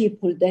our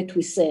people that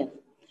we serve.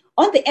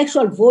 On the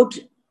actual vote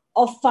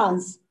of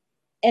funds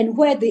and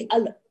where the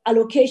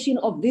allocation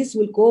of this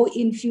will go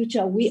in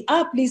future, we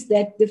are pleased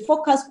that the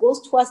focus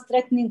goes towards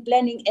strengthening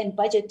planning and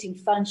budgeting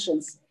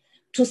functions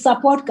to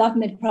support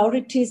government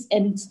priorities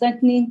and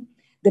strengthening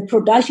the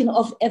production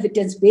of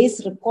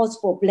evidence-based reports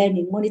for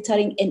planning,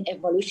 monitoring, and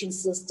evaluation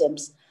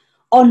systems.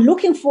 On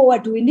looking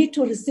forward, we need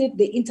to receive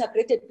the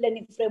Integrated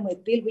Planning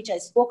Framework Bill, which I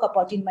spoke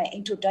about in my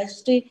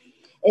introductory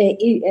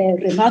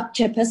remark,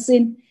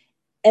 Chairperson,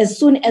 as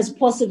soon as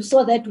possible,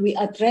 so that we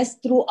address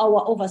through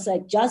our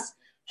oversight just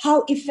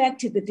how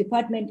effective the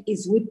department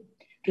is with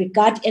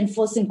regard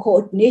enforcing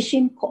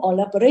coordination,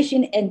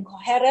 collaboration, and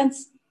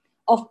coherence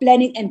of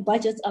planning and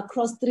budgets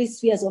across 3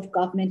 spheres of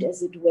government,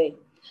 as it were.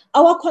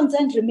 Our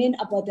concerns remain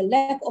about the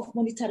lack of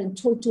monitoring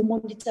tool to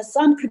monitor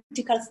some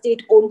critical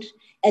state-owned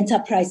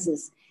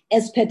enterprises,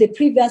 as per the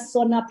previous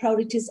SONA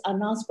priorities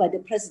announced by the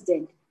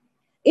President.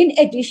 In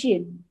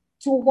addition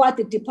to what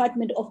the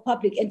Department of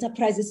Public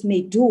Enterprises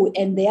may do,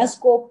 and their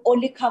scope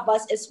only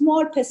covers a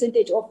small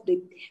percentage of the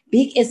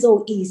big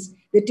SOEs,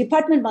 the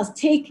department must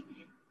take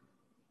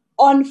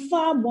on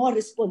far more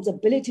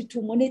responsibility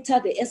to monitor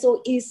the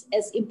SOEs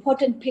as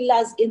important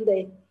pillars in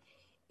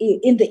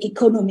the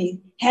economy.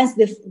 Hence,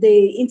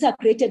 the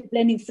Integrated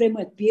Planning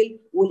Framework Bill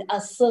will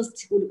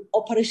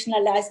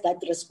operationalize that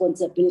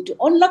responsibility.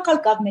 On local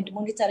government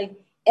monitoring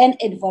and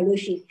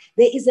evaluation,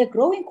 there is a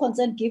growing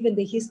concern given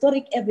the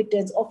historic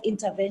evidence of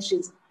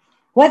interventions.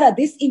 Whether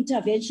these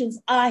interventions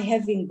are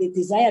having the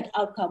desired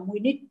outcome, we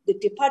need the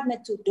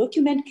department to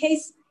document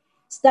case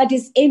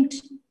studies aimed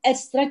at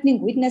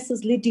strengthening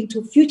witnesses leading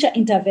to future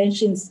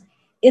interventions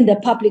in the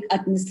public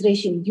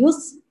administration.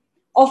 Use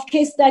of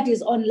case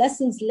studies on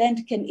lessons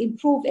learned can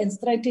improve and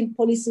strengthen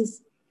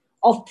policies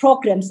of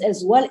programs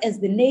as well as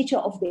the nature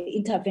of the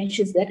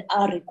interventions that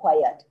are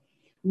required.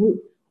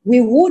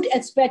 We would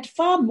expect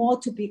far more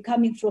to be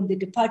coming from the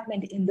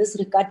department in this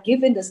regard,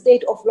 given the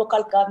state of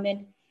local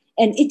government.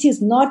 And it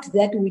is not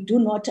that we do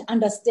not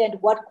understand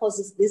what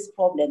causes this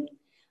problem.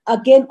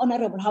 Again,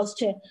 Honorable House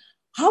Chair,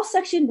 how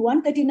Section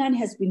 139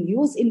 has been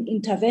used in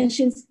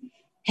interventions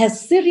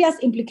has serious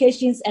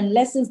implications and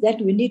lessons that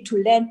we need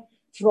to learn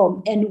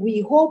from. And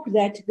we hope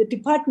that the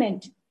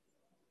department,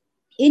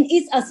 in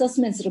its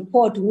assessments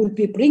report, will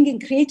be bringing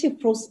creative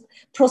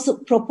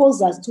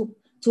proposals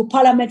to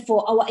Parliament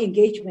for our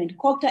engagement.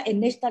 COGTA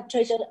and National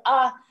Treasury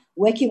are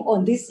working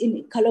on this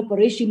in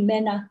collaboration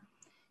manner,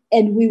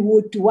 and we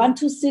would want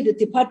to see the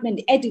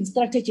department adding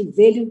strategic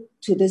value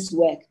to this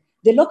work.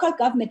 The local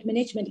government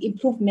management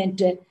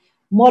improvement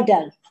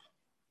model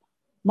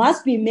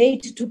must be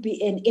made to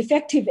be an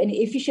effective and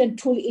efficient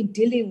tool in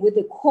dealing with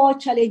the core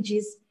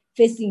challenges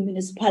facing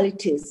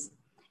municipalities.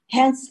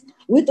 Hence,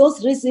 with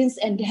those reasons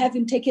and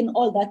having taken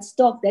all that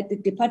stock that the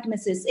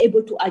department is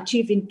able to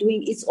achieve in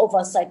doing its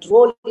oversight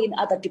role in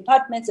other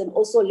departments and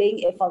also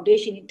laying a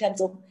foundation in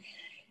terms of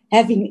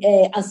having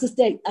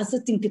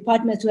assisting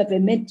departments to have a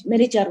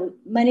measurable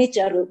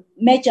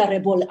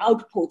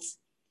outputs.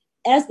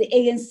 As the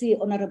ANC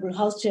Honorable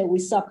House Chair, we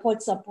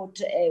support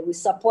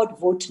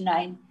vote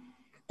 9.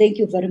 Thank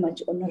you very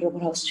much, Honorable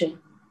House Chair.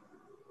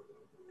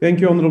 Thank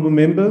you, Honorable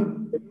Member.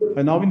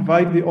 I now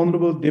invite the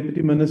Honorable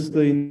Deputy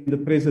Minister in the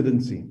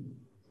Presidency.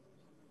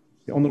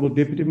 The Honorable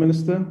Deputy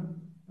Minister.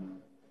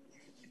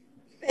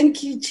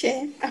 Thank you,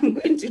 Chair. I'm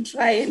going to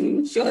try and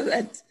ensure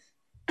that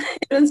I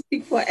don't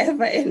speak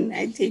forever and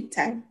I take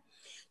time.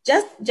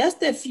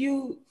 Just a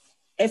few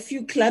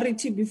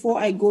clarity before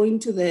I go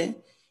into the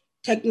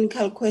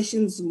technical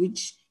questions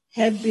which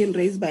have been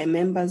raised by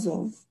members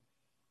of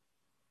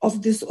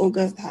this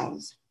August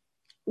House.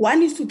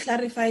 One is to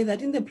clarify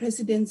that in the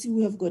presidency,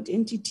 we have got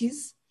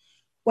entities.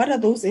 What are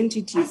those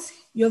entities?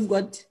 You have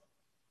got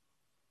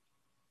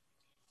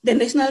the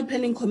National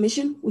Planning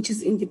Commission, which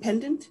is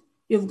independent.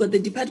 You've got the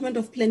Department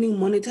of Planning,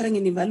 Monitoring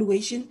and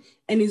Evaluation,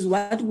 and is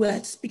what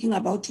we're speaking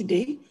about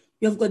today.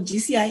 You have got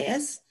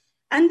GCIS.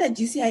 Under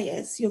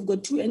GCIS, you've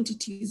got two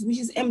entities, which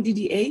is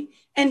MDDA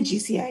and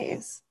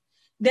GCIS.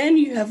 Then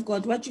you have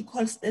got what you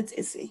call Stats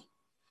SA.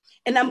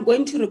 And I'm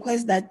going to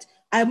request that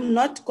I'm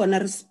not going to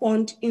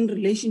respond in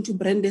relation to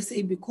Brand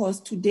SA because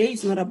today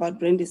is not about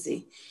Brand SA.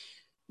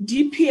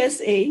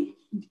 DPSA,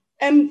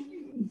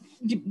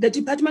 the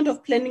Department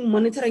of Planning,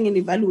 Monitoring and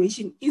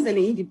Evaluation is an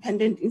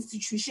independent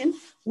institution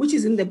which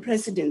is in the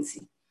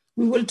presidency.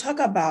 We will talk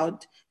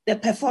about the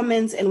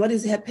performance and what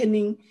is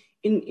happening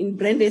in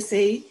Brand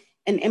SA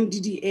and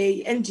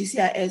MDDA and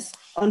GCIS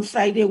on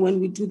Friday when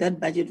we do that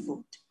budget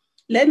vote.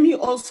 Let me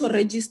also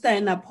register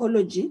an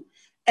apology,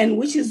 and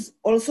which is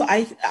also,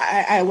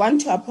 I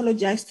want to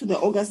apologize to the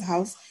August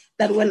House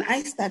that when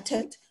I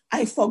started,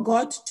 I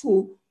forgot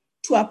to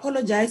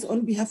apologize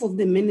on behalf of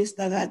the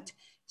minister that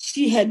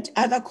she had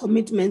other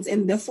commitments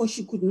and therefore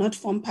she could not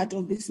form part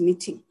of this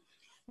meeting.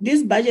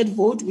 This budget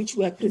vote, which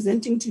we are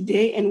presenting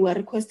today, and we're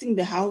requesting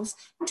the House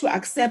to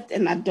accept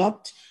and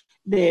adopt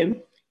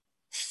the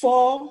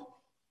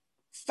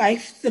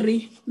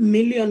 453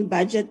 million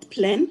budget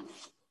plan,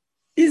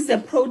 is a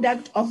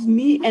product of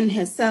me and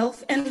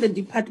herself and the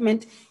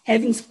department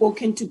having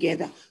spoken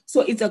together.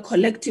 So it's a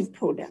collective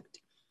product.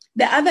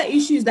 The other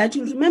issue is that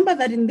you remember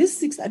that in this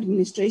sixth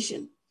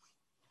administration,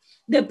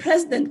 the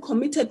president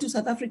committed to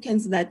South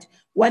Africans that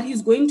what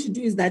he's going to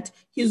do is that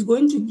he's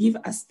going to give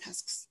us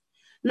tasks.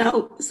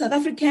 Now, South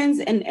Africans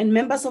and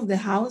members of the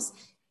House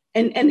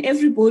and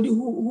everybody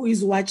who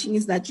is watching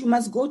is that you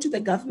must go to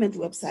the government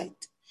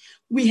website.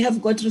 We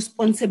have got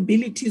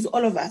responsibilities,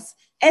 all of us.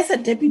 As a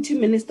deputy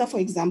minister, for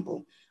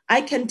example,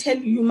 I can tell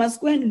you, you must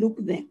go and look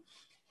there.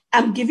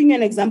 I'm giving you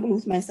an example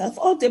with myself.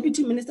 All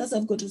deputy ministers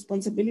have got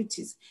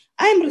responsibilities.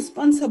 I'm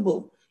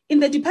responsible.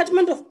 In the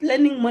Department of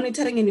Planning,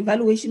 Monitoring and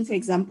Evaluation, for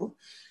example,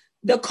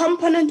 the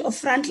component of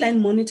frontline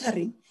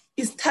monitoring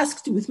is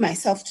tasked with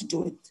myself to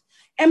do it.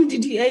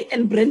 MDDA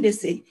and Brand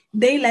SA,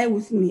 they lie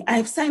with me. I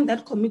have signed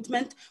that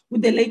commitment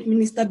with the late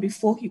minister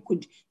before he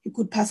could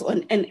pass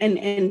on,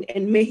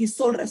 and may his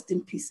soul rest in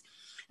peace.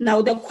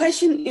 Now, the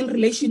question in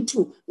relation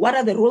to what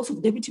are the roles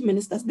of deputy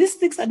ministers, this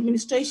sixth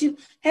administration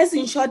has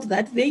ensured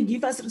that they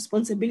give us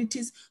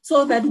responsibilities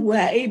so that we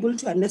are able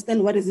to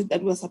understand what is it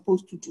that we're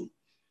supposed to do.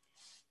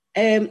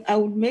 I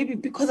would maybe,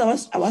 because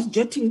I was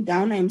jotting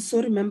down, I'm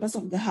sorry, members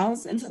of the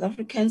House and South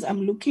Africans,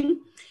 I'm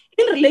looking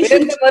in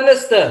relation to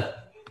Minister.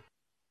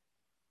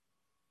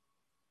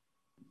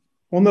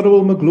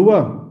 Honorable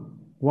Maglua,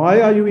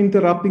 why are you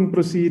interrupting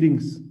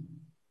proceedings?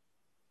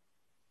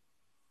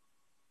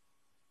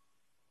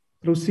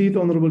 Proceed,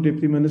 Honorable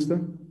Deputy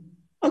Minister.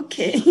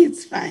 Okay,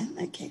 it's fine.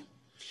 Okay.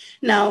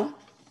 Now,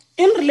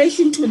 in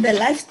relation to the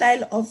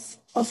lifestyle of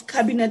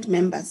cabinet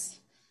members,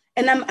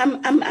 and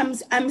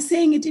I'm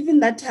saying it,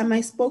 even that time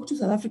I spoke to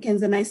South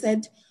Africans and I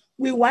said,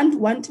 we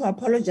want to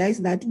apologize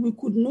that we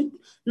could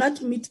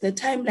not meet the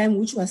timeline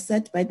which was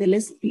set by the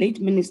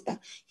late minister.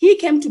 He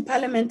came to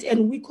Parliament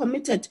and we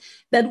committed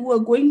that we were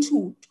going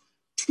to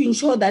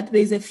ensure that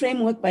there is a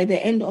framework by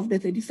the end of the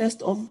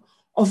 31st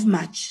of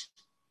March.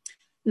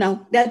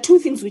 Now, there are two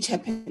things which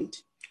happened.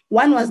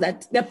 One was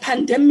that the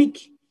pandemic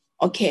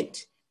occurred.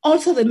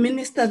 Also, the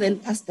minister then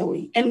passed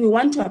away, and we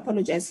want to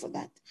apologize for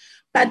that.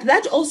 But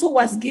that also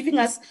was giving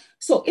us,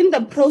 so in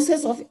the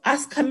process of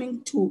us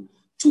coming to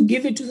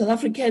give it to South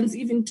Africans,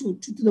 even to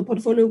the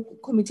portfolio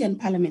committee and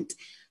parliament,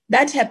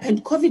 that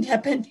happened. COVID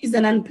happened, is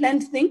an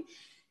unplanned thing.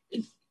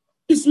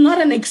 It's not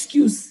an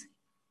excuse.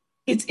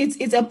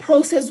 It's a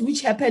process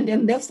which happened,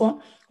 and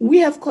therefore we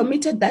have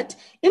committed that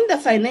in the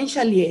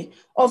financial year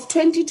of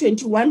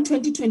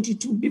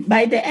 2021-2022,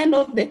 by the end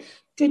of the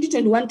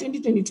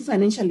 2021-2022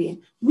 financial year,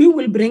 we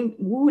will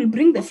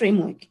bring the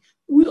framework.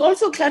 We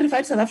also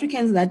clarified South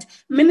Africans that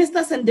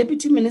ministers and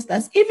deputy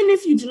ministers, even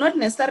if you do not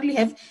necessarily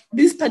have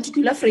this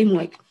particular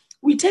framework,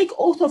 we take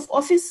oath of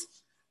office.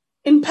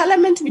 In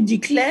Parliament, we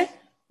declare.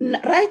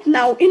 Right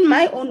now, in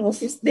my own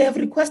office, they have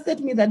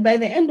requested me that by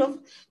the end of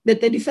the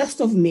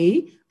 31st of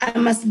May, I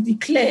must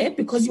declare,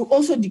 because you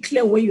also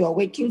declare where you are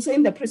working. So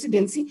in the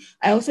presidency,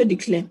 I also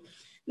declare.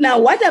 Now,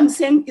 what I'm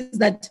saying is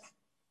that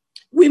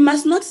we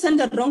must not send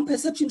a wrong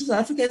perception to South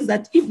Africans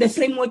that if the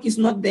framework is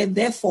not there,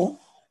 therefore,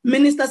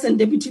 ministers and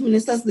deputy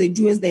ministers, they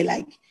do as they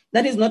like.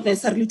 That is not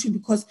necessarily true,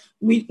 because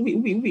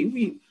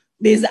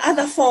there's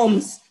other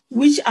forms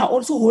which are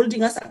also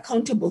holding us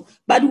accountable.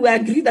 But we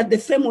agree that the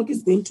framework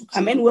is going to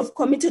come, and we have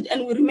committed,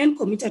 and we remain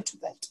committed to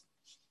that.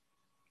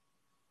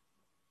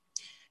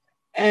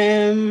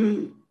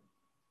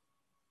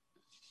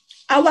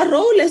 Our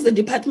role as the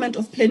Department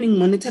of Planning,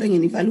 Monitoring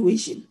and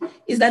Evaluation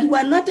is that we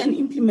are not an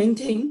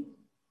implementing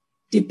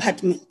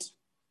department.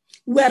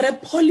 We are a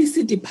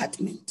policy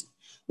department.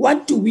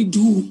 What do we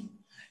do?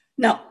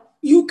 Now,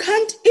 you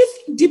can't,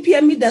 if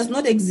DPME does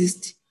not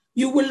exist,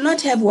 you will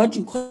not have what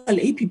you call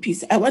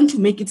APPs. I want to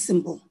make it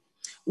simple.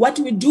 What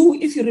we do,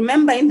 if you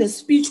remember in the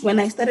speech when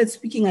I started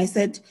speaking, I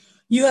said,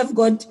 you have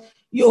got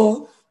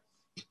your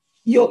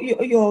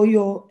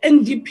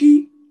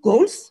NDP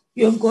goals,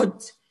 you have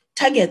got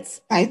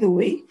targets, by the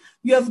way,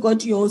 you have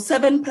got your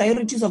 7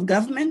 priorities of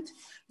government,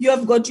 you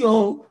have got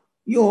your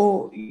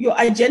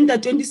Agenda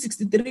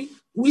 2063,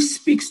 which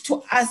speaks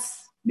to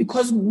us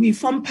because we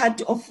form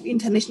part of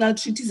international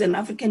treaties and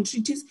African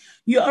treaties.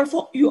 You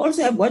also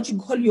have what you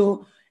call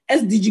your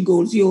SDG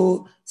goals,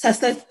 your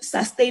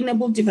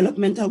sustainable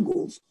developmental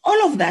goals,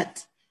 all of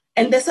that.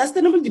 And the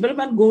sustainable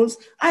development goals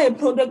are a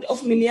product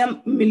of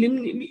millennium.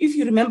 If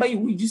you remember,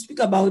 you speak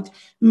about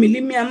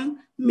millennium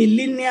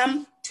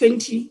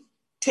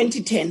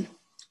 2010.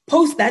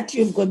 Post that,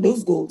 you've got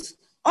those goals.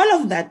 All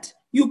of that,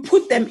 you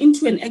put them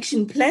into an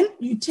action plan.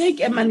 You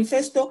take a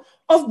manifesto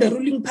of the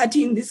ruling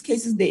party, in this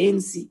case is the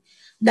ANC.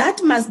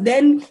 That must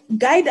then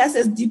guide us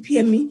as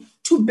DPME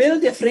to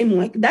build a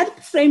framework.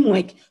 That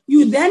framework,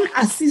 you then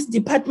assist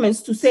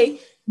departments to say,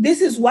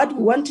 this is what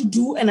we want to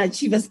do and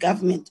achieve as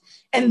government.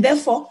 And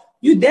therefore,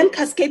 you then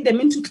cascade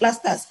them into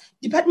clusters.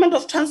 Department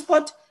of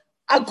Transport,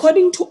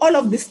 according to all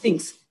of these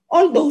things,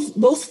 all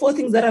those 4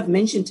 things that I've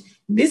mentioned,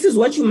 this is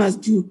what you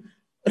must do.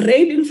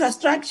 Rail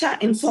infrastructure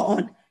and so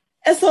on.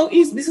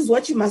 SOEs, this is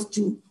what you must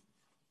do.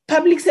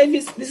 Public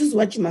service, this is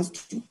what you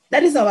must do.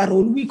 That is our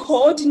role. We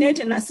coordinate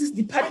and assist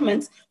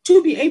departments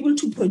to be able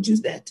to produce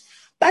that.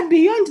 But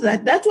beyond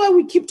that, that's why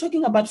we keep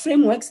talking about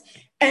frameworks.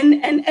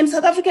 And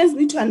South Africans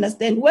need to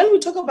understand, when we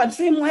talk about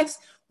frameworks,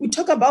 we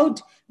talk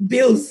about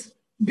bills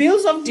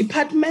of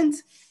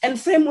departments and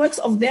frameworks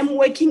of them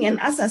working and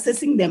us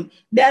assessing them.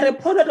 They are a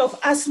product of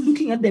us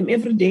looking at them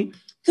every day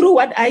through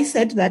what I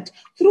said, that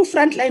through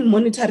frontline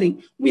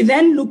monitoring, we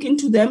then look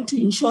into them to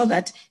ensure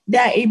that they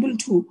are able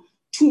to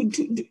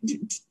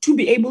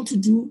be able to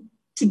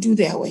do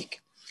their work.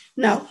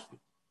 Now,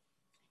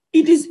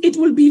 it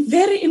will be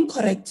very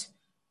incorrect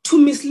to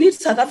mislead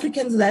South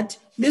Africans that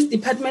this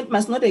department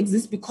must not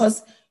exist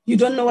because you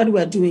don't know what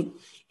we're doing.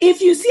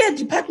 If you see a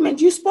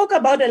department, you spoke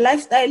about a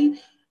lifestyle,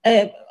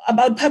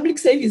 about public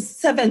service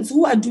servants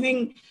who are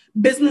doing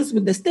business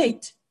with the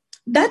state.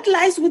 That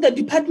lies with the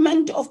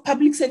Department of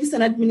Public Service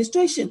and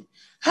Administration.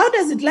 How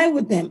does it lie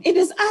with them? It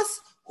is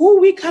us who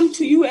we come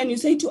to you and you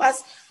say to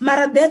us,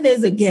 Mara,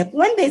 there's a gap.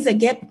 When there's a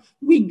gap,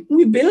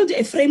 we build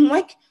a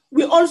framework.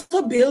 We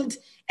also build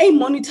a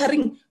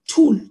monitoring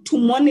tool to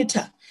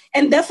monitor.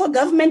 And therefore,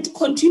 government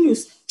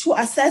continues to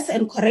assess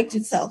and correct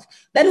itself.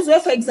 That is where,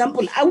 for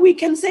example, we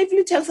can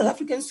safely tell South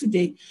Africans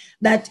today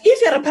that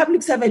if you're a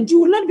public servant,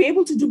 you will not be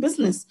able to do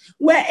business.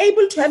 We're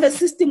able to have a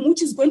system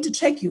which is going to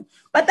track you.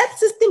 But that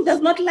system does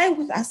not lie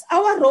with us.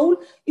 Our role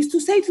is to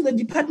say to the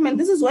department,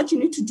 this is what you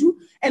need to do.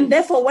 And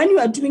therefore, when you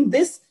are doing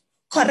this,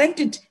 correct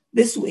it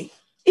this way.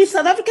 If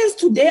South Africans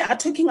today are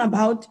talking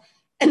about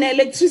an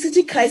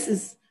electricity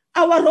crisis,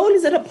 our role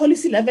is at a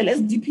policy level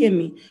as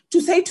DPME to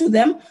say to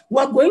them,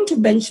 we're going to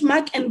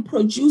benchmark and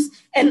produce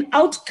an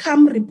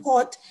outcome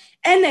report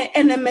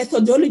and a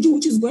methodology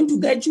which is going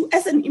to guide you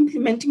as an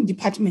implementing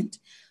department.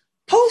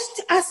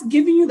 Post us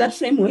giving you that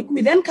framework,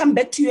 we then come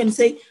back to you and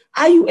say,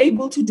 are you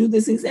able to do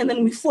this? And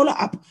then we follow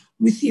up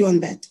with you on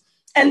that.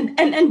 And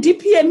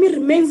DPME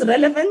remains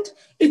relevant.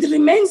 It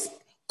remains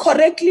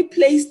correctly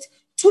placed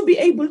to be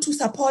able to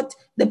support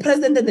the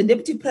president and the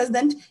deputy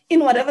president in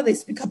whatever they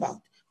speak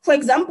about. For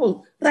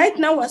example, right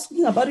now we're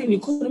speaking about an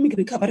economic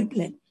recovery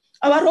plan.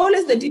 Our role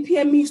as the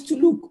DPME is to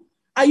look,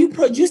 are you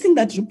producing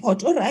that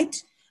report? All right.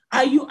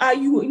 Are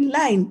you in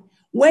line?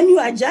 When you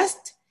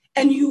adjust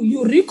and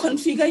you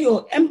reconfigure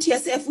your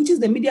MTSF, which is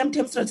the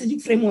medium-term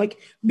strategic framework,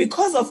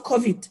 because of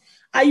COVID,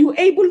 are you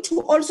able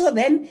to also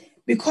then,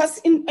 because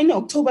in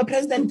October,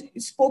 President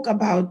spoke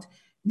about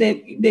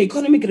the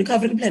economic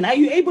recovery plan, are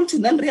you able to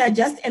then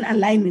readjust and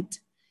align it?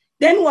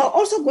 Then we're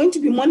also going to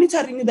be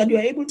monitoring that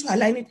you're able to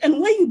align it. And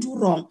where you do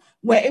wrong,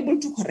 we're able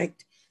to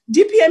correct.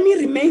 DPME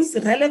remains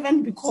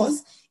relevant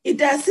because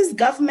it assists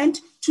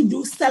government to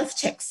do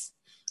self-checks.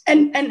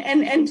 And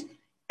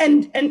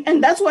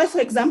that's why, for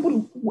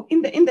example,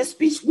 in the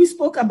speech, we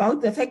spoke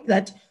about the fact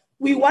that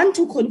we want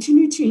to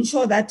continue to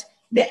ensure that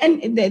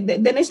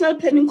the National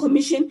Planning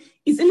Commission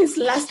is in its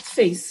last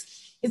phase.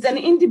 It's an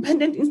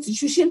independent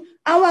institution.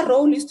 Our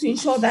role is to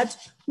ensure that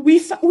we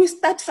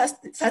start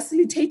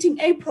facilitating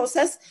a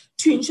process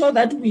to ensure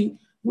that we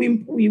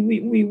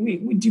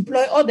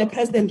deploy, or the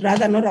president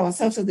rather, not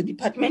ourselves as the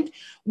department,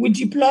 we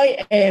deploy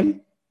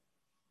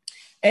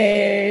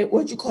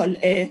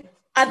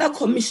other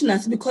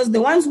commissioners, because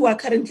the ones who are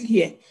currently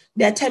here,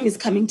 their time is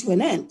coming to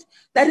an end.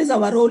 That is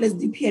our role as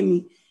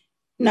DPME.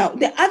 Now,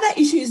 the other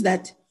issue is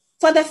that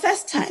for the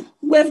first time,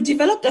 we have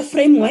developed a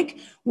framework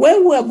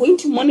where we are going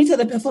to monitor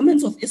the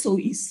performance of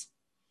SOEs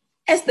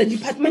as the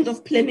Department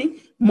of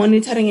Planning,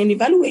 Monitoring and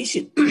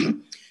Evaluation.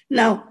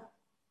 Now,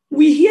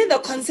 we hear the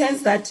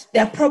concerns that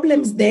there are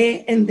problems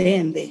there and there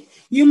and there.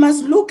 You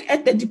must look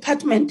at the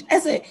department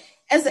as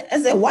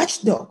a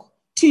watchdog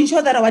to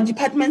ensure that our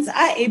departments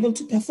are able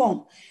to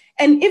perform.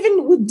 And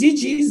even with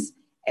DGs,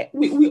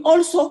 we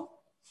also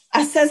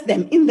assess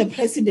them in the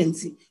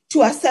presidency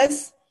to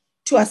assess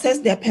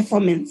their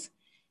performance.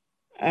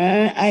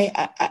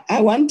 I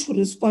want to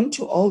respond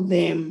to all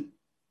them.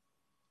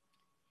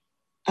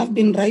 I've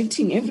been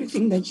writing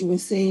everything that you were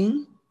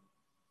saying.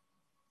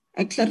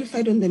 I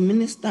clarified on the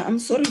minister. I'm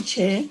sorry,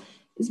 Chair.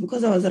 It's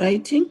because I was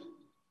writing.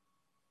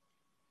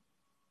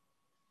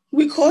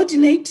 We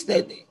coordinate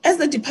as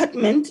the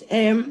department,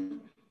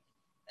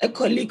 a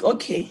colleague,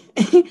 okay.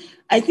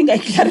 I think I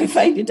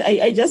clarified it.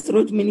 I just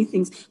wrote many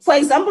things. For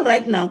example,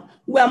 right now,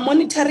 we are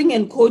monitoring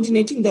and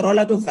coordinating the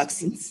rollout of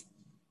vaccines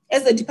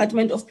as the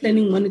Department of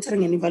Planning,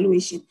 Monitoring and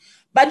Evaluation.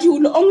 But you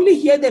will only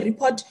hear the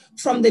report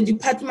from the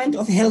Department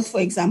of Health, for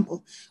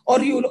example,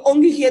 or you will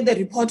only hear the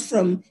report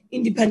from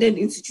independent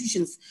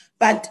institutions.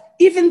 But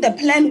even the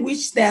plan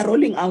which they are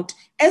rolling out,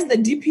 as the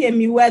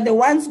DPME, we are the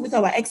ones with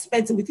our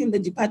experts within the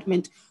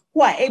department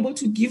who are able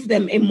to give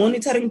them a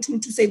monitoring tool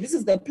to say, this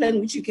is the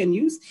plan which you can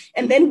use,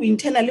 and then we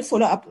internally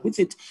follow up with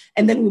it,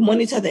 and then we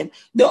monitor them.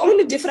 The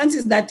only difference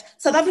is that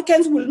South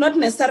Africans will not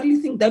necessarily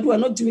think that we are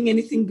not doing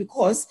anything,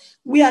 because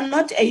we are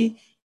not a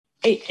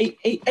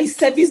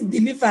service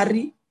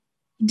delivery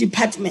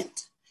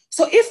department.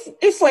 So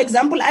if, for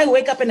example, I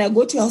wake up and I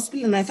go to a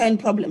hospital and I find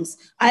problems,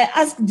 I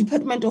ask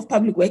Department of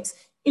Public Works,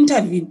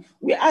 intervene.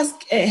 We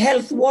ask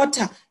health,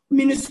 water,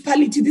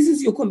 municipality, this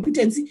is your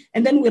competency,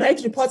 and then we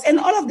write reports. And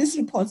all of these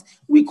reports,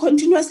 we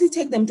continuously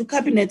take them to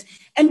cabinet,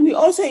 and we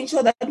also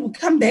ensure that we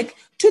come back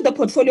to the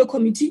portfolio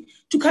committee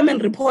to come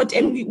and report,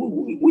 and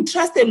we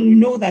trust and we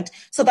know that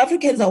South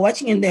Africans are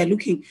watching and they're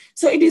looking.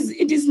 So it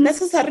is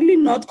necessarily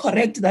not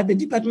correct that the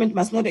department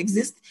must not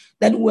exist,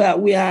 that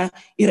we are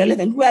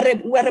irrelevant. We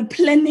are a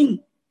planning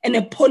and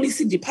a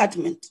policy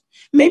department.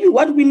 Maybe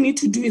what we need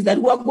to do is that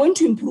we are going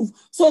to improve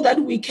so that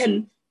we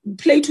can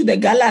play to the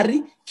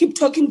gallery, keep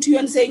talking to you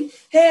and saying,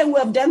 hey, we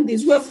have done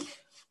this.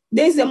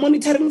 There's a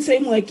monitoring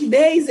framework.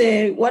 There is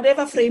a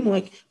whatever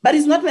framework, but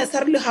it's not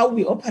necessarily how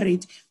we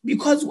operate,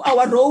 because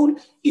our role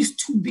is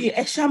to be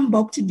a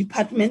shambok to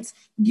departments,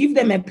 give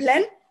them a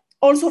plan,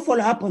 also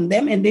follow up on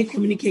them, and they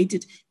communicate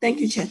it. Thank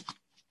you, Chair.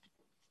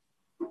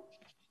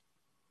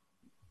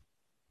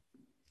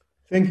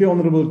 Thank you,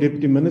 Honourable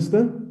Deputy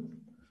Minister.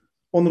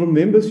 Honourable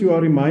members, you are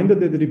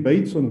reminded that the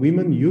debates on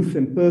women, youth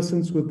and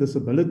persons with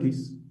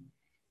disabilities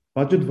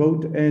budget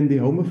vote and the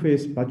Home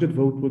Affairs budget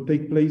vote will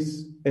take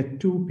place at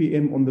 2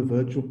 p.m. on the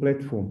virtual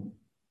platform.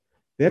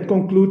 That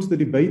concludes the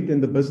debate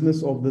and the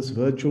business of this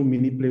virtual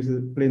mini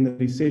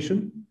plenary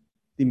session.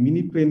 The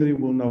mini plenary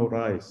will now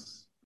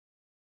rise.